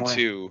beginning same way.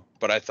 too,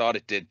 but I thought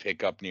it did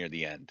pick up near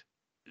the end.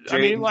 I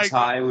mean, like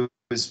Ty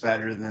was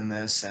better than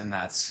this, and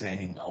that's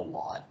saying a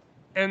lot.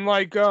 And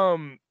like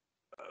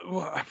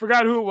I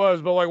forgot who it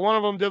was, but like one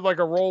of them did like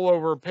a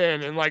rollover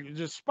pin and like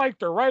just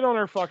spiked her right on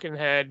her fucking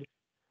head.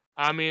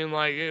 I mean,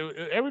 like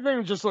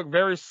everything just looked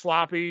very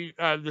sloppy.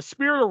 The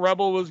Spirit of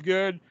Rebel was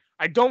good.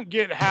 I don't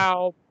get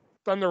how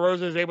Thunder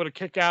Rosa is able to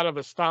kick out of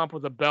a stomp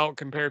with a belt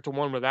compared to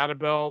one without a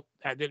belt.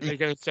 That didn't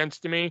make any sense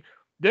to me.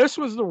 This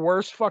was the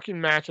worst fucking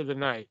match of the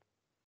night.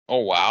 Oh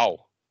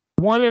wow.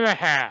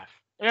 1.5.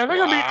 And I think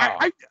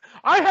Wow.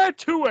 I had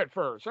 2 at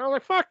first. I was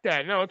like, fuck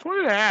that. No, it's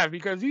 1.5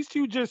 because these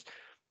two just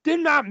did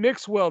not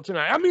mix well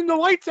tonight. I mean, the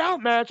lights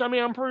out match, I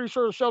mean, I'm pretty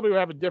sure Shelby would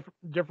have a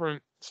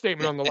different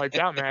statement on the lights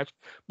out match.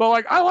 But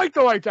like, I like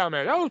the lights out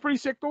match. That was pretty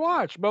sick to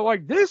watch. But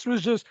like, this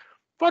was just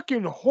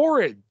fucking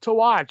horrid to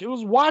watch. It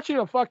was watching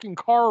a fucking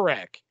car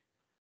wreck.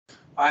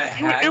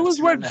 It was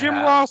what Jim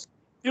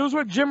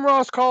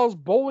Ross calls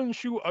bowling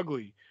shoe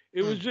ugly.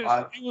 It was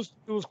just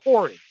it was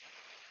horrid.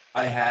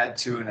 I had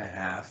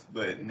 2.5,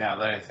 but now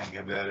that I think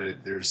about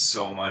it, there's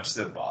so much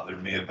that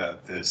bothered me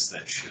about this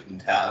that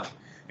shouldn't have,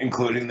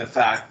 including the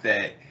fact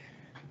that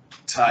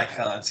Ty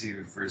Conti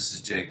versus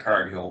Jay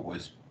Cargill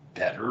was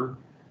better.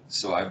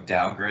 So I've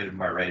downgraded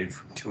my rating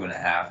from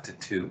 2.5 to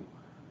 2.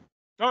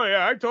 Oh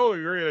yeah, I totally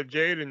agree that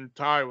Jade and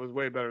Ty was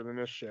way better than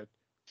this shit.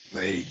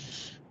 Wait.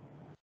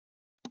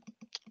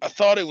 I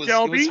thought it was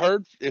Shelby?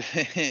 hard.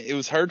 It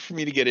was hard for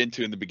me to get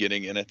into in the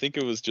beginning, and I think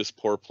it was just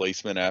poor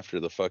placement after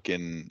the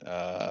fucking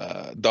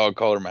dog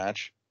collar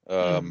match.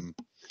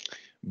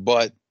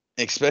 But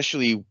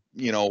especially,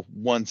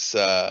 once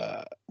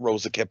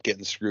Rosa kept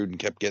getting screwed and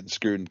kept getting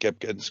screwed and kept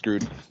getting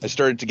screwed, I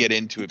started to get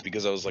into it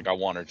because I was like, I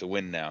want her to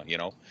win now,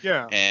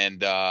 Yeah.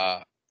 And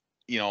I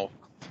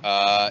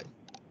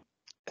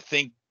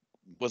think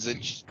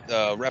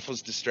ref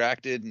was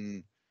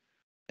distracted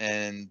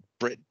and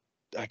Britt.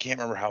 I can't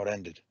remember how it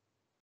ended.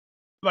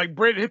 Like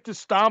Britt hit the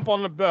stomp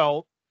on the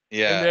belt,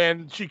 Yeah. and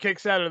then she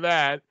kicks out of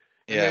that.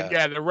 And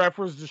Yeah. then the ref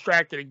was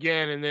distracted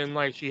again, and then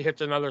like she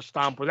hits another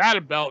stomp without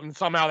a belt, and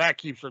somehow that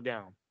keeps her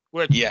down.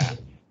 Which Yeah.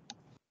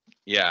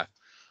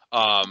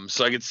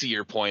 So I could see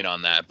your point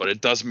on that, but it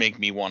does make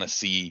me want to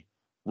see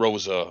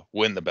Rosa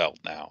win the belt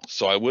now.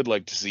 So I would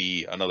like to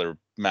see another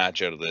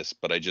match out of this,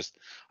 but I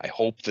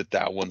hope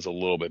that one's a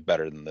little bit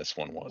better than this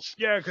one was.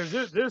 Yeah, because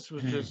this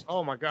was just,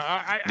 oh my god!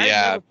 I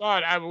Yeah. never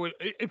thought I would.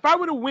 If I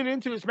would have went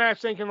into this match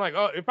thinking like,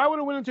 oh, if I would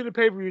have went into the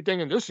pay per view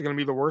thinking this is going to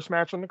be the worst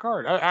match on the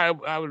card, I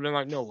would have been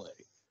like, no way.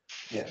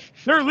 Yeah.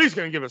 They're at least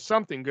going to give us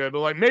something good, but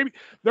like maybe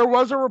there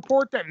was a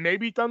report that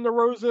maybe Thunder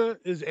Rosa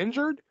is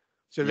injured,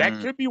 so that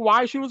could be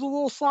why she was a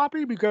little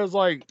sloppy. Because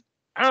like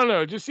I don't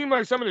know, it just seemed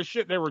like some of the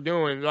shit they were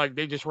doing, like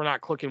they just were not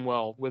clicking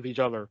well with each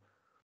other.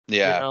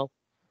 Yeah. You know?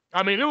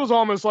 I mean, it was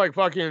almost like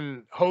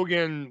fucking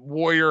Hogan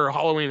Warrior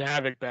Halloween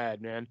Havoc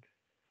bad, man.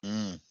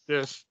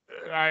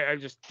 I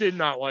just did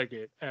not like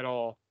it at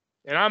all.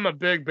 And I'm a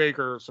big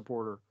Baker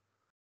supporter.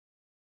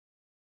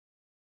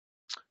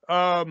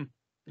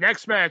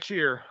 Next match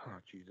here. Oh,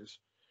 Jesus.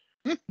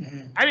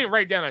 I didn't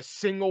write down a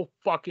single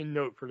fucking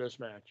note for this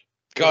match.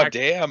 God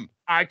damn.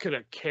 I could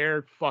have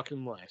cared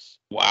fucking less.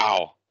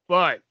 Wow.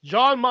 But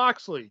Jon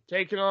Moxley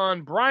taking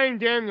on Bryan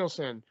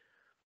Danielson.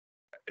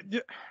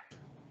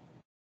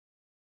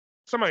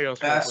 Somebody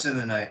else. Match of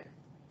the night.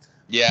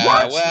 Yeah,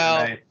 Match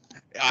well, of the night.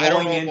 I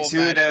don't Going know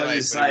into it, I tonight,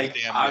 was but it like,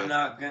 damn I'm good.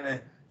 not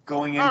gonna.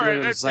 Going into All right,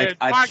 it, I was that's like, it.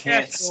 I Podcast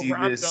can't see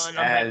over. I'm this done.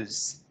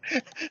 as.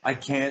 I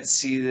can't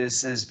see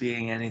this as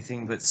being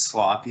anything but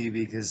sloppy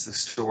because the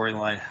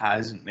storyline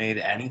hasn't made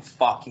any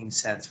fucking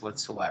sense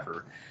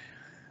whatsoever.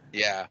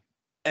 Yeah.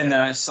 And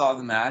then I saw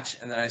the match,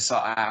 and then I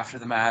saw after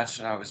the match,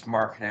 and I was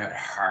marking out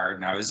hard,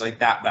 and I was like,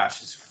 that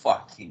match is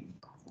fucking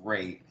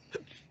great.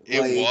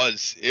 It Like,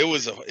 was. It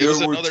was there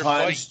were another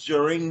times fight.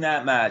 during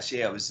that match.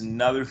 Yeah, it was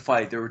another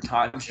fight. There were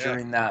times Yeah.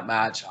 during that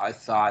match I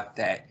thought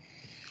that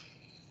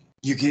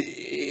you could.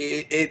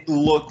 It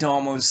looked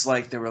almost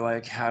like they were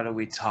like, "How do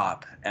we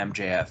top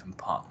MJF and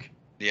Punk?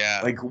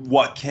 Yeah. Like,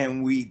 what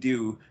can we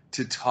do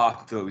to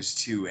top those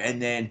two?" And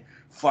then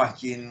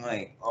fucking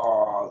like,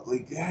 oh,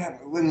 like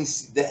let me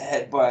see the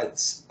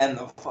headbutts and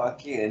the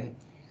fucking.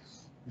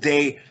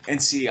 I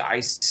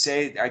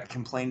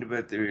complained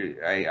about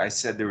I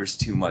said there was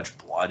too much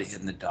blood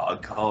in the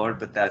dog collar,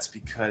 but that's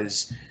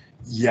because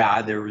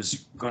there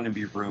was going to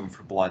be room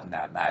for blood in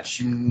that match.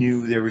 You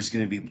knew there was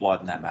going to be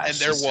blood in that match. And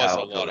there was a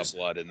lot of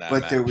blood in that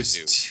match, but there was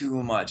too.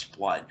 too much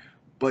blood.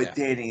 But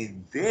then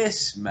in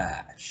this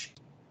match,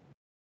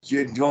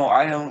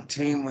 I don't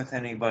team with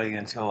anybody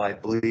until I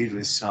bleed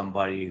with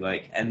somebody,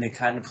 and they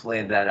kind of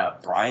played that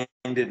up. Bryan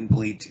didn't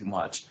bleed too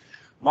much.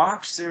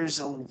 Mox, there's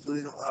a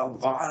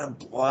lot of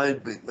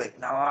blood, but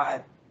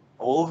not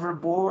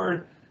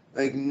overboard.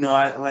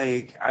 Not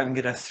like I'm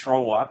gonna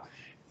throw up.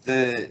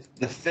 The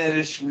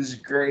finish was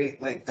great.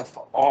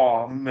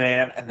 Oh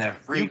man, and then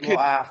Regal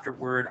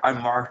afterward, I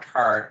marked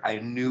hard. I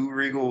knew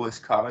Regal was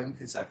coming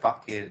because I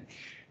fucking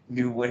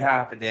knew what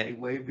happened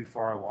anyway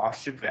before I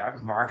watched it. But I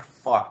marked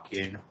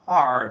fucking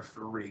hard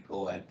for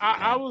Regal. And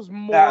I was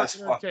more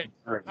entertained.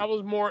 I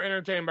was more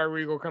entertained by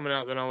Regal coming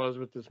out than I was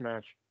with this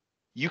match.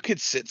 You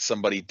could sit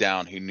somebody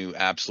down who knew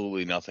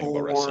absolutely nothing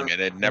about wrestling and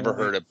had never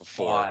heard it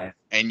before,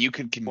 and you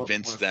could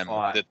convince them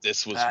that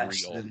this was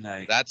real.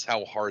 That's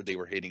how hard they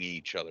were hitting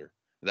each other.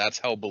 That's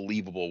how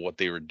believable what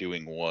they were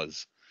doing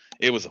was.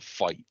 It was a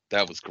fight.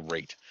 That was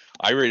great.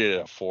 I rated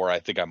it a 4. I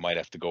think I might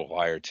have to go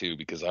higher too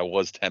because I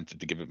was tempted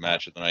to give it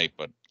match of the night,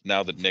 but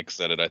now that Nick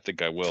said it, I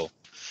think I will.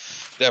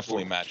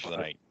 Definitely match of the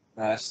night.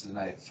 Match of the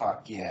night.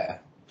 Fuck yeah.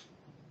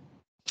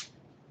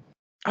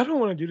 I don't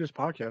want to do this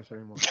podcast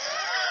anymore.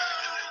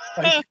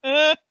 Like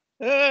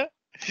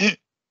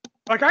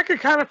I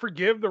could kind of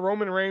forgive the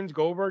Roman Reigns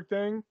Goldberg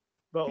thing,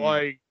 but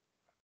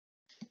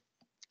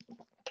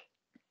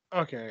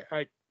okay,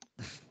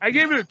 I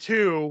gave it a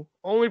 2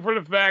 only for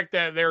the fact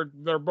that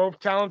they're both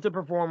talented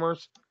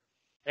performers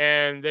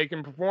and they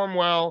can perform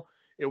well.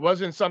 It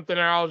wasn't something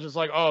that I was just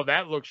like, oh,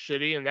 that looked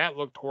shitty and that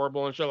looked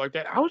horrible and shit like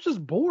that. I was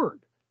just bored.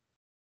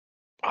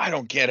 I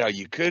don't get how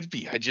you could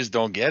be. I just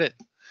don't get it.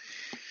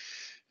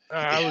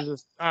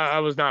 I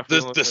was not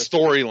feeling the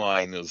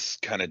storyline is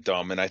kind of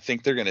dumb, and I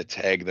think they're going to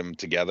tag them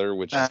together,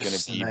 which is going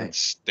to be even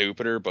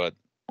stupider. But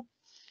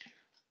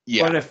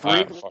yeah, but if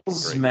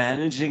Regal's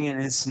managing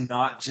and it's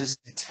not just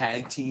a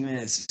tag team and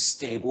it's a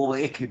stable,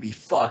 it could be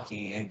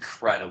fucking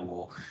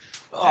incredible.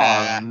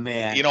 Oh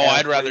man!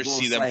 I'd rather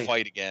see them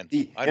fight again.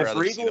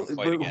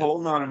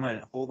 Hold on a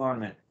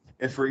minute.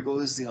 If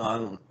Regal is the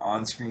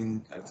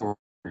on-screen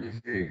authority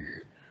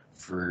figure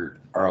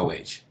for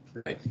ROH.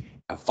 Right.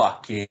 A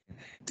fucking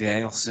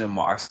Danielson and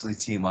Moxley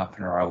team up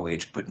in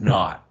ROH, but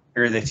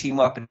they team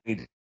up and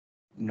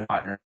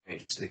not in ROH.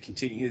 So they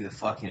continue the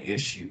fucking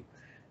issue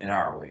in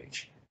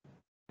ROH.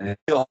 And they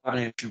still have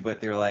an issue, but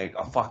they're like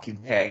a fucking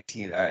tag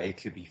team. It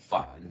could be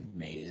fucking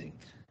amazing.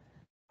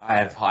 I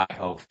have high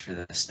hopes for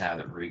this now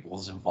that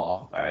Regal's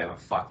involved. I have a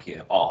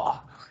fucking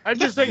I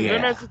just think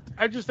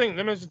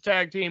them as a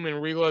tag team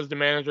and Regal as the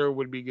manager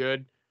would be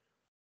good.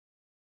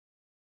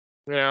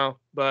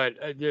 But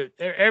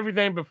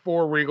everything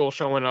before Regal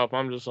showing up,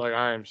 I'm just like,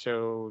 I am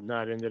so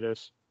not into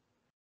this.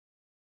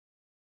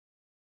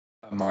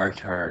 Marked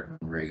hard,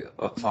 Regal.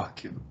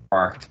 Fucking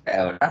marked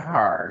out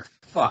hard.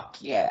 Fuck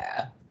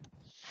yeah.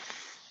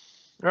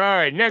 All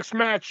right, next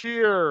match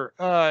here.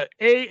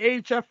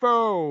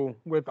 AHFO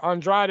with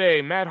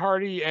Andrade, Matt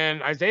Hardy,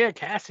 and Isaiah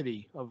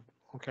Cassidy.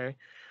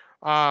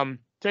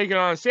 Taking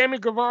on Sammy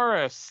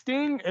Guevara,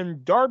 Sting,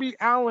 and Darby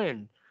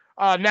Allin.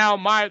 Now,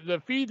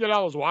 the feed that I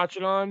was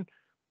watching on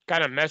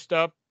kind of messed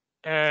up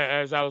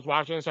as I was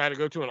watching, so I had to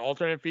go to an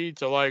alternate feed.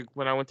 So,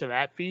 when I went to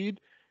that feed,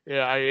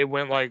 it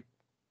went,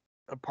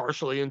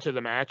 partially into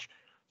the match.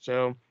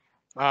 So,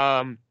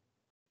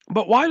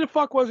 but why the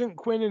fuck wasn't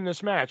Quinn in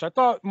this match? I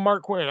thought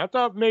Mark Quinn. I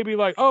thought maybe,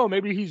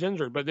 maybe he's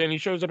injured, but then he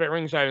shows up at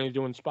ringside and he's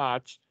doing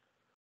spots.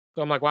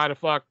 So I'm like, why the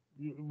fuck?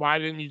 Why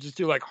didn't you just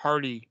do,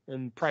 Hardy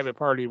and Private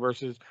Party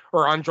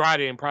or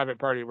Andrade and Private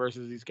Party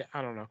versus these guys?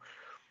 I don't know.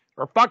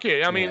 Or fuck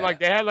it. I mean,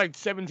 they had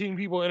 17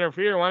 people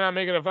interfere. Why not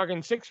make it a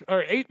fucking 6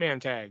 or 8 man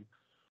tag?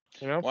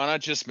 You know, Why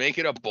not just make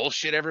it a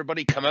bullshit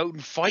everybody come out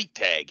and fight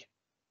tag?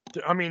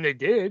 I mean, they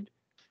did.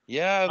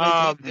 Yeah,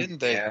 they did, didn't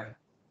they? Yeah.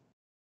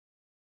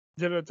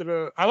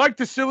 I like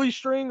the silly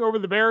string over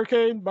the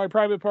barricade by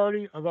Private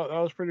Party. I thought that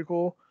was pretty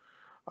cool.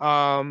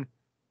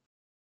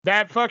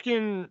 That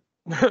fucking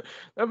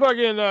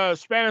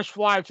Spanish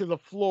fly to the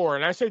floor,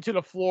 and I say to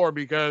the floor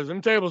because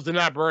them tables did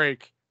not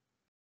break.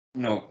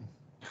 No.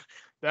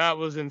 That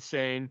was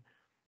insane.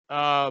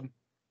 Fucking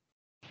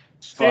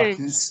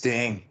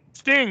Sting.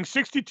 Sting,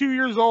 62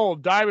 years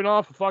old, diving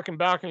off the fucking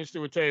balconies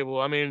through a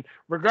table. I mean,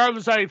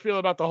 regardless how you feel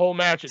about the whole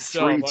match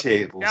itself, Three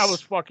tables. That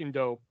was fucking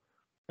dope.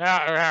 Or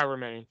however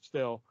many,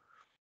 still.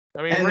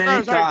 I mean, And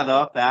then he got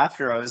up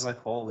after. I was like,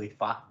 holy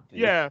fuck. Dude.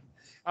 Yeah.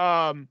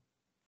 Now,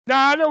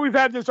 I know we've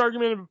had this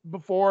argument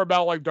before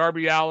about, like,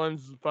 Darby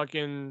Allin's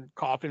fucking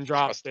coffin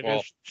drop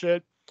finish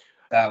shit.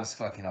 That was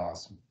fucking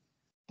awesome.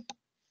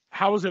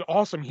 How was it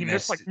awesome? He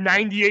missed, like,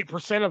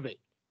 98% of it.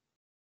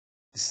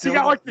 Still, he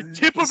got, like, the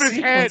tip of his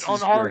head on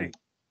Hardy.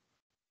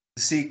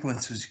 The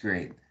sequence was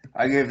great.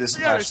 I gave this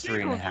match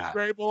 3.5.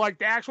 Great, but, like,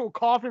 the actual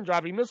coffin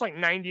drop, he missed, like,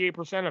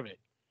 98% of it.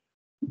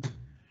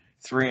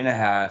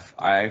 3.5.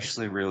 I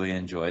actually really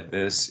enjoyed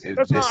this.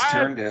 This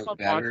turned out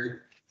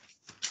better.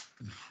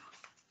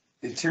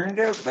 It turned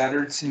out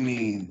better to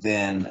me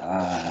than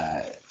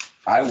I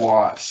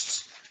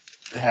watched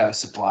the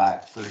House of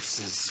Black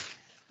versus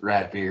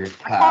Redbeard.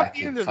 I caught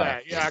you into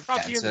that. Yeah, I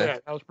caught you into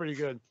that. That was pretty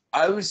good.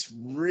 I was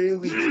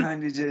really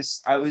kind of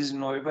I was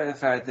annoyed by the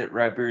fact that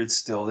Redbeard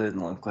still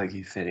didn't look like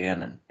he fit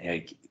in, and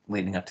like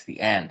leading up to the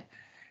end.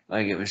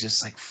 Like, it was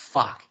just like,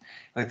 fuck.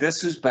 Like,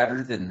 this was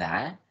better than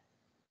that,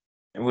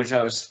 which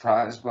I was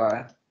surprised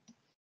by.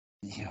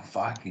 You know,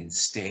 fucking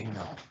Sting,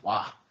 though.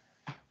 Wow.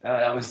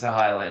 That was the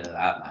highlight of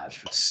that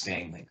match, was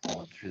Sting, like,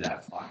 going through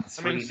that fucking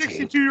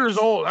 62 years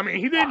old. I mean,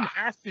 he didn't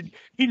have to.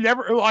 He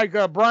never, like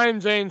Brian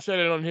Zane said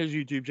it on his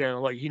YouTube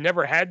channel. Like, he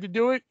never had to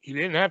do it. He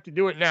didn't have to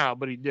do it now,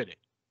 but he did it.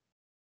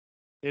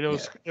 And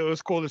it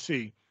was cool to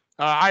see.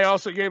 I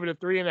also gave it a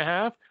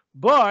 3.5.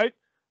 But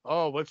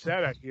what's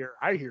that I hear?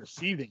 I hear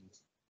seething.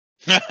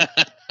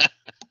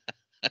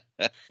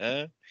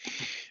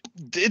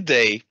 Did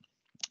they,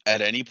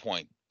 at any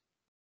point,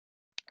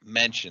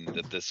 mention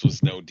that this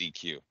was no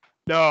DQ?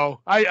 No,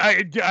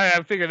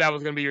 I figured that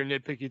was gonna be your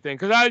nitpicky thing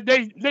because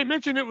they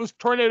mentioned it was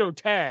tornado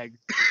tag,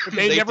 but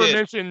they never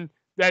mentioned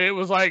that it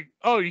was like,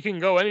 oh, you can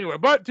go anywhere.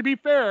 But to be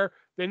fair,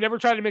 they never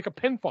tried to make a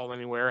pinfall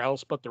anywhere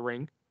else but the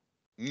ring.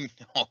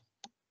 No.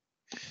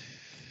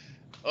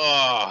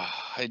 Oh,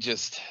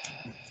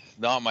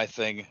 not my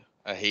thing.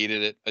 I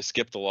hated it. I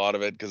skipped a lot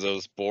of it because I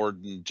was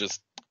bored and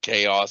just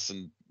chaos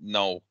and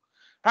no.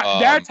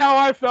 That's how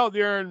I felt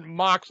during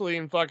Moxley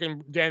and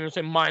fucking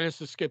Danielson minus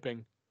the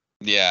skipping.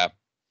 Yeah.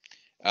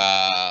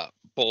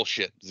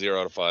 Bullshit. 0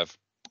 out of 5.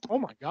 Oh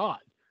my god.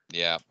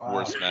 Yeah.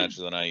 Worst match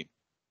of the night.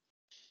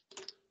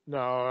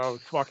 No,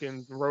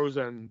 fucking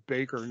Rosa and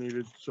Baker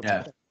needed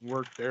some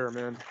work there,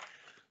 man.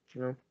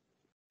 You know.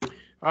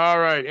 All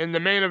right, in the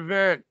main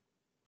event,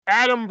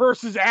 Adam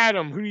versus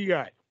Adam. Who do you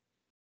got?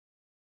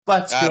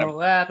 Let's go,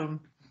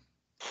 Adam.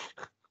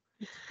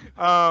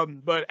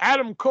 But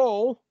Adam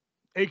Cole,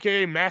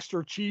 aka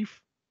Master Chief.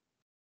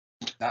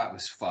 That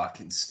was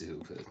fucking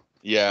stupid.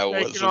 Yeah,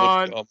 it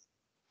was.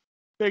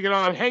 Taking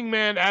on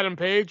Hangman Adam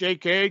Page,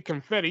 aka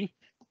Confetti.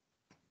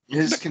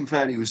 His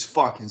confetti was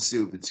fucking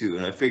stupid too,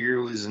 and I figured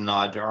it was a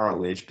nod to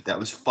ROH, but that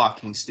was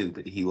fucking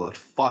stupid. He looked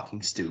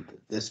fucking stupid.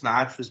 This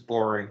match was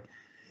boring.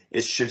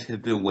 It should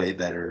have been way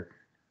better.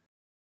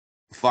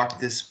 Fuck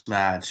this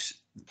match.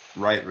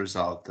 Right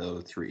result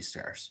though, 3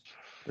 stars.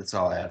 That's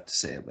all I have to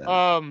say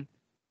about it.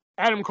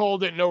 Adam Cole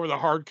didn't know where the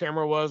hard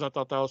camera was. I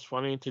thought that was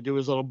funny to do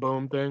his little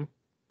boom thing.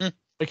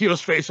 Like he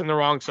was facing the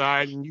wrong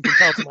side, and you can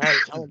tell somebody had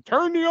to tell him,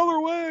 turn the other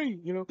way,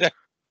 you know? Yeah.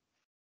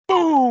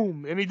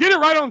 Boom! And he did it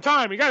right on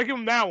time. You got to give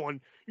him that one.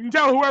 You can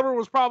tell whoever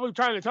was probably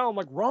trying to tell him,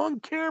 like,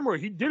 wrong camera.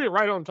 He did it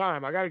right on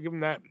time. I got to give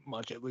him that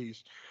much at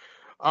least.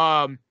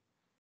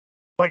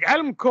 Like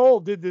Adam Cole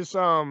did this,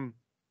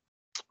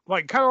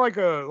 like kind of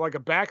like a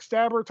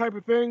backstabber type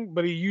of thing,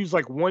 but he used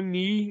like one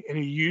knee and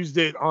he used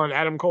it on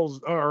Adam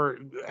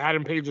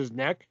Page's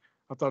neck.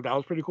 I thought that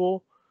was pretty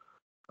cool.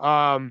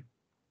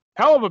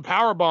 Hell of a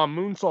powerbomb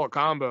moonsault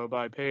combo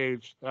by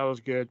Page. That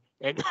was good.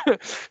 And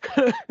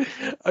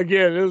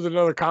again, it was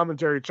another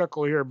commentary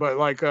chuckle here, but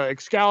like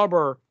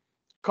Excalibur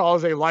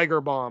calls a Liger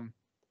bomb,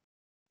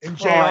 and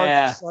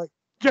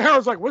JR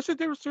was like, what's the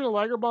difference between a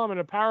Liger bomb and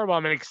a power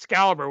bomb? And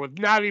Excalibur, with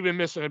not even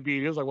missing a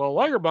beat, he was like, well, a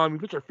Liger bomb, you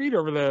put your feet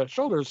over the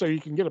shoulders so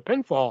you can get a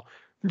pinfall.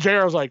 And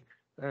JR was like,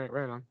 all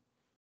right on.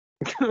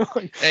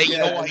 Like, hey, you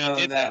know why he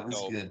did that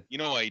though? Good. You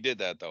know why he did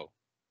that though?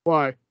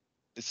 Why?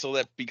 So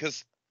that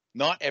because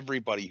not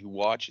everybody who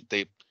watches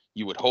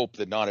you would hope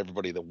that not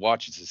everybody that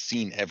watches has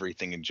seen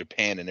everything in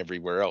Japan and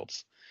everywhere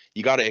else.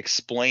 You got to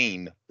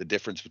explain the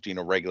difference between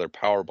a regular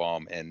power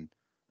bomb and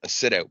a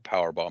sit-out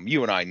powerbomb.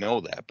 You and I know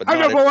that, but I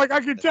know, not but like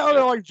I could tell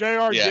that like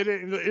JR Yeah. did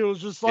it, and it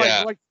was just like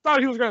Yeah. like thought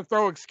he was gonna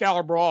throw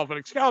Excalibur off, and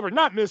Excalibur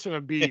not missing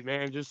a beat,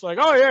 man. Just like,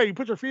 oh yeah, you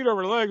put your feet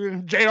over the legs,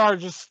 and JR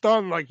just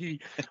stunned like he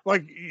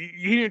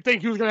didn't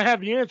think he was gonna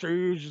have the answer.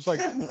 He was just like,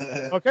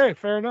 okay,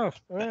 fair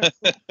enough. Yeah,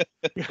 cool.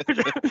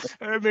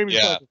 It made me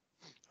Yeah.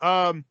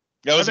 chuckle.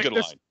 That was I a think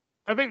good line.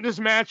 I think this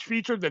match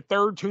featured the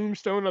third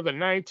tombstone of the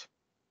night.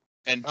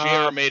 And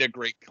JR made a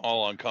great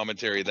call on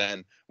commentary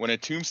then. When a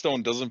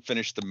tombstone doesn't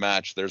finish the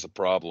match, there's a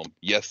problem.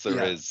 Yes,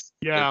 there is.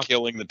 Yeah. They're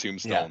killing the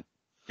tombstone.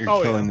 You're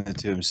Oh, killing the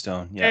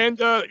tombstone. Yeah.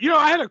 And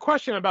I had a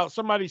question about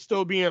somebody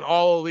still being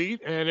all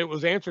elite, and it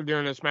was answered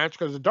during this match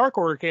because the Dark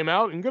Order came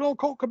out and good old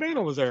Colt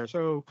Cabana was there,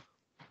 so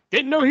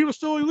didn't know he was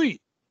still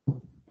elite.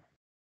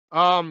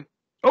 Overall,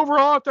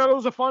 I thought it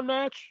was a fun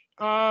match.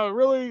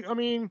 Really, I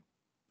mean,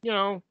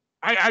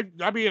 I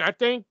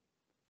think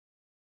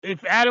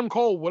if Adam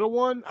Cole would have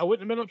won, I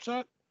wouldn't have been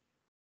upset.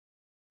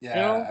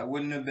 Yeah, I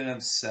wouldn't have been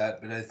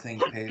upset, but I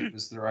think Paige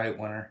was the right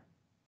winner.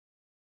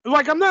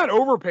 Like, I'm not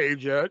over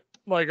Paige yet.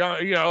 Like,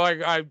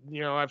 I've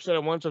said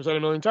it once, I've said it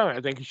a million times.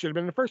 I think he should have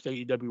been the first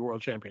AEW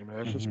World Champion. Man.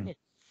 That's just me.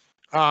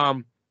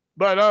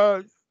 But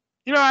I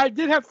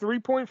did have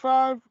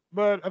 3.5,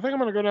 but I think I'm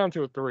gonna go down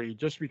to a 3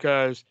 just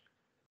because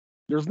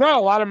there's not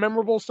a lot of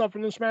memorable stuff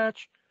in this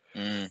match.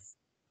 So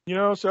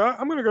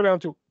I'm gonna go down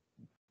to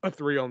a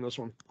 3 on this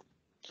one.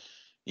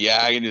 Yeah,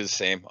 I can do the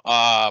same.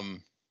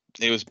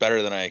 It was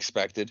better than I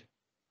expected.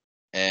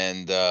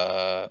 And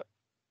yeah,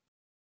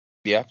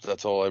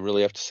 that's all I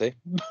really have to say.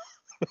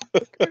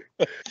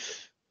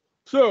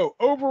 So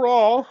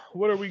overall,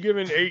 what are we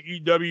giving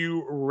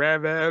AEW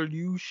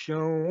Revolution?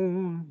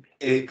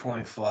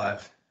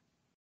 8.5.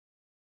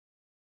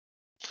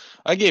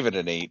 I gave it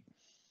an 8.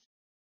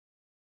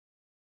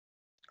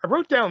 I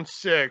wrote down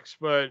 6,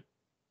 but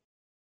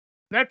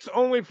that's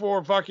only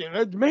for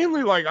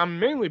mainly like I'm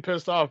mainly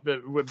pissed off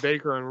with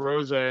Baker and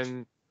Rosa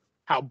and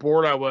how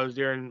bored I was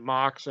during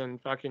Mox and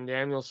fucking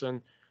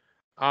Danielson.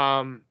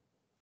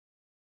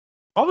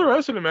 All the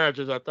rest of the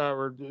matches I thought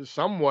were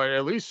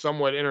at least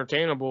somewhat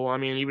entertainable. I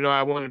mean, even though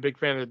I wasn't a big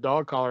fan of the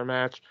dog collar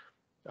match,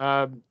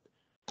 fuck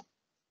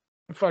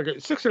it,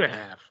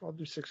 6.5. I'll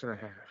do 6.5.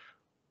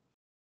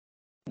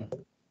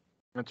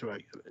 That's what I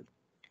give it.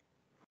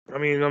 I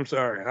mean, I'm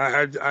sorry,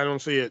 I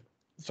don't see it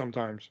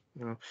sometimes,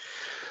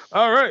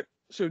 All right,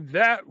 so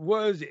that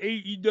was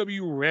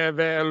AEW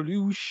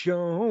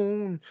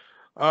Revolution.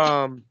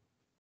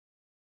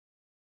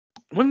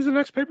 When's the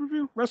next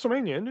pay-per-view?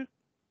 WrestleMania, isn't it?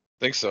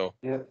 Think so.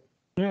 Yep.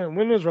 Yeah,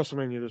 when is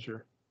WrestleMania this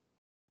year?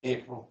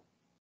 April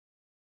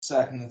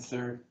 2nd and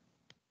 3rd.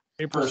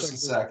 April 1st and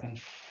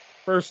 2nd.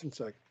 1st and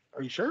 2nd.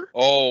 Are you sure?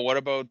 Oh, what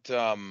about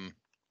are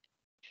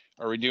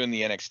we doing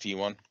the NXT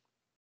one?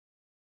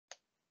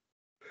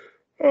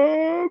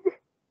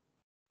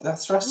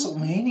 That's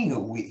WrestleMania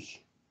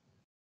week.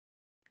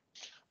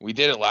 We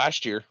did it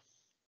last year.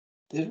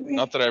 Did we?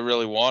 Not that I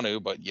really want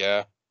to, but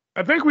yeah.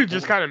 I think we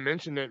just kind of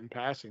mentioned it in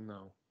passing,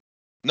 though.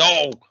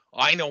 No,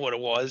 I know what it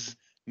was.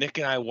 Nick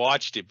and I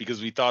watched it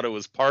because we thought it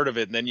was part of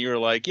it, and then you were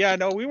like, yeah,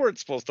 no, we weren't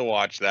supposed to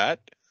watch that.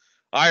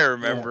 I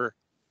remember.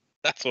 Yeah.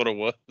 That's what it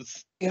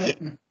was. Yeah.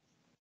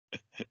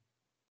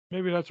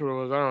 Maybe that's what it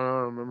was. I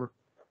don't remember.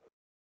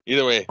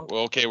 Either way,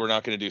 well, okay, we're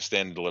not going to do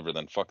Stand and Deliver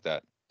then. Fuck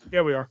that.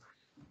 Yeah, we are.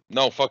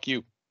 No, fuck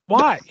you.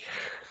 Why?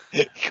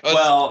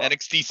 Well,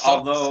 NXT sucks.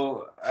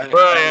 Although I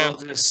will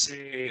just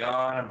say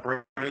on a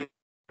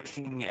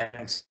breaking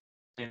NXT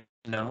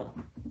note.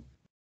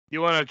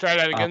 You want to try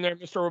that again there,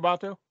 Mr.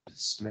 Roboto?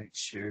 Just make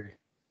sure.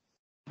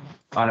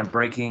 On a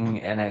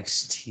breaking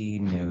NXT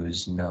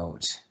news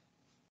note.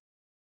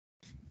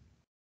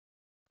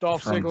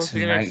 Dolph From Ziggler,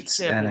 tonight's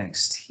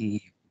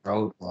NXT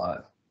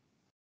Roadblock,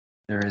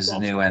 there is a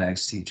new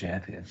NXT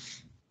champion.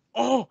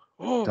 Oh,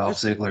 Dolph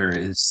Ziggler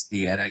is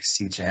the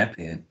NXT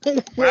champion.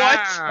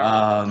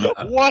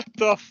 What? What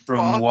the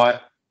From fuck?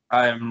 what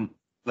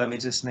let me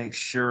just make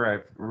sure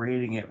I'm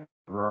reading it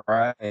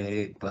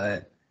right,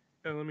 but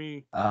let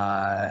me.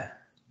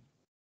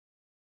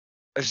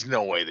 There's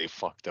no way they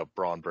fucked up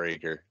Braun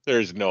Breaker.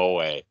 There's no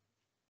way.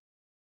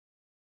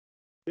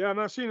 Yeah, I'm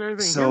not seeing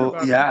anything. So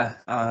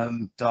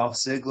Dolph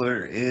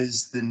Ziggler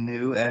is the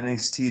new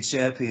NXT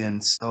champion.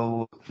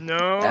 So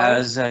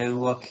as I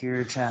look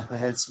here, Ciampa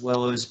hits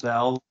Willow's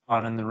bell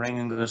on in the ring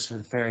and goes for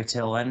the fairy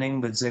tale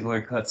ending, but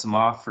Ziggler cuts him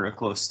off for a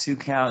close 2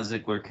 count.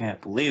 Ziggler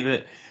can't believe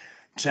it.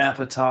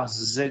 Ciampa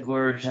tosses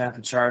Ziggler.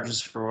 Ciampa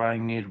charges for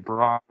running near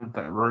Braun,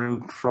 but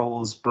Roode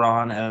trolls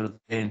Braun out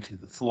into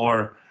the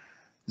floor.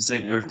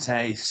 Ziggler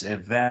takes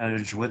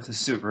advantage with the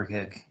super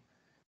kick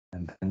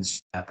and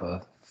pins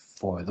Ciampa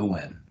for the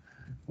win.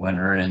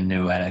 Winner and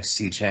new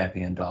NXT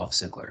champion Dolph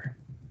Ziggler.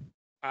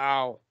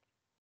 Ow.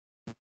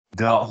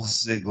 Dolph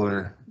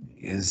Ziggler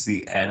is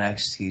the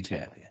NXT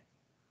champion.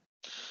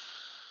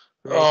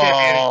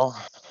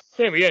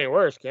 Can't be any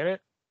worse, can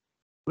it?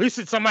 At least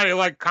it's somebody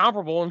like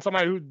comparable and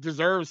somebody who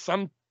deserves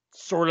some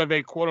sort of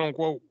a quote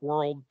unquote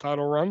world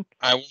title run.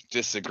 I won't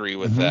disagree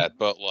with that,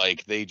 but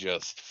like they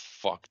just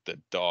fucked the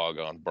dog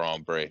on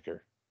Braun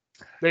Breaker.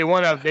 They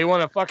want to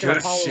fucking Good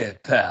Apollo.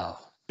 shit,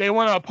 pal. They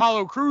want to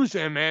Apollo Crews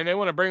him, man. They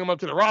want to bring him up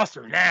to the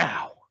roster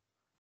now.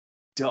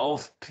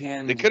 Dolph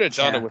Pin. They could have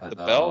done it with the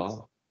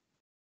belt.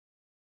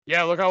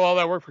 Yeah, look how well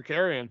that worked for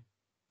Carrion.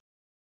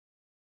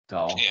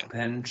 Dolph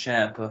Pin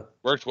Ciampa.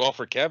 Worked well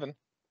for Kevin.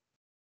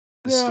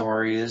 The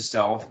story is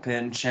Dolph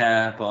pin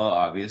Ciampa.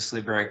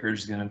 Obviously,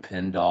 Breaker's gonna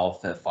pin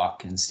Dolph at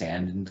fucking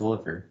Stand and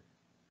Deliver.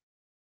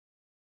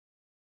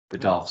 But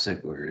Dolph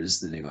Ziggler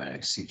is the new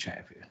NXT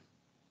champion.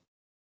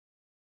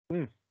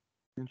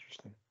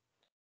 Interesting.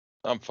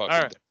 I'm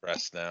fucking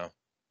depressed now.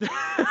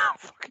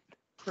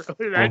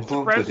 Really? That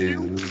depressed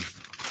you?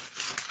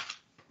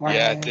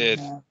 Yeah, it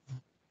did.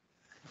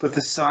 But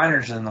the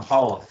Steiner's in the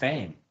Hall of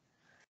Fame.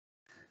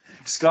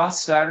 Scott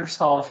Steiner's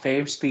Hall of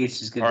Fame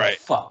speech is gonna be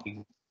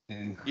fucking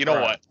incredible. You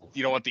know what?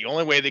 You know what? The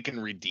only way they can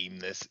redeem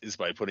this is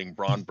by putting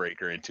Braun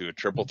Breaker into a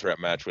triple threat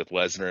match with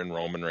Lesnar and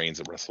Roman Reigns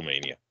at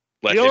WrestleMania.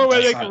 The only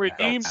way they can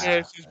redeem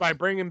this is by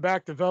bringing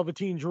back the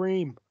Velveteen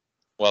Dream.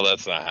 Well,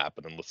 that's not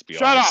happening. Let's be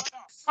Shut honest. up!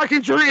 I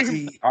can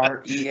dream.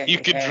 You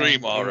can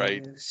dream, all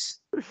right.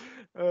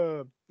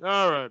 All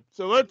right.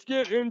 So let's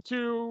get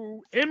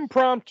into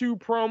impromptu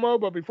promo.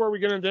 But before we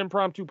get into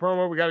impromptu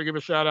promo, we got to give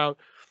a shout out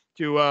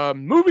to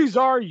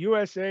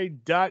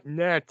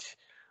MoviesAreUSA.net,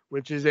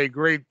 which is a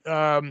great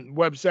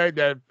website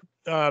that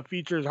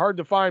features hard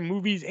to find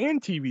movies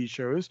and TV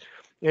shows.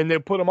 And they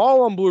put them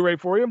all on Blu-ray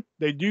for you.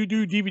 They do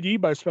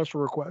DVD by special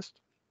request.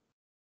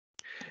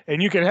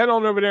 And you can head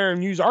on over there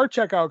and use our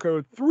checkout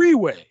code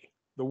 3-way,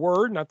 the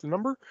word, not the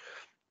number.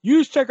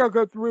 Use checkout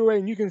code 3-way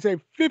and you can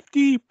save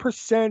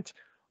 50%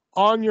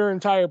 on your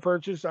entire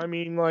purchase. I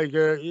mean, like,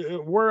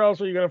 where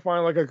else are you going to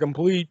find like a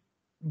complete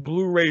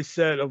Blu-ray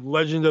set of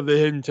Legend of the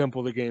Hidden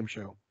Temple, the game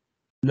show?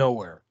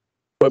 Nowhere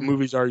but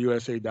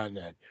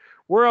MoviesAreUSA.net.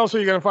 Where else are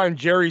you going to find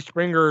Jerry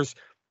Springer's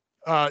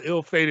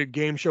ill-fated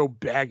game show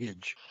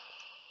Baggage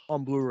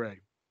on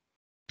Blu-ray?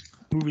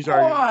 Movies are.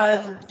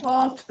 I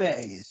love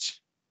Baggage.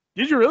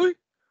 Did you really?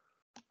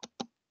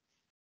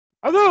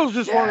 I thought it was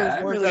just one of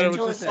those ones really that it was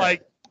enjoyed just that.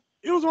 like,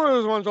 it was one of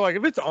those ones where like,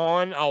 if it's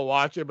on, I'll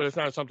watch it, but it's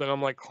not something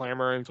I'm like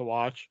clamoring to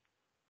watch,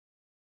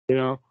 you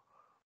know?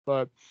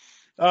 But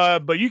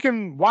you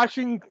can watch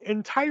an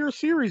entire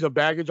series of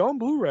Baggage on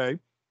Blu-ray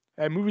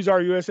at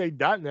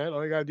MoviesAreUSA.net.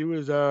 All you gotta do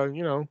is, go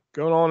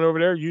on over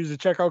there, use the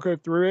checkout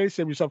code 3-way,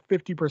 save yourself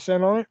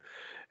 50% on it.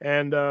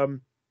 And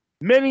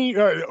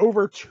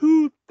over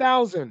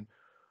 2,000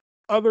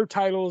 other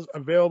titles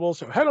available.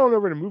 So head on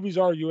over to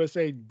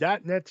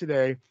MoviesAreUSA.net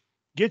today.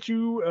 Get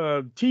you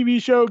a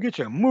TV show, get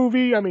you a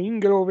movie. I mean, you can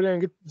get over there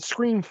and get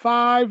Scream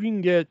 5. You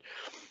can get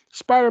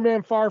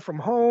Spider-Man Far From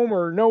Home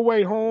or No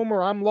Way Home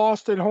or I'm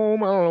Lost at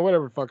Home. I don't know,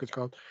 whatever the fuck it's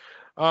called.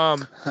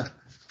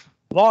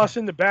 Lost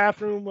in the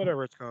Bathroom,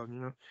 whatever it's called,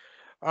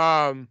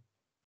 So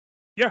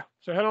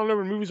head on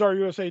over to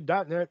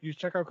MoviesAreUSA.net. Use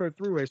checkout code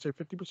 3-way, save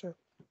 50%.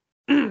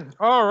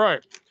 All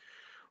right.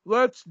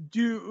 Let's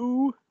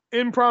do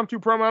impromptu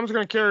promo. I'm just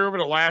going to carry over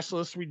the last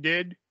list we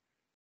did.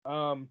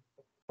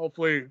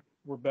 Hopefully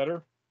we're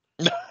better.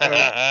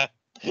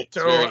 It's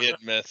very hit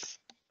and miss.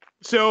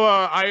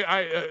 So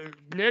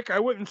Nick, I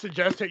wouldn't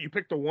suggest that you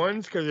pick the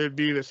ones because it'd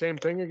be the same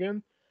thing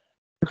again.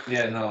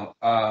 Yeah, no.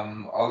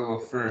 I'll go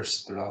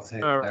first, but I'll take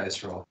the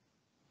dice roll.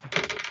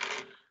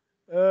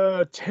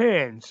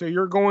 10. So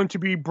you're going to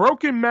be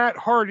Broken Matt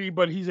Hardy,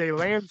 but he's a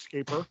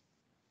landscaper.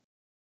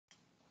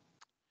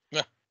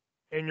 Yeah.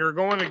 And you're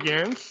going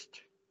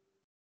against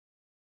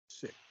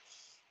 6.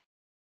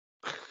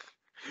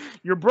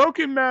 You're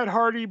Broken Matt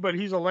Hardy, but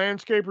he's a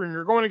landscaper, and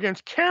you're going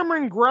against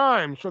Cameron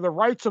Grimes for the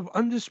rights of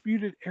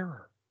Undisputed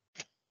Era.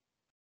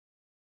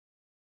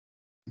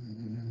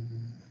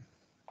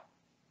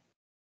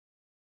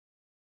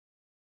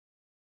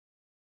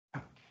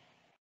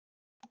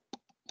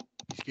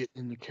 He's getting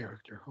in the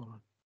character. Hold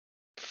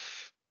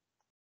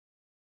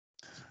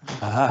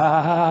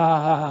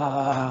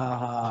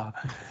on.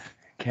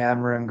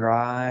 Cameron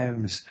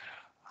Grimes.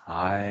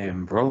 I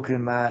am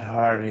Broken Matt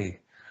Hardy.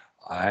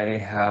 I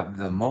have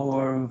the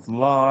mower of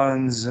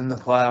lawns and the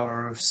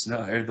plower of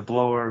snow, or the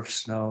blower of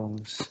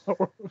snows,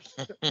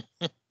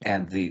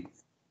 and the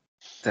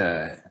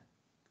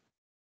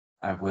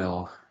I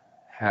will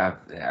have.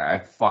 I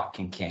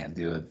fucking can't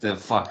do it. The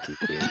fuck you,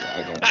 kid.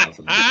 I don't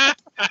know.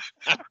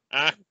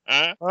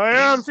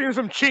 I'm seeing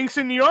some chinks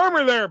in the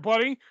armor there,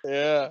 buddy.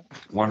 Yeah.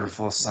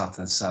 Wonderful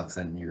something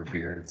something. Your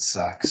beard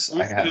sucks.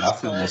 I got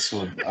nothing this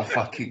one. I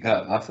fucking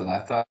got nothing. I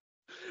thought.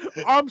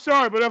 I'm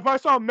sorry, but if I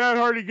saw Matt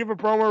Hardy give a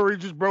promo where he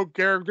just broke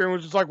character and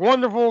was just like,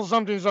 wonderful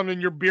something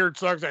something, your beard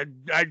sucks,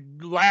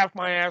 I'd laugh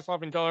my ass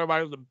off and tell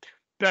everybody it was the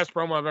best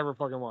promo I've ever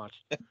fucking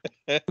watched.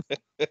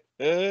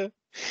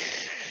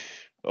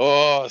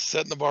 Oh,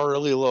 setting the bar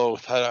really low.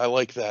 I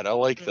like that. I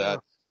like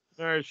that.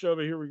 All right,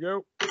 Shelby, here we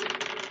go.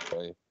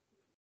 Okay.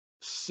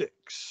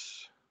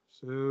 6.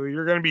 So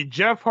you're going to be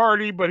Jeff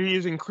Hardy, but he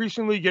is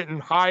increasingly getting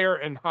higher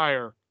and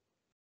higher.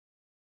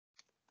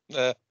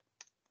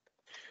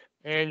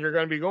 And you're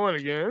going to be going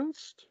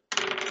against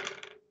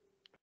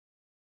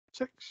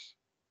 6.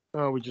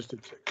 Oh, we just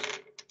did 6.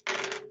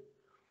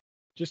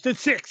 Just did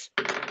 6.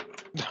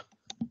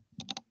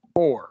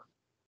 4.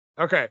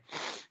 Okay.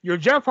 You're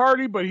Jeff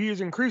Hardy, but he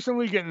is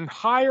increasingly getting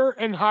higher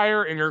and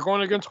higher, and you're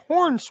going against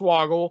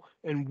Hornswoggle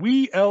and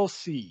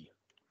WeLC.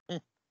 I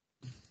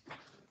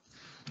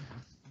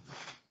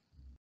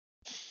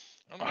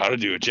don't know how to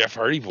do a Jeff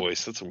Hardy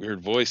voice. That's a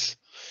weird voice.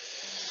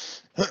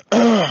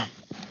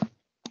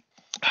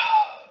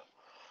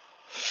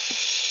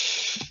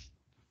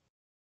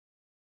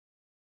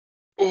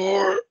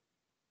 Or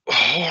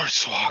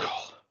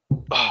Hornswoggle.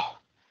 Oh.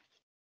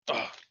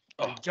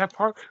 Jeff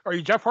Hardy? Are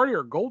you Jeff Hardy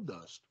or Gold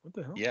Dust? What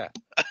the hell? Yeah.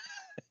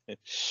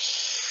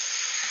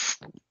 Is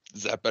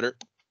that better?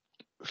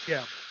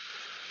 Yeah.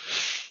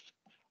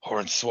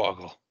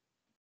 Hornswoggle.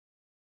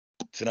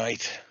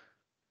 Tonight,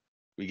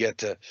 we get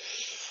to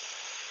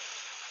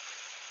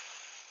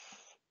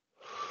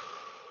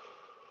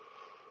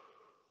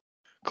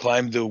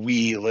climb the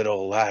wee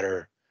little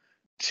ladder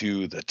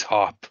to the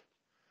top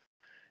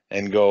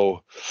and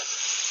go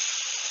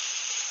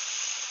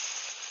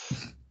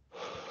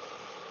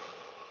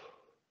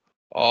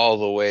all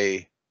the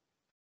way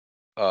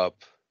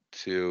up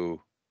to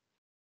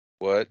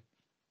what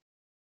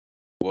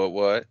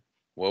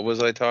was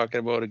I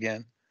talking about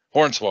again?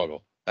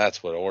 Hornswoggle.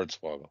 That's what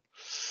Hornswoggle.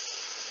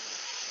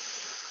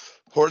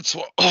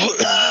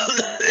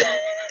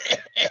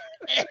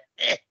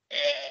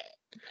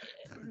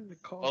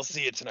 I'll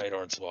see you tonight,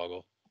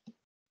 Hornswoggle.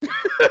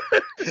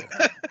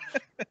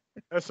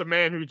 That's a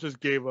man who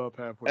just gave up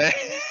halfway.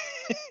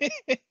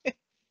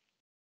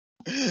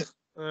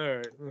 All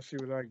right, let's see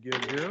what I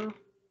get here.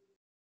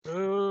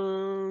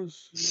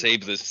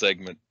 Save this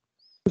segment.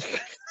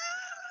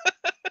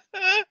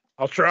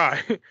 I'll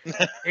try.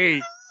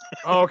 8.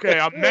 Okay,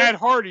 I'm Matt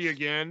Hardy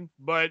again,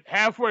 but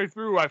halfway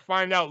through I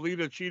find out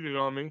Lita cheated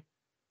on me.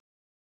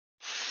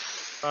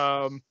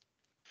 And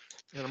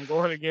I'm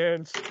going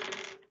against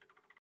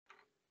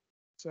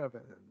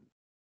 7.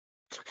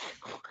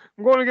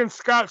 I'm going against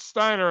Scott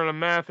Steiner on a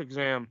math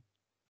exam.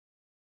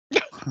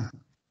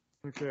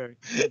 Okay.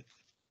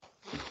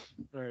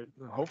 All right.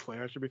 Hopefully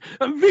I should be.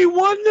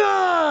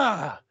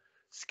 V1!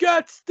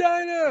 Scott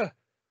Steiner!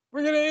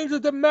 We're going to enter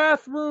the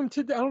math room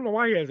today. I don't know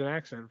why he has an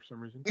accent for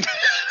some reason.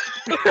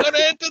 We're going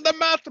to enter the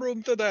math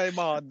room today,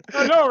 man.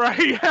 I know, right?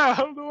 Yeah,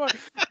 I don't know why.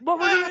 But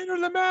we're going to enter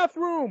the math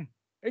room.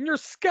 And your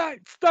Scott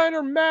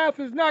Steiner math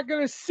is not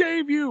going to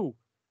save you.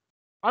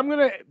 I'm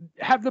going to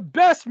have the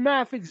best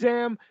math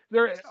exam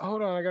there.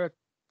 Hold on, I got to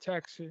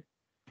text you.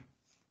 What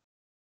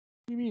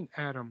do you mean,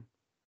 Adam?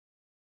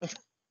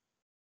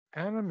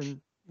 Adam and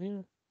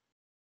yeah.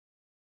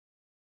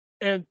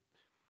 And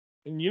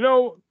you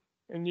know,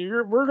 and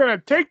we're going to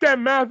take that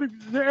math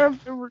exam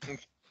and we're going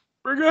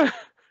to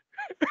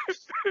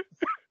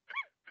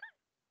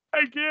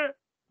I can't.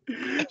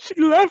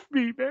 She left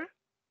me, man.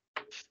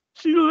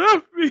 She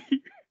left me.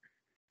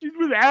 She's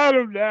with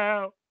Adam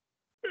now.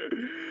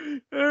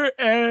 And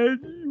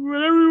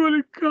when everyone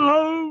would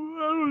come,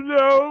 I don't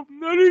know.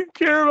 I didn't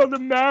care about the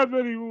math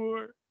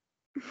anymore.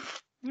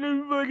 I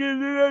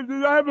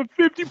have a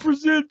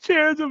 50%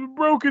 chance of a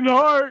broken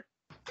heart.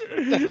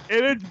 And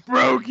it's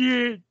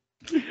broken.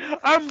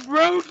 I'm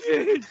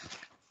broken.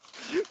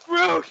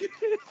 Broken.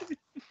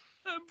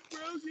 I'm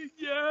broken,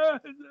 yes.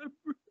 I'm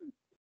broken.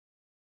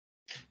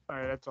 All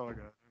right, that's all I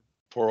got.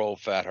 Poor old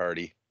Fat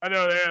Hardy. I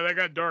know, yeah, that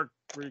got dark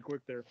pretty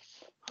quick there.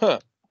 Huh.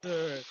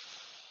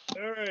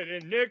 All right,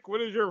 and Nick,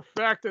 what is your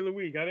fact of the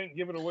week? I didn't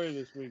give it away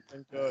this week,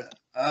 thank God.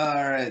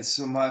 All right,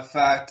 so my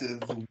fact of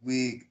the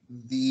week: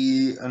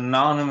 the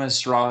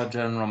anonymous Raw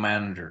general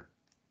manager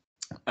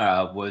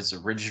was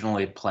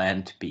originally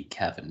planned to be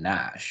Kevin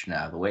Nash.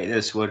 Now, the way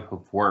this would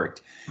have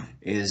worked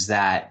is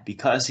that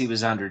because he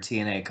was under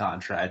TNA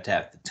contract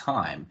at the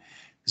time,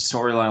 the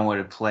storyline would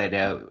have played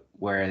out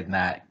where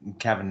that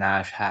Kevin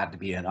Nash had to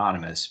be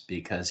anonymous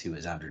because he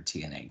was under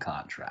TNA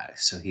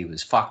contract. So he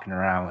was fucking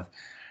around with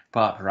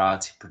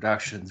Paparazzi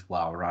Productions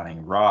while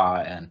running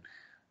Raw, and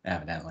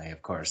evidently,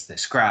 of course, they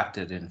scrapped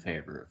it in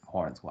favor of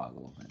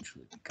Hornswoggle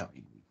eventually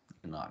becoming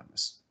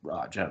anonymous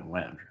Raw general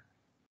manager.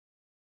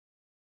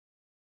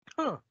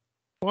 Huh.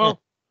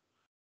 Well,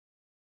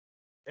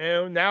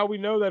 and now we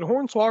know that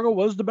Hornswoggle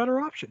was the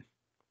better option.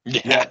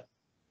 Yeah.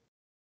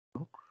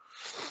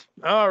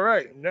 All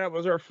right, that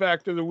was our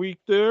fact of the week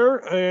there,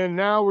 and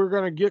now we're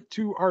gonna get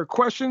to our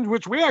questions,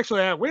 which we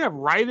actually have. We have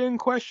write-in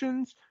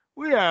questions.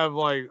 We have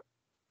like,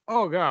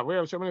 oh god, we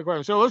have so many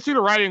questions. So let's see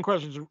the write-in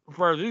questions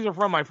first. These are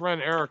from my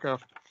friend Erica.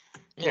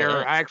 Here,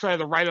 Right. I actually had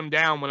to write them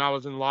down when I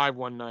was in live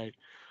one night.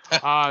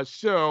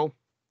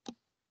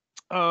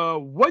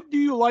 What do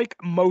you like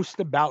most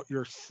about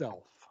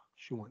yourself?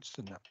 She wants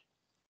to know. What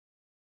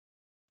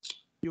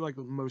do you like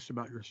most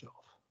about yourself?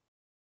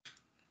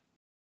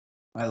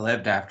 I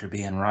lived after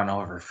being run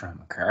over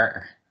from a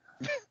car.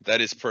 That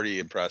is pretty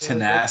impressive.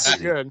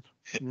 Tenacity. Good.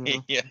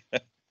 Yeah. Yeah.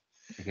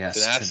 I guess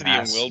Tenacity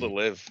and will to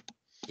live.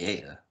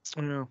 Yeah.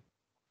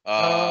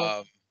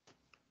 Yeah.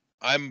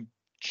 I'm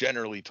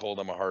generally told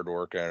I'm a hard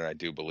worker, and I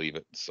do believe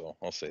it, so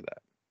I'll say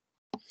that.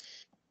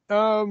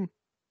 I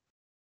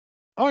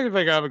like to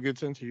think I have a good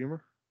sense of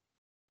humor.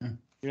 Hmm.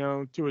 You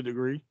know, to a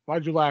degree.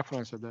 Why'd you laugh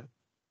when I said that?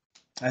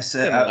 I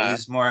said Yeah, it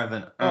was more of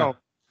an Oh.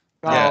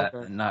 yeah,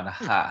 Okay. not a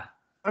ha.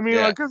 I mean,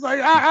 Yeah. like, cause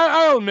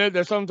I'll admit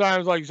that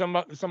sometimes like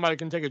somebody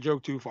can take a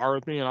joke too far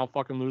with me and I'll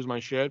fucking lose my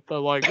shit.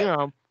 But like,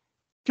 I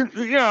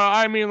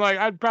mean, like,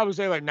 I'd probably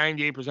say like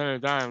 98%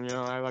 of the time,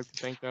 I like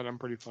to think that I'm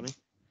pretty funny.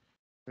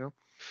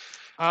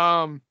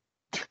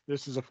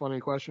 This is a funny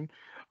question.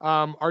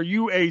 Are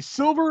you a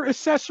silver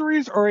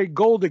accessories or a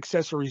gold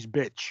accessories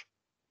bitch?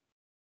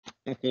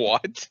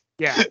 What?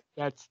 Yeah,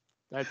 that's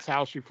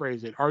how she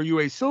phrased it. Are you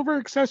a silver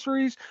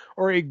accessories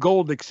or a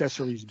gold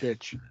accessories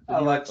bitch? I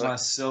like my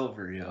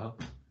silver, yo.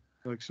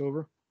 You like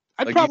silver?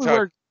 I'd Like,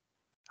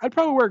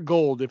 probably wear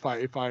gold if I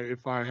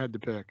had to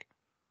pick.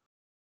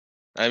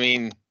 I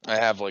mean, I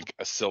have like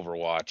a silver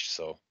watch,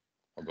 so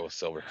I'll go with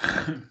silver.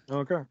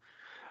 Okay.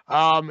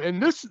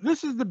 And this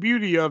is the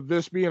beauty of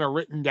this being a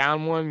written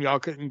down one. Y'all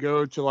couldn't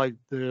go to like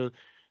the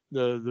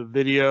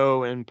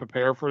video and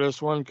prepare for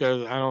this one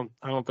because I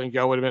don't think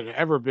y'all would have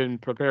ever been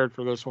prepared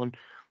for this one.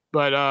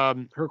 But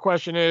her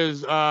question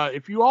is,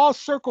 if you all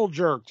circle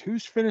jerked,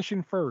 who's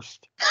finishing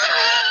first?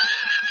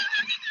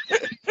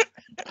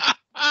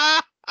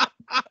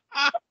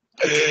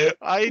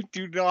 I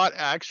do not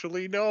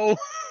actually know.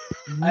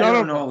 I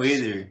don't know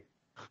either.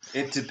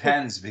 It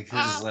depends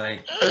because,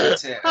 like,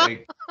 that's it.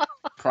 Like,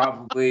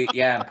 probably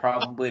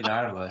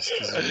none of us.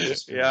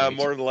 Yeah,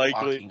 more than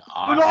likely. Fucking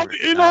awkward.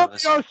 In all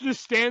us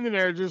just standing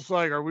there, just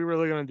like, are we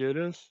really gonna do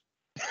this?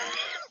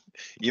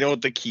 You know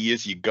what the key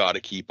is? You got to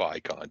keep eye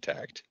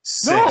contact.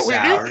 6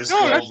 hours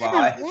go that's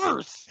by. even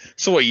worse.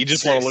 So what? You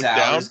just want to look 6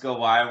 down? hours go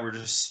by. And we're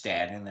just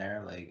standing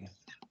there, like.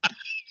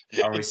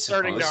 Are we It's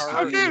starting supposed to to?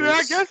 hurt. Okay, then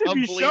I guess it'd I'm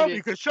be Shelby bleeding.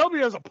 because Shelby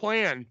has a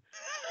plan.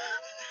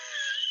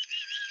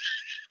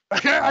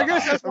 I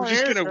guess that's I'm my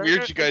just gonna answer.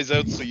 weird you guys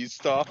out so you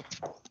stop.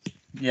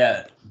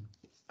 Yeah.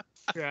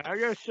 Yeah, I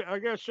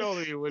guess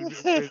Shelby would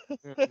because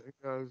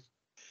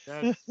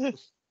that's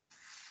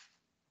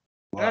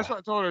what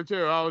I told her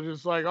too. I was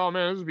just like, oh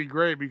man, this would be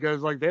great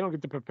because like they don't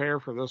get to prepare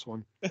for this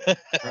one.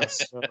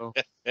 So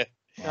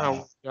kind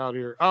of out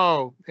here.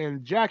 Oh,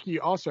 and Jackie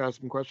also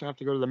asked some question. I have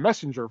to go to the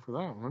messenger for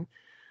that one.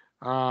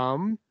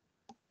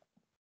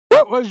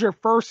 What was your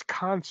first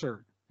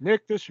concert?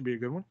 Nick, this should be a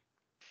good one.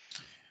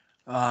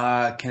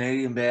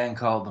 Canadian band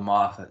called the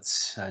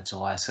Moffats,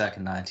 July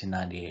 2nd,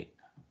 1998.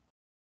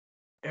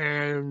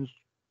 And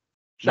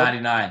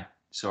 99.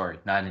 Sorry,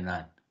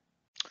 99.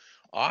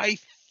 I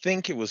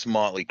think it was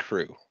Motley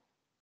Crue.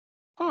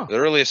 Huh. The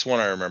earliest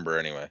one I remember,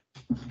 anyway.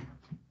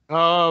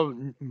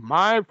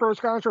 My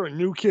first concert with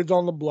New Kids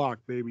on the Block,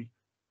 baby.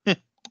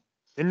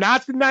 And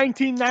not the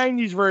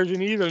 1990s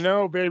version either.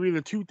 No, baby,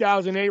 the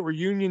 2008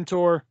 reunion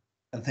tour.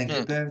 I think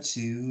about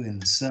you in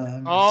the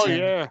sun. Oh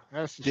yeah,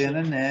 that's the shit.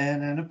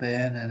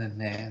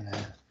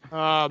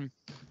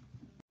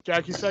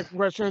 Jackie's second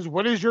question is,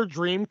 what is your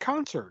dream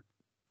concert?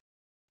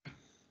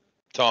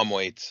 Tom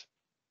Waits.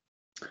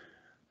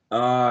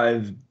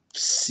 I've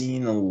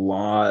seen a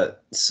lot,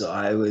 so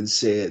I would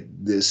say at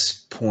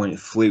this point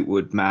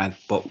Fleetwood Mac,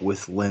 but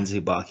with Lindsey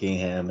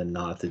Buckingham and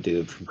not the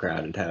dude from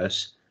Crowded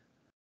House.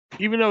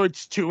 Even though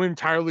it's two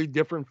entirely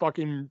different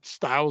fucking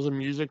styles of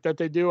music that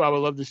they do, I would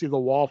love to see the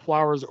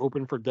Wallflowers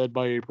open for Dead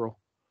by April.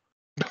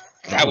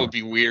 That would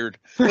be weird.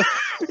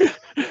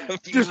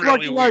 Just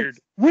really weird.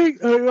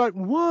 Like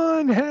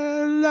one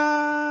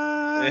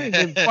headline,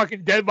 and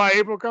fucking Dead by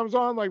April comes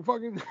on, like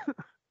fucking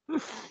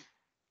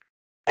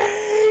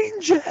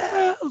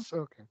angels.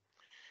 Okay.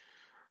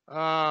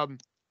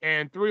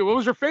 And 3, what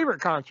was your favorite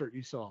concert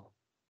you saw?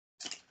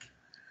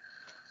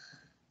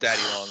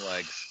 Daddy Long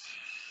Legs.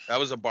 That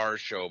was a bar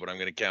show, but I'm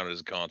going to count it as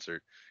a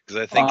concert because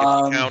I think if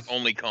you count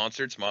only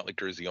concerts, Motley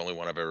Crue is the only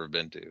one I've ever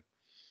been to.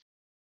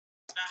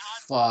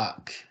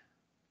 Fuck.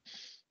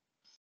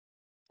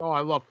 Oh,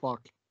 I love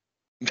Fuck.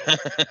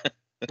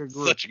 Good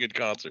group. Such a good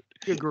concert.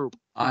 Good group.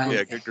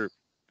 Yeah, good group.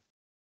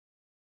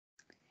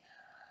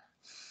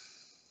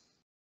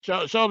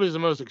 Shelby's the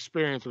most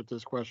experienced with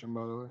this question,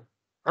 by the way.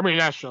 I mean,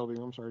 not Shelby.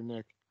 I'm sorry,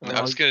 Nick. I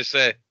was going to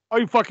say. Oh,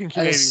 you fucking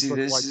Canadians. See,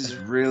 this is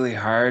really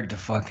hard to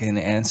fucking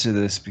answer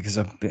this because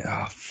I've been.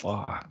 Oh,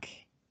 fuck.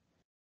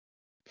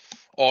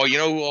 Oh, you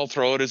know who I'll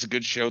throw it as a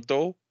good shout,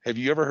 though? Have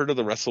you ever heard of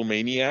the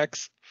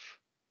WrestleManiacs?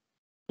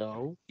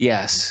 No.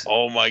 Yes.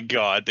 Oh, my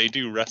God. They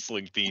do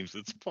wrestling themes.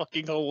 It's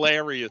fucking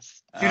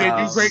hilarious. Do they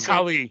do Great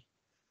Khali?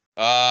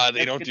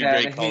 They don't do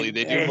Great Khali.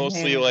 They do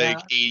mostly like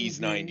 80s,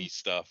 90s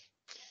stuff.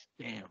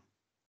 Damn.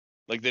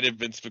 Like they did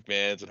Vince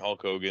McMahon's and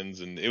Hulk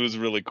Hogan's, and it was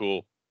really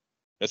cool.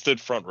 I stood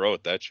front row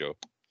at that show.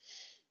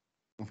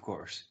 Of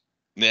course.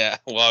 Yeah,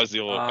 well, I was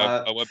the only.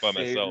 I went by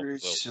myself.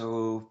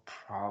 So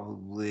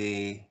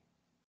probably,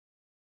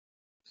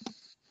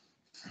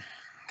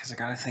 because I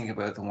gotta think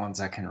about the ones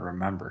I can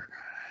remember.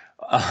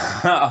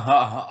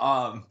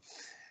 I'll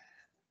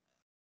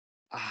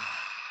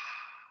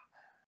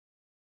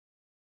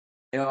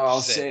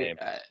say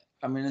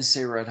I'm gonna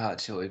say Red Hot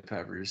Chili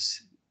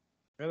Peppers.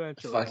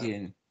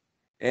 Fucking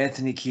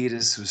Anthony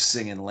Kiedis was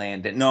singing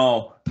 "Landon."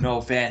 No,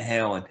 Van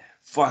Halen.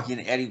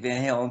 Fucking Eddie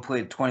Van Halen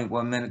played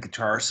 21-minute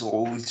guitar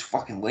solo. He's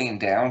fucking laying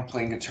down,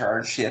 playing guitar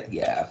and shit.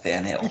 Yeah,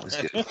 Van Halen was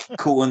good.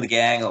 Cool in the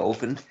Gang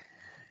opened.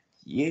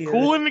 Yeah.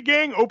 Cool in the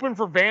Gang open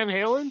for Van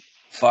Halen.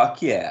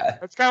 Fuck yeah.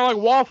 That's kind of like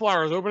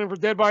Wallflowers opening for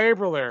Dead by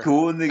April there.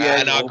 Cool in the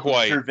Gang not opened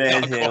quite. for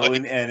Van Not Halen,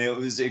 quite. and it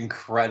was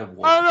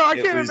incredible. I don't know. I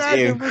It can't was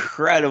imagine.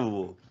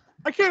 incredible.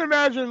 I can't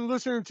imagine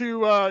listening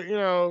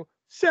to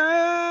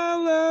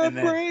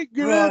celebrate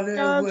good Running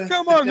times. with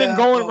Come the on, then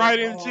going right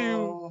devil.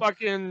 into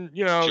fucking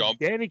Jump.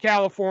 Danny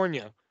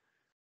California.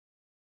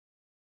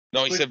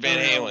 No, he But said Van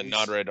no, Halen, it's-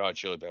 not Red Hot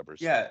Chili Peppers.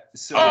 Yeah.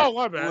 So Oh,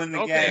 my bad. Cool in the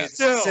Okay, Gang.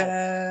 still.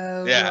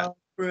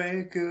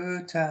 Celebrate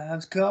good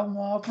times. Come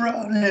on,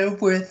 running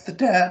with the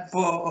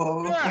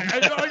devil. Yeah,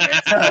 it's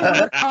a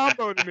weird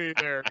combo to me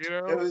there.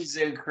 It was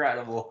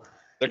incredible.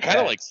 They're kind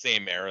of Yeah. like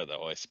same era,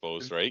 though, I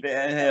suppose, right?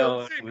 Van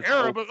Well, Halen same was era,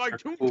 over but like for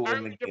two Cool in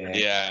entirely the different.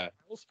 Gang. Yeah.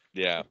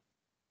 Yeah.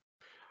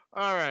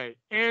 All right.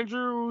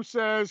 Andrew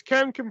says,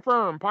 can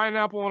confirm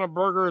pineapple on a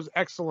burger is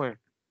excellent.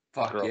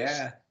 Fuck Gross.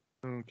 yeah.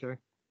 Okay.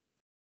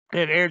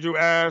 And Andrew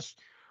asks,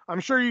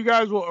 I'm sure you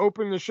guys will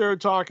open the show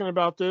talking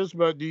about this,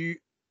 but do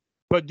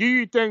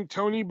you think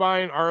Tony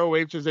buying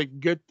ROH is a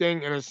good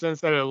thing in a sense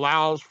that it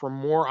allows for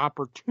more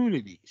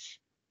opportunities?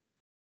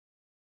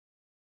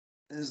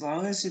 As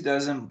long as he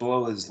doesn't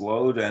blow his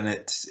load and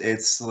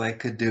it's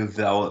like a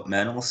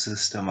developmental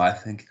system, I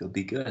think it'll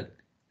be good.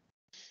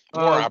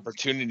 More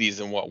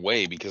opportunities in what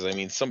way? Because, I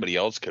mean, somebody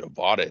else could have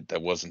bought it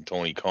that wasn't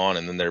Tony Khan,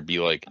 and then there'd be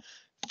like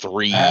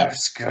 3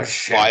 That's good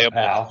shit, viable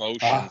pal.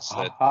 promotions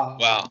that,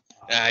 well,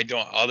 I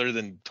don't, other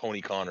than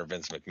Tony Khan or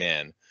Vince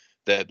McMahon,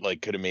 that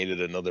like could have made it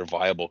another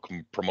viable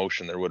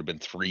promotion. There would have been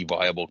 3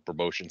 viable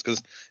promotions.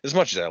 Because as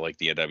much as I like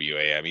the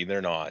AWA, I mean,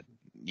 they're not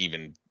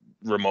even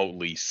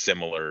remotely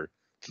similar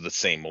to the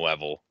same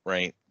level,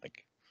 right?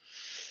 Like,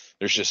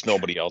 there's just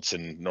nobody else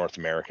in North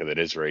America that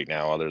is right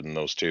now other than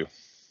those 2.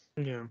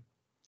 Yeah.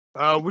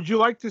 Would you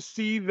like to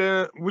see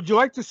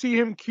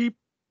him keep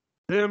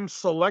them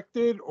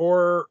selected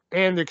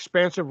and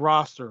expansive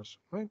rosters?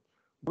 Right?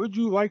 Would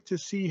you like to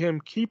see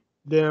him keep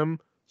them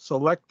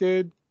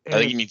selected? I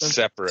think you mean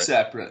separate.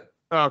 Separate.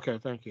 Okay,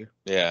 thank you.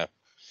 Yeah.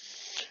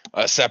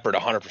 Separate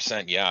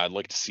 100%. Yeah, I'd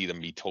like to see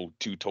them be 2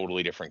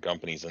 totally different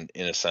companies in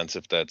a sense,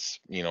 if that's,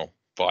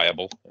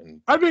 viable.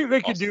 And I think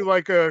they could do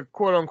like a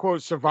quote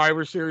unquote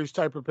Survivor Series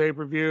type of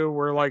pay-per-view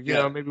where like, you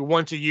know, maybe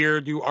once a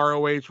year do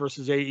ROH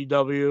versus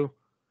AEW.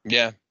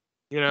 Yeah.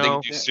 You know, they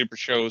can do super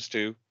shows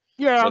too.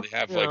 Yeah. Where they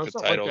have like the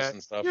titles like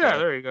and stuff. Yeah,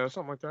 there you go.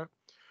 Something like that.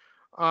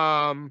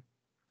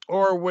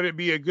 Or would it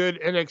be a good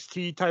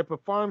NXT type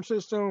of farm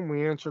system?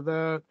 We answer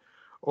that.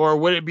 Or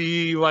would it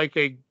be like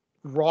a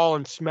Raw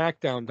and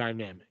SmackDown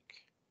dynamic?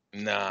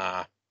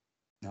 Nah.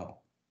 No.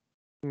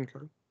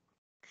 Okay.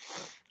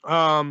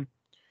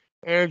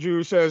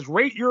 Andrew says,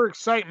 rate your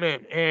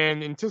excitement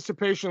and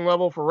anticipation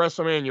level for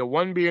WrestleMania.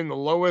 1 being the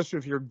lowest,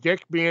 with your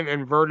dick being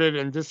inverted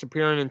and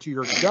disappearing into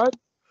your gut,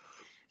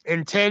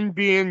 and 10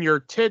 being your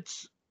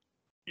tits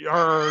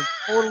are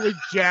totally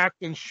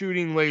jacked and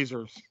shooting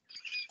lasers.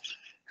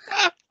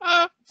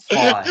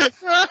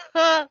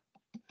 5.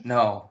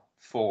 No,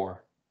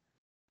 4.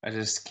 I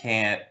just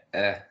can't.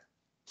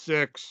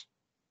 6.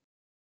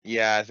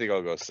 Yeah, I think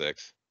I'll go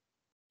 6.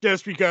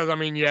 Just because,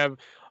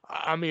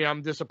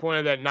 I'm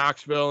disappointed that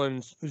Knoxville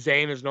and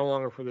Zayn is no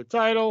longer for the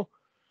title.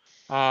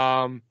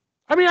 I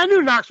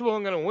knew Knoxville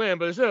wasn't going to win,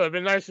 but still, it'd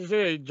been nice to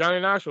see Johnny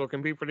Knoxville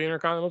compete for the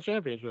Intercontinental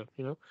Championship,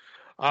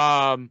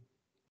 I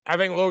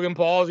think Logan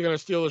Paul is going to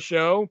steal the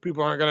show.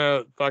 People aren't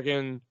going to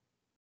fucking...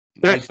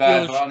 Like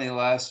Bad Bunny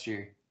last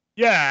year.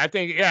 Yeah, I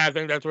think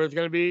that's what it's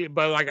going to be.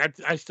 But like,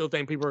 I still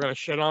think people are going to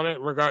shit on it.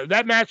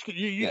 That match,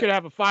 you could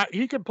have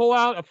he could pull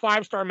out a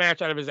 5-star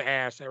match out of his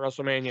ass at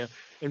WrestleMania,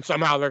 and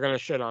somehow they're going to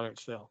shit on it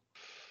still.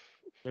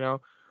 So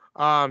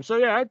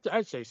yeah,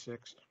 I'd say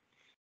 6.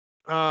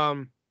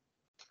 How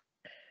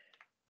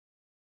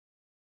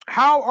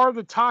are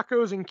the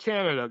tacos in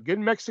Canada? Good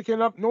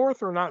Mexican up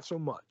north or not so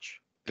much?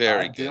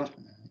 Very good.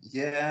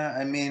 Yeah,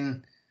 I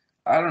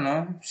don't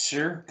know.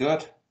 Sure,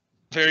 good.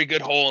 Very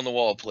good hole in the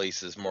wall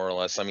places, more or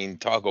less.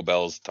 Taco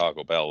Bell's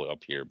Taco Bell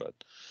up here, but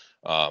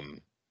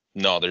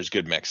no, there's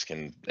good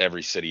Mexican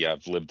every city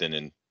I've lived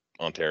in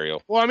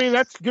Ontario. Well,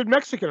 that's good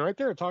Mexican right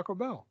there, Taco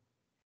Bell.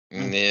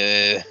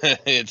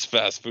 It's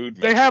fast food.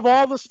 Mexican. They have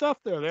all the stuff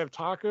there. They have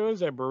tacos,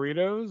 they have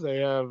burritos, they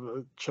have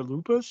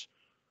chalupas.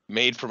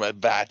 Made from a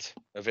vat.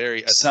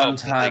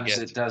 Sometimes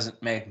it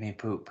doesn't make me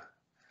poop.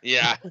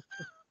 Yeah.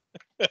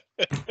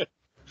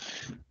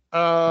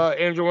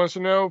 Andrew wants to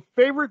know,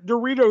 favorite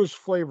Doritos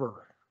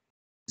flavor?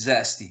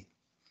 Zesty.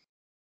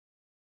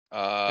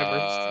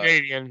 It's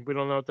Canadian. We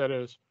don't know what that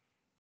is.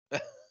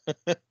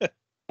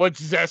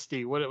 What's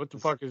zesty? What the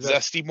fuck is that?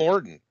 Zesty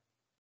Morton.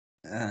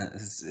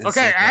 It's okay,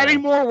 like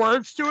adding more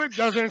words to it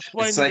doesn't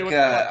explain. It's like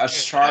a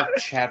sharp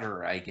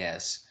cheddar, I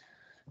guess.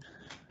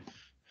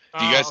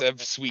 Do you guys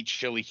have sweet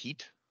chili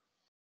heat?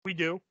 We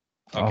do.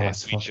 Okay,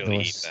 sweet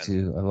chili heat then.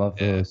 Too. I love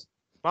those.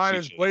 Mine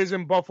is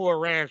Blazing Buffalo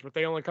Ranch, but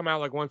they only come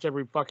out like once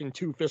every fucking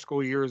 2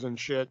 fiscal years and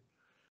shit.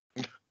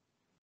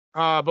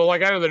 But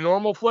like out of the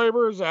normal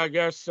flavors, I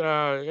guess,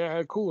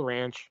 yeah, Cool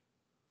Ranch.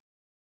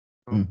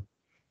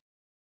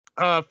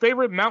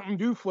 Favorite Mountain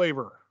Dew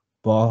flavor?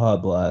 Baja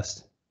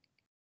Blast.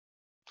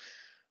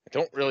 I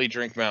don't really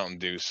drink Mountain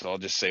Dew, so I'll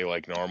just say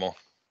like normal.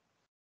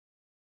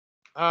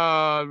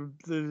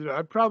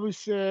 I'd probably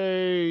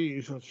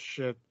say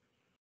shit.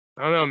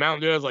 I don't know.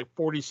 Mountain Dew has like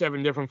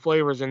 47 different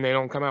flavors, and they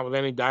don't come out with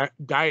any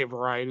diet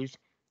varieties.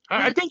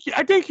 I think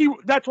he.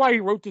 That's why he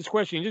wrote this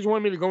question. He just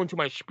wanted me to go into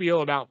my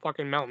spiel about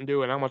fucking Mountain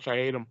Dew and how much I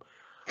hate them.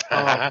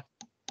 But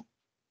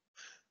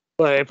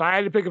if I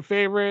had to pick a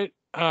favorite,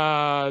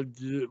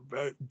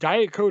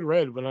 Diet Code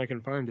Red when I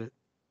can find it.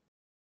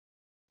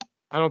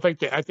 I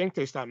think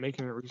they stopped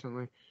making it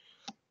recently.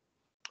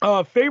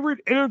 Favorite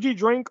energy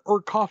drink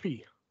or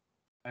coffee?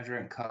 I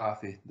drink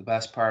coffee. The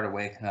best part of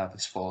waking up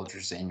is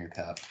Folgers in your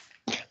cup.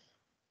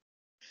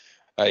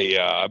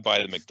 I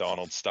buy the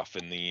McDonald's stuff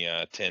in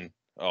the tin.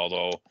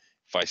 Although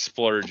if I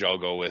splurge, I'll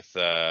go with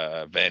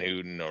Van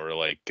Houten or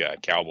like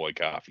Cowboy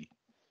Coffee.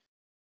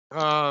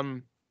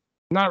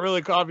 Not really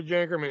a coffee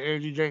drinker. I'm an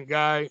energy drink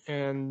guy.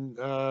 And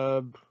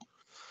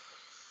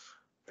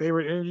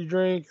favorite energy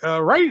drink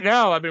right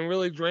now, I've been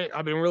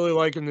really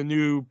liking the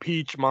new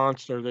peach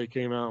monster they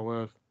came out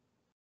with.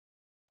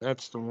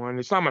 That's the one.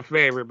 It's not my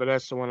favorite, but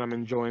that's the one I'm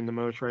enjoying the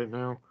most right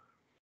now.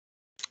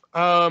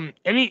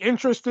 Any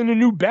interest in a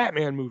new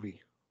Batman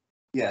movie?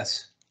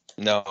 Yes.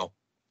 No.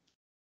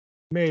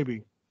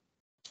 Maybe.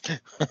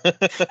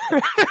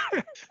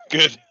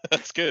 Good.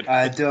 That's good.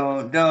 I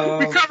don't know.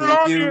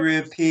 Can you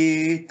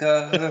repeat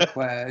the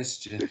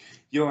question?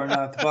 You're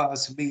not the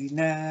boss of me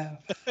now.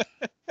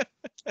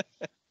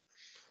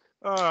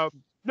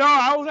 No,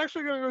 I was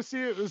actually gonna go see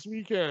it this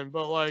weekend,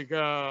 but like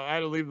I had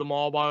to leave the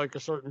mall by like a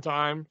certain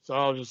time, so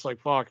I was just like,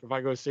 "Fuck!" If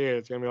I go see it,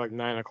 it's gonna be like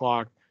 9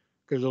 o'clock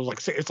because it was like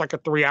it's like a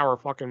 3-hour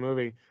fucking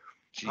movie.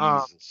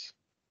 Jesus.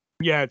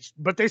 Yeah,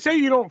 but they say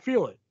you don't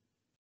feel it.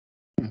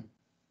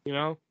 You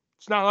know,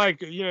 it's not like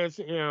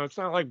it's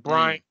not like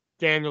Bryan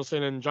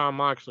Danielson and John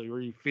Moxley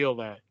where you feel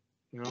that.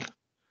 You know,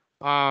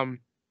 I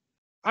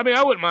mean,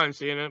 I wouldn't mind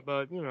seeing it,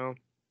 but you know,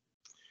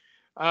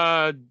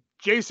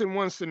 Jason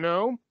wants to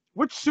know.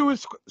 Which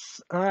Suicide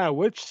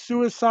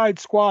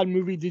Squad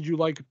movie did you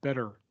like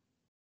better?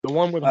 The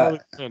one with Harley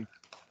Quinn.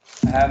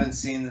 I haven't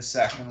seen the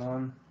second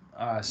one,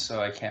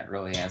 so I can't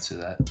really answer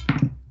that.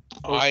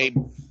 I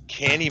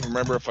can't even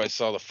remember if I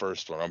saw the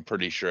first one. I'm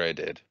pretty sure I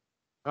did.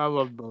 I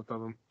loved both of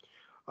them.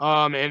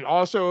 And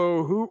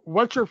also,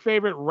 what's your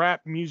favorite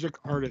rap music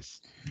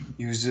artist?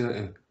 Use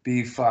a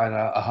B-fight,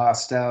 a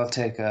hostile,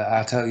 take a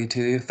I tell you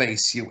to your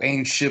face, you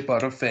ain't shit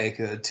but a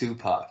faker,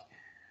 Tupac.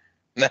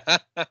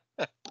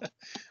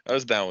 I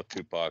was down with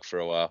Tupac for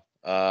a while.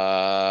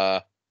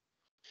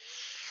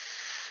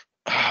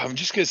 I'm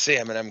just gonna say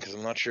Eminem because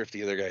I'm not sure if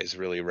the other guys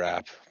really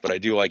rap, but I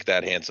do like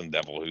that Handsome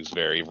Devil who's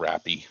very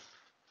rappy.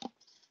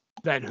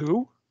 That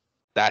who?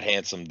 That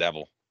Handsome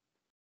Devil.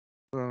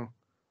 Oh.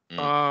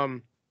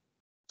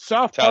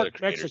 South Park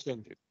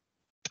Mexican.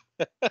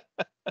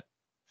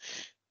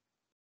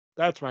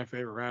 That's my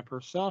favorite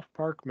rapper. South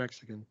Park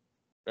Mexican.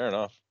 Fair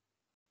enough.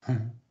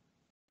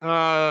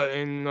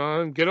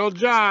 And good old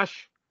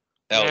Josh.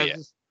 Hell yeah.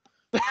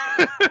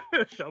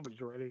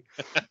 Shelby's ready.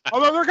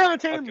 Although they're kind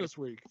of tame this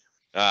week.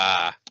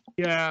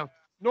 Yeah.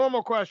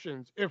 Normal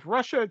questions. If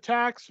Russia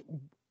attacks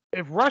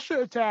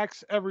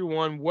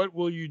everyone, what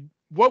will you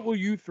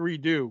three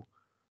do?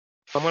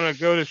 I'm gonna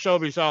go to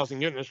Shelby's house and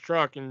get in his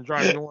truck and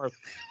drive north.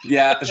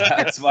 Yeah,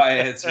 that's my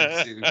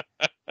answer too.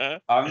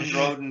 I'm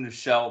roading to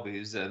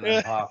Shelby's and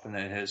then hopping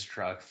in his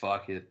truck.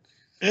 Fuck it.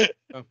 We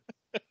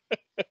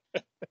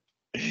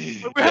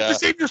have to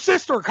save your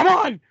sister. Come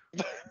on.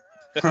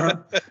 I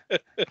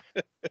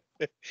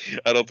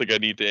don't think I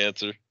need to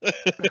answer. I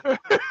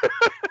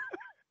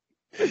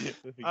think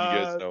you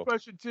guys know.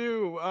 Question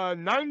 2.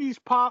 90s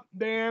pop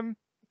band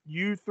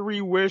you three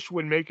wish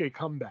would make a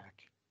comeback.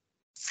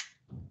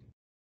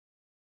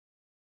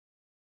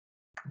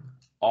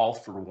 All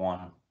for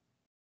One.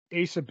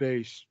 Ace of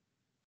Base.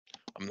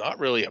 I'm not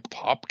really a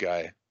pop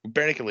guy. Would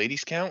Bare Naked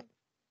Ladies count?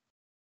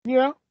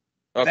 Yeah.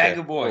 Okay.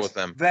 Vanga Boys. With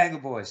them.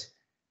 Vanga Boys.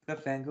 The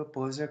Vanga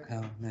Boys are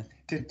coming.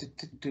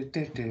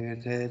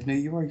 New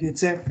York and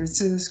San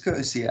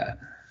Francisco. Yeah.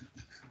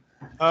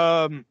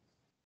 A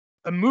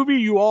movie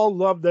you all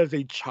loved as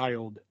a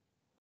child.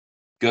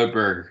 Good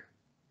Burger.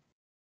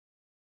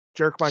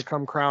 Jerk My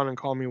Cum Crown and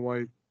Call Me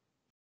White.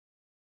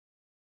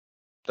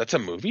 That's a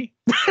movie?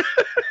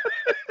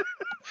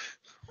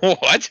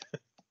 What?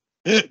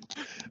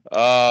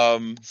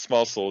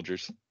 Small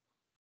Soldiers.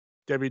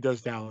 Debbie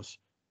Does Dallas.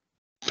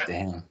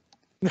 Damn.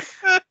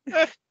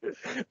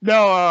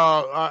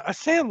 No,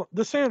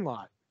 The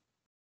Sandlot.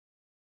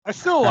 I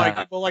still like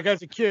it, but like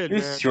as a kid, You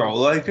man. throw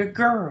like a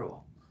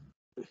girl.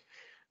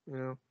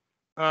 You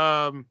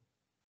know,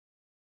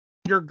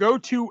 your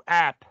go-to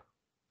app.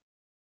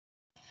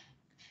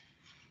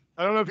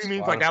 I don't know if he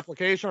means like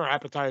application or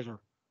appetizer.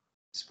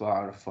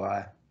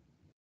 Spotify.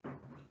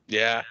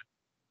 Yeah.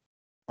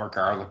 Or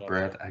garlic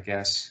bread, I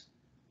guess.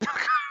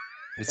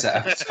 It's an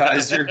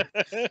appetizer.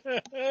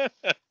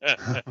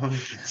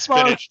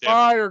 Spinach dip.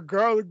 Pie or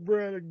garlic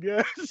bread, I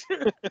guess.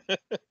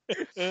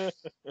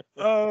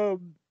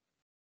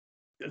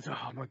 It's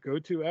my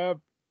go-to app.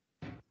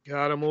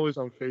 God, I'm always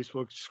on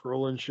Facebook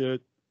scrolling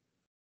shit.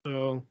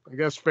 So I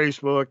guess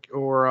Facebook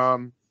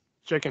or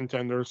chicken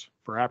tenders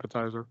for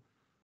appetizer.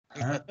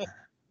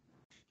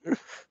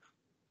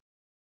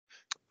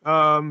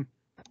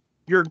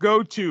 Your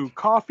go-to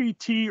coffee,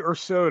 tea, or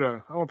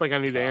soda? I don't think I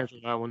need to answer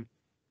that one.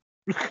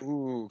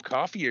 Ooh,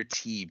 coffee or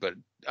tea, but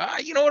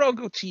you know what? I'll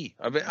go tea.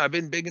 I've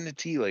been big into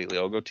tea lately.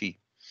 I'll go tea.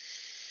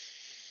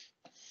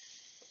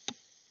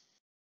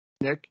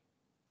 Nick?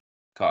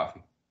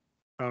 Coffee.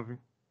 Coffee.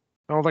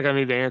 I don't think I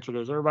need to answer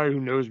this. Everybody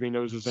who knows me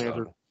knows this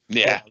answer. Soda.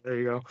 Yeah. There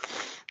you go.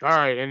 All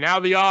right, and now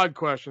the odd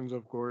questions,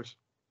 of course.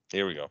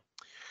 Here we go.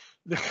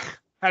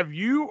 Have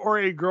you or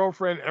a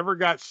girlfriend ever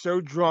got so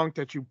drunk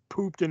that you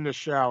pooped in the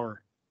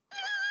shower?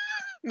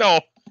 No.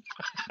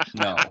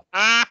 No.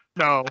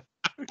 No.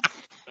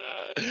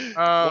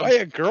 Why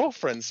a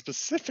girlfriend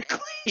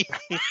specifically?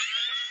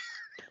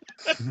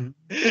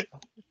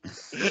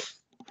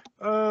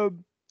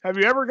 Have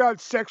you ever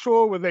got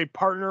sexual with a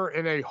partner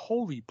in a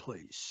holy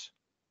place?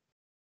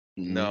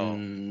 No.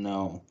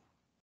 No.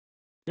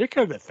 Nick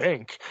had to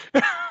think.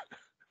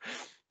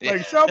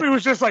 Like Shelby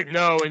was just like,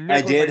 no, and Nick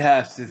I was did like,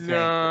 have to think.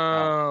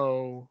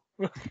 no.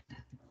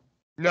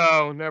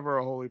 No, never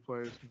a holy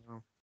place.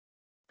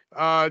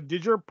 No.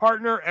 Did your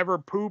partner ever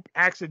poop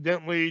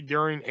accidentally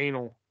during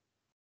anal?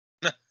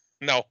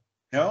 No.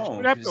 No. She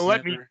would have to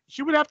let me.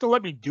 She would have to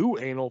let me do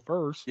anal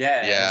first.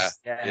 Yeah.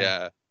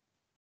 Yeah.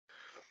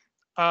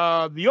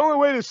 The only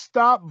way to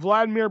stop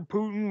Vladimir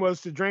Putin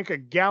was to drink a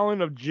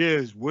gallon of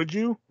jizz. Would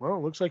you? Well, it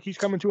looks like he's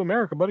coming to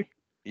America, buddy.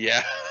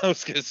 Yeah. I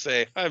was gonna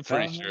say. I'm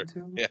pretty sure.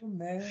 Yeah.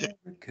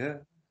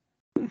 America.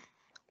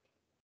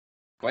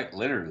 Quite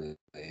literally,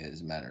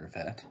 as a matter of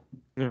fact.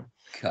 Yeah.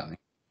 Coming.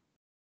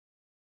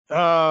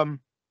 And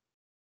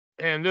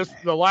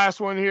the last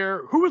one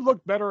here. Who would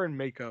look better in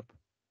makeup?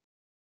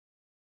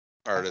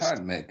 Artist. I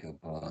had makeup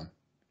on.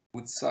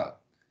 What's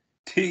up?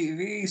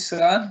 TV,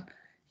 son.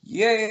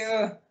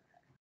 Yeah.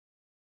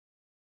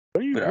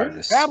 What are you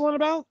Artist. babbling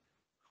about?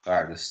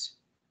 Artist.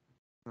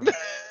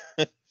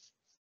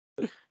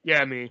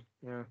 Yeah, me.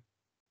 Yeah.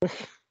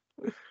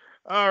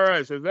 All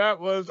right, so that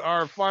was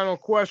our final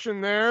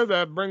question there.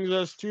 That brings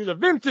us to the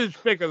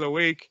vintage pick of the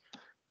week,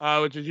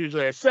 which is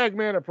usually a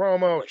segment, a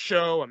promo, a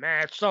show, a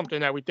match, something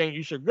that we think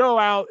you should go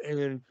out and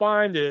then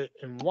find it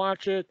and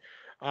watch it.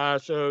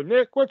 So,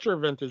 Nick, what's your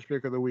vintage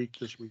pick of the week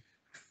this week?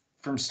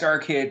 From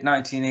Starrcade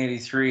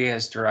 1983,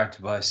 as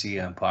directed by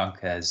CM Punk,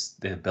 as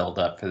the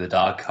build-up for the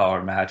dog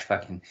collar match,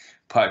 fucking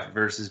Punk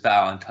versus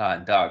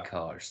Valentine, dog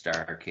collar,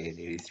 Starrcade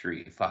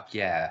 83. Fuck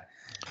yeah.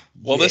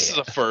 Well, this is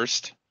a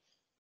first.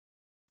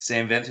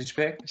 Same vintage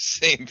pick?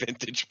 Same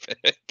vintage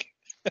pick.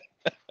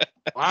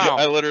 Wow.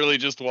 I literally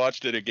just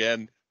watched it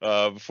again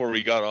before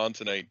we got on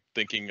tonight,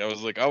 thinking I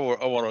was like, I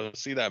want to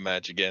see that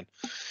match again.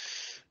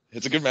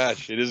 It's a good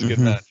match. It is a good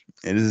match.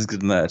 It is a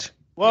good match.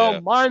 Well,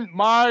 Yeah.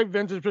 my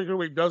vintage pick of the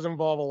week does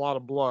involve a lot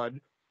of blood.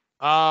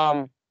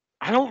 I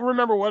don't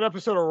remember what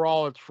episode of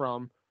Raw it's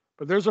from,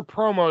 but there's a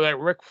promo that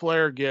Ric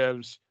Flair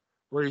gives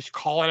where he's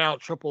calling out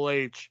Triple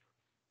H,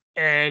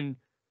 and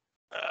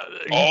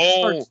he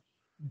starts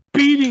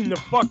beating the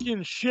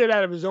fucking shit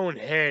out of his own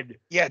head.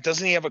 Yeah,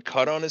 doesn't he have a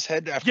cut on his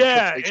head after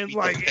Yeah, Triple H and beat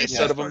like the it piss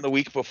just out of him the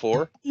week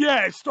before?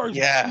 Yeah, it starts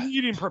Yeah.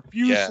 bleeding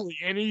profusely,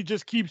 and he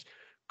just keeps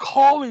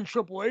calling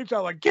Triple H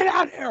out like, "Get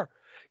out here!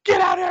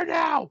 Get out here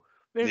now!"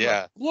 And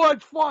Yeah. like,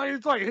 blood's flying.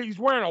 It's like he's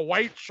wearing a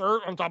white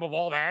shirt on top of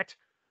all that.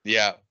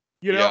 Yeah.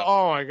 You know? Yeah.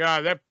 Oh my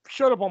god, that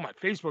showed up on my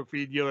Facebook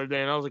feed the other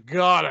day, and I was like,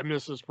 God, I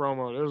missed this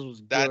promo. This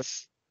was good.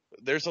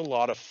 There's a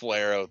lot of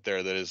Flair out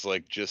there that is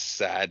like just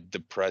sad,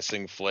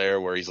 depressing Flair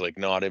where he's like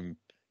not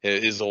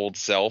his old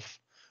self.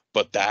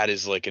 But that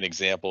is like an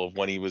example of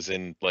when he was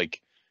in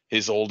like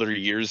his older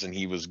years and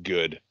he was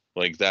good.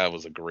 Like that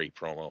was a great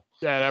promo.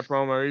 Yeah, that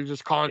promo. He was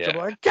just calling Yeah.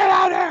 Triple H, "Get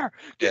out here!"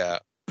 Yeah.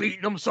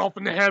 Beating himself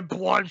in the head,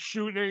 blood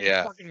shooting, and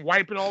Yeah. fucking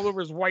wiping all over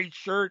his white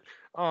shirt.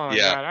 Oh my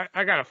Yeah. god,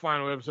 I gotta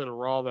find what episode of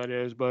Raw that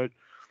is, but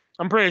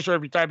I'm pretty sure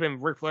if you type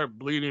in Ric Flair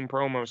bleeding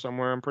promo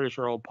somewhere, I'm pretty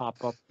sure it'll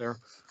pop up there.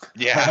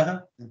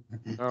 Yeah.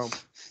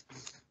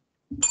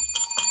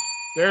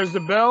 There's the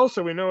bell,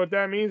 so we know what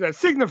that means. That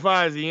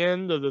signifies the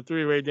end of the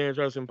Three-Way Dance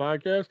Wrestling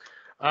Podcast.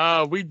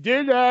 We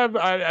did have,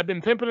 I've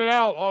been pimping it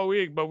out all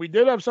week, but we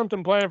did have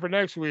something planned for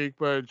next week,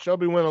 but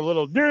Shelby went a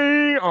little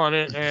ding on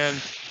it,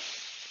 and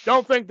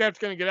don't think that's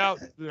going to get out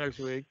next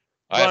week.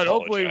 I But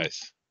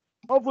apologize.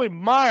 hopefully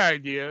my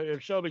idea,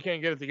 if Shelby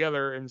can't get it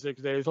together in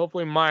 6 days,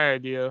 hopefully my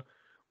idea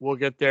will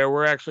get there.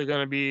 We're actually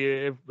going to be,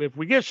 if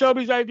we get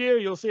Shelby's idea,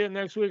 you'll see it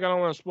next week. I don't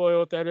want to spoil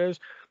what that is,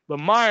 but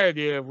my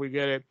idea, if we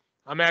get it,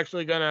 I'm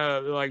actually going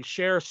to like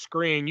share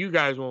screen. You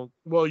guys will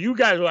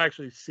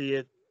actually see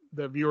it,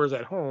 the viewers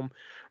at home,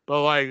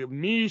 but like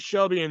me,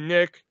 Shelby, and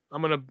Nick,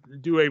 I'm going to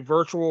do a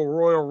virtual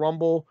Royal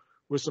Rumble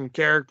with some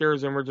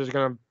characters, and we're just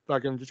going to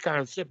fucking just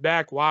kind of sit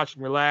back, watch,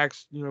 and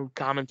relax,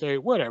 commentate,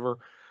 whatever.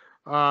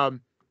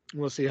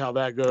 We'll see how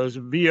that goes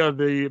via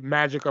the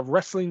magic of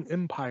Wrestling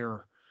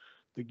Empire,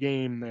 the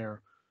game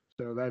there.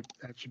 So that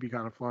should be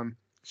kind of fun,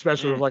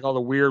 especially with like all the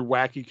weird,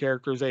 wacky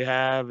characters they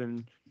have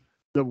and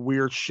the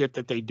weird shit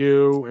that they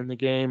do in the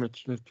game.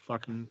 It's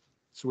fucking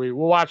sweet.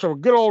 We'll watch a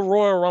good old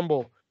Royal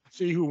Rumble,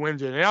 see who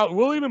wins it, and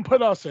we'll even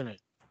put us in it.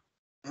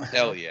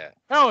 Hell yeah.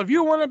 Hell, if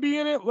you want to be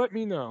in it, let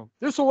me know.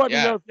 This will let me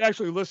know if you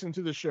actually listen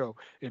to the show.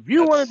 If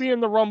you want to be in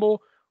the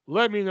Rumble,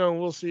 let me know, and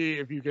we'll see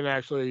if you can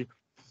actually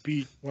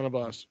beat one of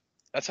us.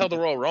 That's how the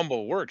Royal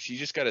Rumble works. You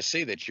just got to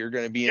say that you're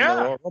going to be in the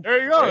Royal Rumble.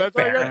 There you go. Right? That's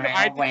all you got to do.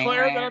 I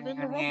declare that I'm in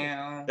the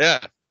Rumble. Yeah.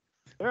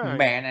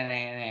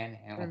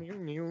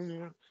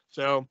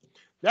 So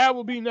that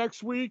will be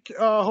next week.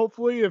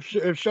 Hopefully,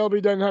 if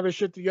Shelby doesn't have his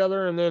shit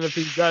together, and then if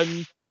he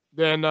doesn't,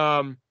 then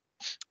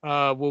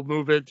we'll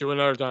move it to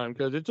another time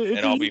because it's and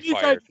I'll be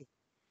fired.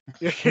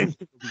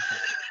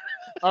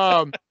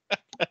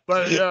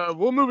 But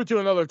we'll move it to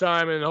another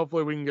time, and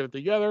hopefully we can get it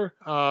together.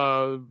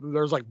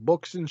 There's like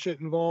books and shit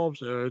involved,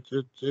 so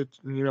it's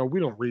we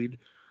don't read.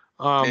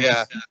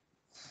 Yeah.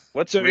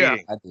 What's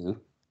reading? I do.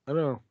 I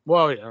know.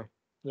 Well, yeah.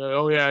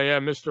 Oh yeah,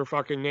 Mr.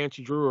 fucking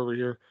Nancy Drew over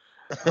here.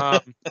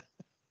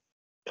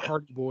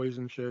 Hardy Boys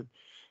and shit.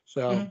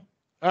 So,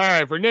 all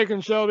right, for Nick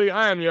and Shelby,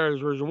 I am the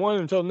ArtistVersion1.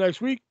 Until next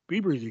week,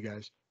 be breezy,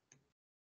 guys.